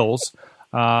wrestling, Wheels.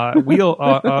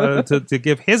 To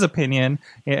give his opinion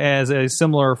as a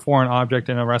similar foreign object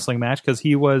in a wrestling match, because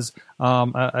he was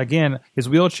again his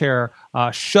wheelchair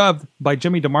shoved by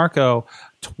Jimmy DeMarco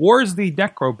towards the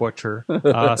Necro Butcher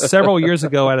several years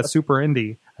ago at a Super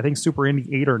Indy. I think Super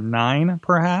Indy 8 or 9,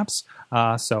 perhaps.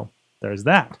 So there's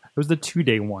that. It was the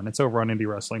 2-day one. It's over on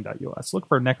IndieWrestling.us. Look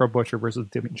for Necro Butcher versus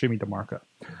Jimmy DeMarco.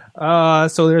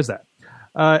 So there's that.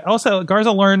 Also,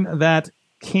 Garza learned that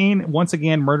Kane once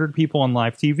again murdered people on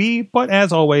live TV, but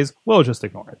as always, we'll just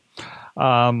ignore it.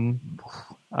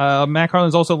 Matt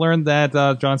Carlin's also learned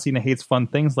that John Cena hates fun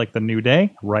things like the New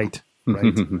Day. Right.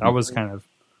 I was kind of,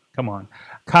 come on.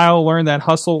 Kyle learned that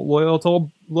hustle,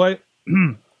 loyalty,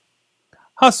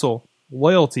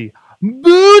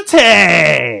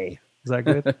 booty. Is that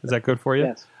good? Is that good for you?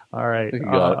 Yes. All right. You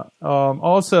got it.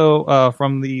 Also,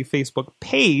 from the Facebook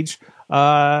page,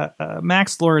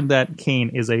 Max learned that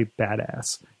Kane is a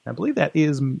badass. I believe that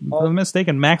is, if I'm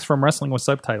mistaken, Max from Wrestling with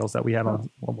Subtitles that we had on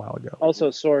a while ago.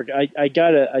 Also, Sorg, I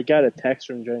got a text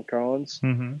from Jen Collins.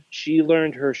 Mm-hmm. She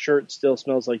learned her shirt still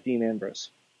smells like Dean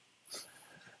Ambrose.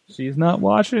 She's not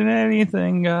watching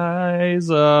anything, guys.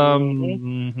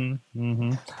 Also,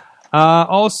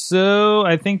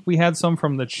 I think we had some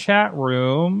from the chat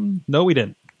room. No, we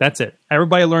didn't. That's it.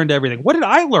 Everybody learned everything. What did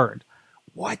I learn?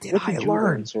 What did I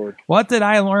learn? What did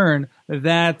I learn?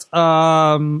 That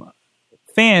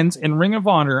fans in Ring of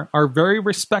Honor are very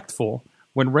respectful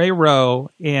when Ray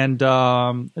Rowe and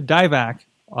Divac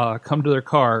come to their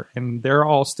car, and they're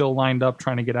all still lined up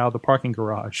trying to get out of the parking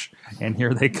garage. And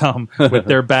here they come with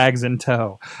their bags in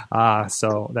tow.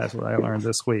 So that's what I learned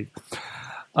this week.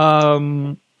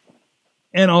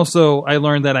 And also, I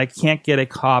learned that I can't get a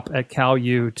cop at Cal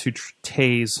U to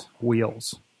tase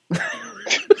Wheels.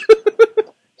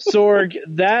 Sorg,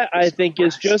 that I think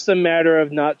is just a matter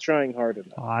of not trying hard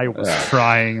enough. I was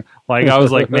trying. I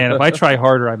was like, man, if I try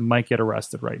harder, I might get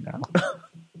arrested right now.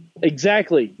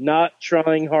 Exactly. Not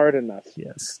trying hard enough.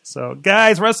 Yes. So,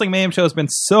 guys, Wrestling Mayhem Show has been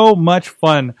so much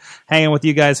fun hanging with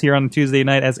you guys here on Tuesday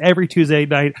night, as every Tuesday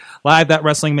night,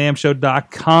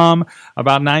 live.wrestlingmayhemshow.com,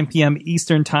 about 9 p.m.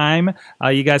 Eastern Time.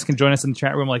 You guys can join us in the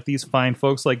chat room like these fine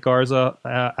folks like Garza,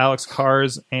 Alex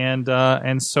Cars, and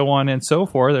so on and so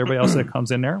forth. Everybody else that comes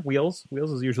in there. Wheels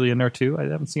is usually in there, too. I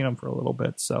haven't seen him for a little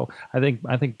bit, so I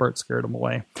think Bert scared him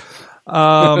away.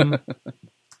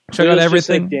 Check out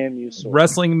everything. Damn you, Sorg.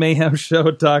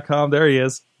 WrestlingMayhemShow.com. There he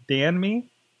is. Dan me?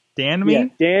 Yeah,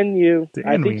 Dan you. Dan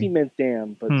I think me. he meant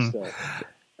damn, but still.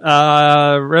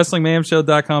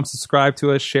 WrestlingMayhemShow.com. Subscribe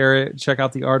to us, share it, check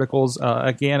out the articles.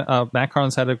 Again, Matt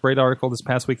Carlins had a great article this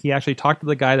past week. He actually talked to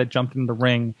the guy that jumped in the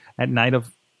ring at Night of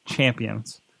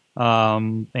Champions,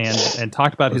 and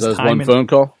talked about his time. One phone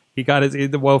call? He got his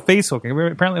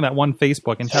Facebook. Apparently, that one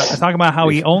Facebook, and talking about how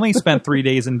he only spent 3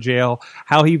 days in jail,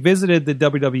 how he visited the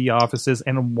WWE offices,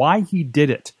 and why he did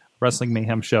it.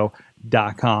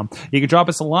 WrestlingMayhemShow.com. You can drop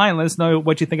us a line. Let us know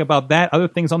what you think about that. Other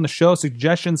things on the show,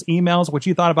 suggestions, emails, what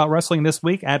you thought about wrestling this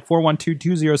week at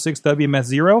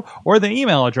 412-206-WMS0, or the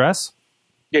email address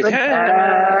Good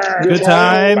Good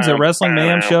times at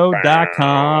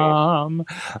WrestlingMayhemShow.com.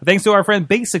 Thanks to our friend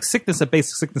Basic Sickness at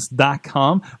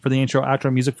BasicSickness.com for the intro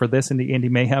outro music for this and the Indie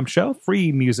Mayhem Show.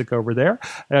 Free music over there.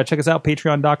 Check us out,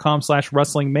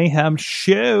 Patreon.com/Wrestling Mayhem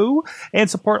Show, and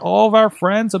support all of our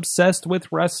friends obsessed with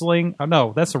wrestling. Oh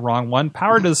no, that's the wrong one.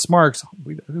 Power to the Smarks.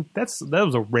 That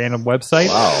was a random website.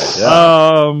 Wow.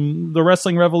 Yeah. The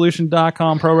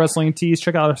WrestlingRevolution.com, Pro Wrestling Tees.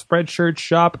 Check out our Spreadshirt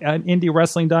shop at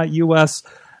IndieWrestling.us.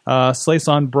 Slice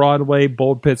on Broadway,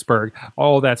 Bold Pittsburgh,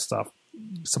 all that stuff.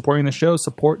 Supporting the show,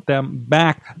 support them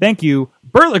back. Thank you,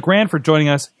 Burt LeGrand, for joining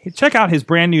us. Check out his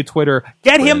brand new Twitter.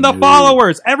 Get him the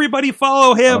followers. Everybody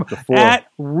follow him at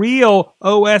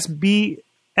RealOSBL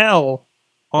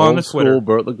on the Twitter. Old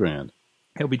Burt LeGrand.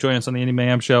 He'll be joining us on the Indie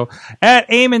Mayhem Show at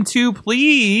Amen2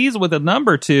 Please with a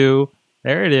number 2.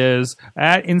 There it is.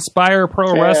 At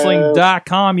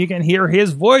InspireProWrestling.com, you can hear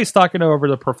his voice talking over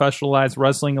the professionalized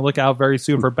wrestling. And look out very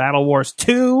soon for Battle Wars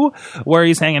 2, where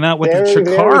he's hanging out with the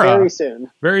Chikara. Very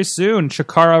soon. Very soon.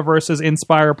 Chikara versus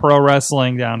Inspire Pro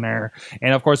Wrestling down there.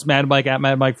 And, of course, Mad Mike at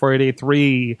Mad Mike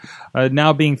 4883,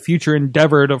 now being future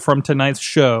endeavored from tonight's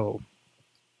show.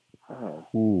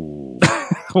 Ooh.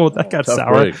 Well, that got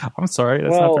sour. Break. I'm sorry.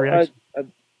 That's not the reaction.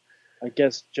 I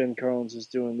guess Jen Carlins is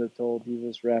doing the Told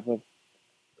Divas wrap-up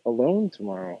alone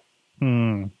tomorrow.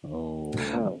 Oh.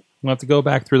 We'll have to go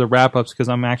back through the wrap-ups because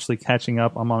I'm actually catching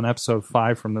up. I'm on episode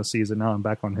 5 from this season now. I'm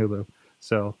back on Hulu.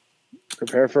 So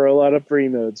prepare for a lot of free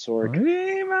mode, Sorg.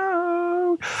 Free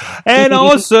mode. And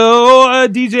also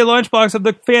DJ Lunchbox of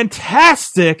the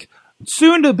fantastic,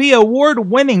 soon-to-be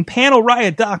award-winning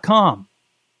PanelRiot.com.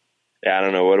 Yeah, I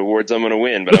don't know what awards I'm going to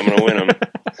win, but I'm going to win them.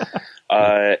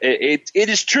 It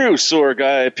is true, Sorg.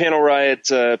 Panel Riot,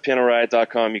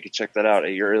 panelriot.com. You can check that out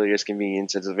at your earliest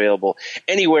convenience. It's available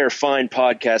anywhere fine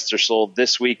podcasts are sold.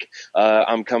 This week,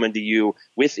 I'm coming to you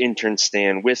with intern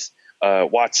Stan, with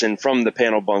Watson from the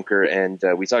Panel Bunker, and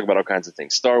we talk about all kinds of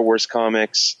things. Star Wars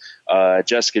comics,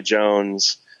 Jessica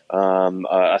Jones,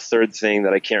 a third thing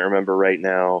that I can't remember right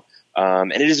now.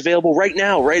 And it is available right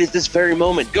now, right at this very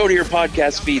moment. Go to your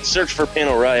podcast feed, search for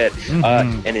Panel Riot,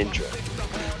 and enjoy.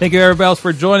 Thank you, everybody else,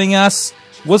 for joining us.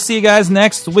 We'll see you guys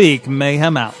next week.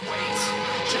 Mayhem out. Just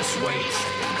wait, just wait,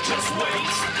 just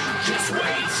wait, just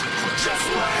wait.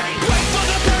 Wait for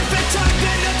the perfect time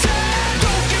then attack.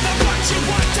 Don't give up what you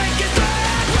want, take it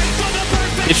back. Wait for the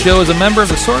perfect. This show is a member of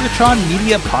the Sorgatron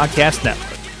Media Podcast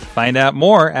Network. Find out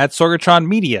more at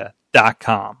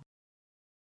sorgatronmedia.com.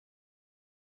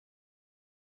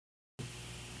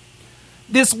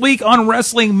 This week on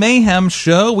Wrestling Mayhem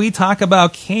Show, we talk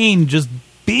about Kane just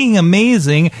being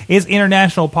amazing. It's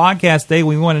International Podcast Day.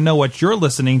 We want to know what you're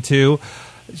listening to.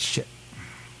 Shit.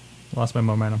 Lost my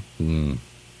momentum.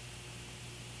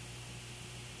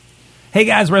 Hey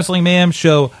guys, Wrestling Mayhem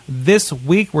Show. This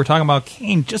week we're talking about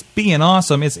Kane just being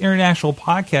awesome. It's International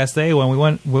Podcast Day when we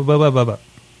went...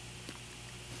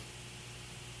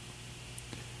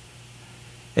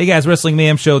 Hey guys, Wrestling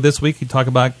Mayhem Show. This week we talk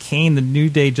about Kane, the New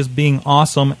Day just being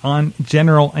awesome on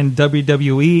General and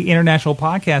WWE International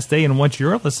Podcast Day, and what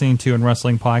you're listening to in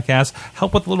Wrestling Podcasts.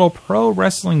 Help with a little pro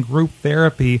wrestling group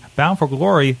therapy, Bound for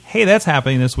Glory. Hey, that's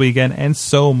happening this weekend, and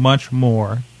so much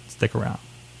more. Stick around.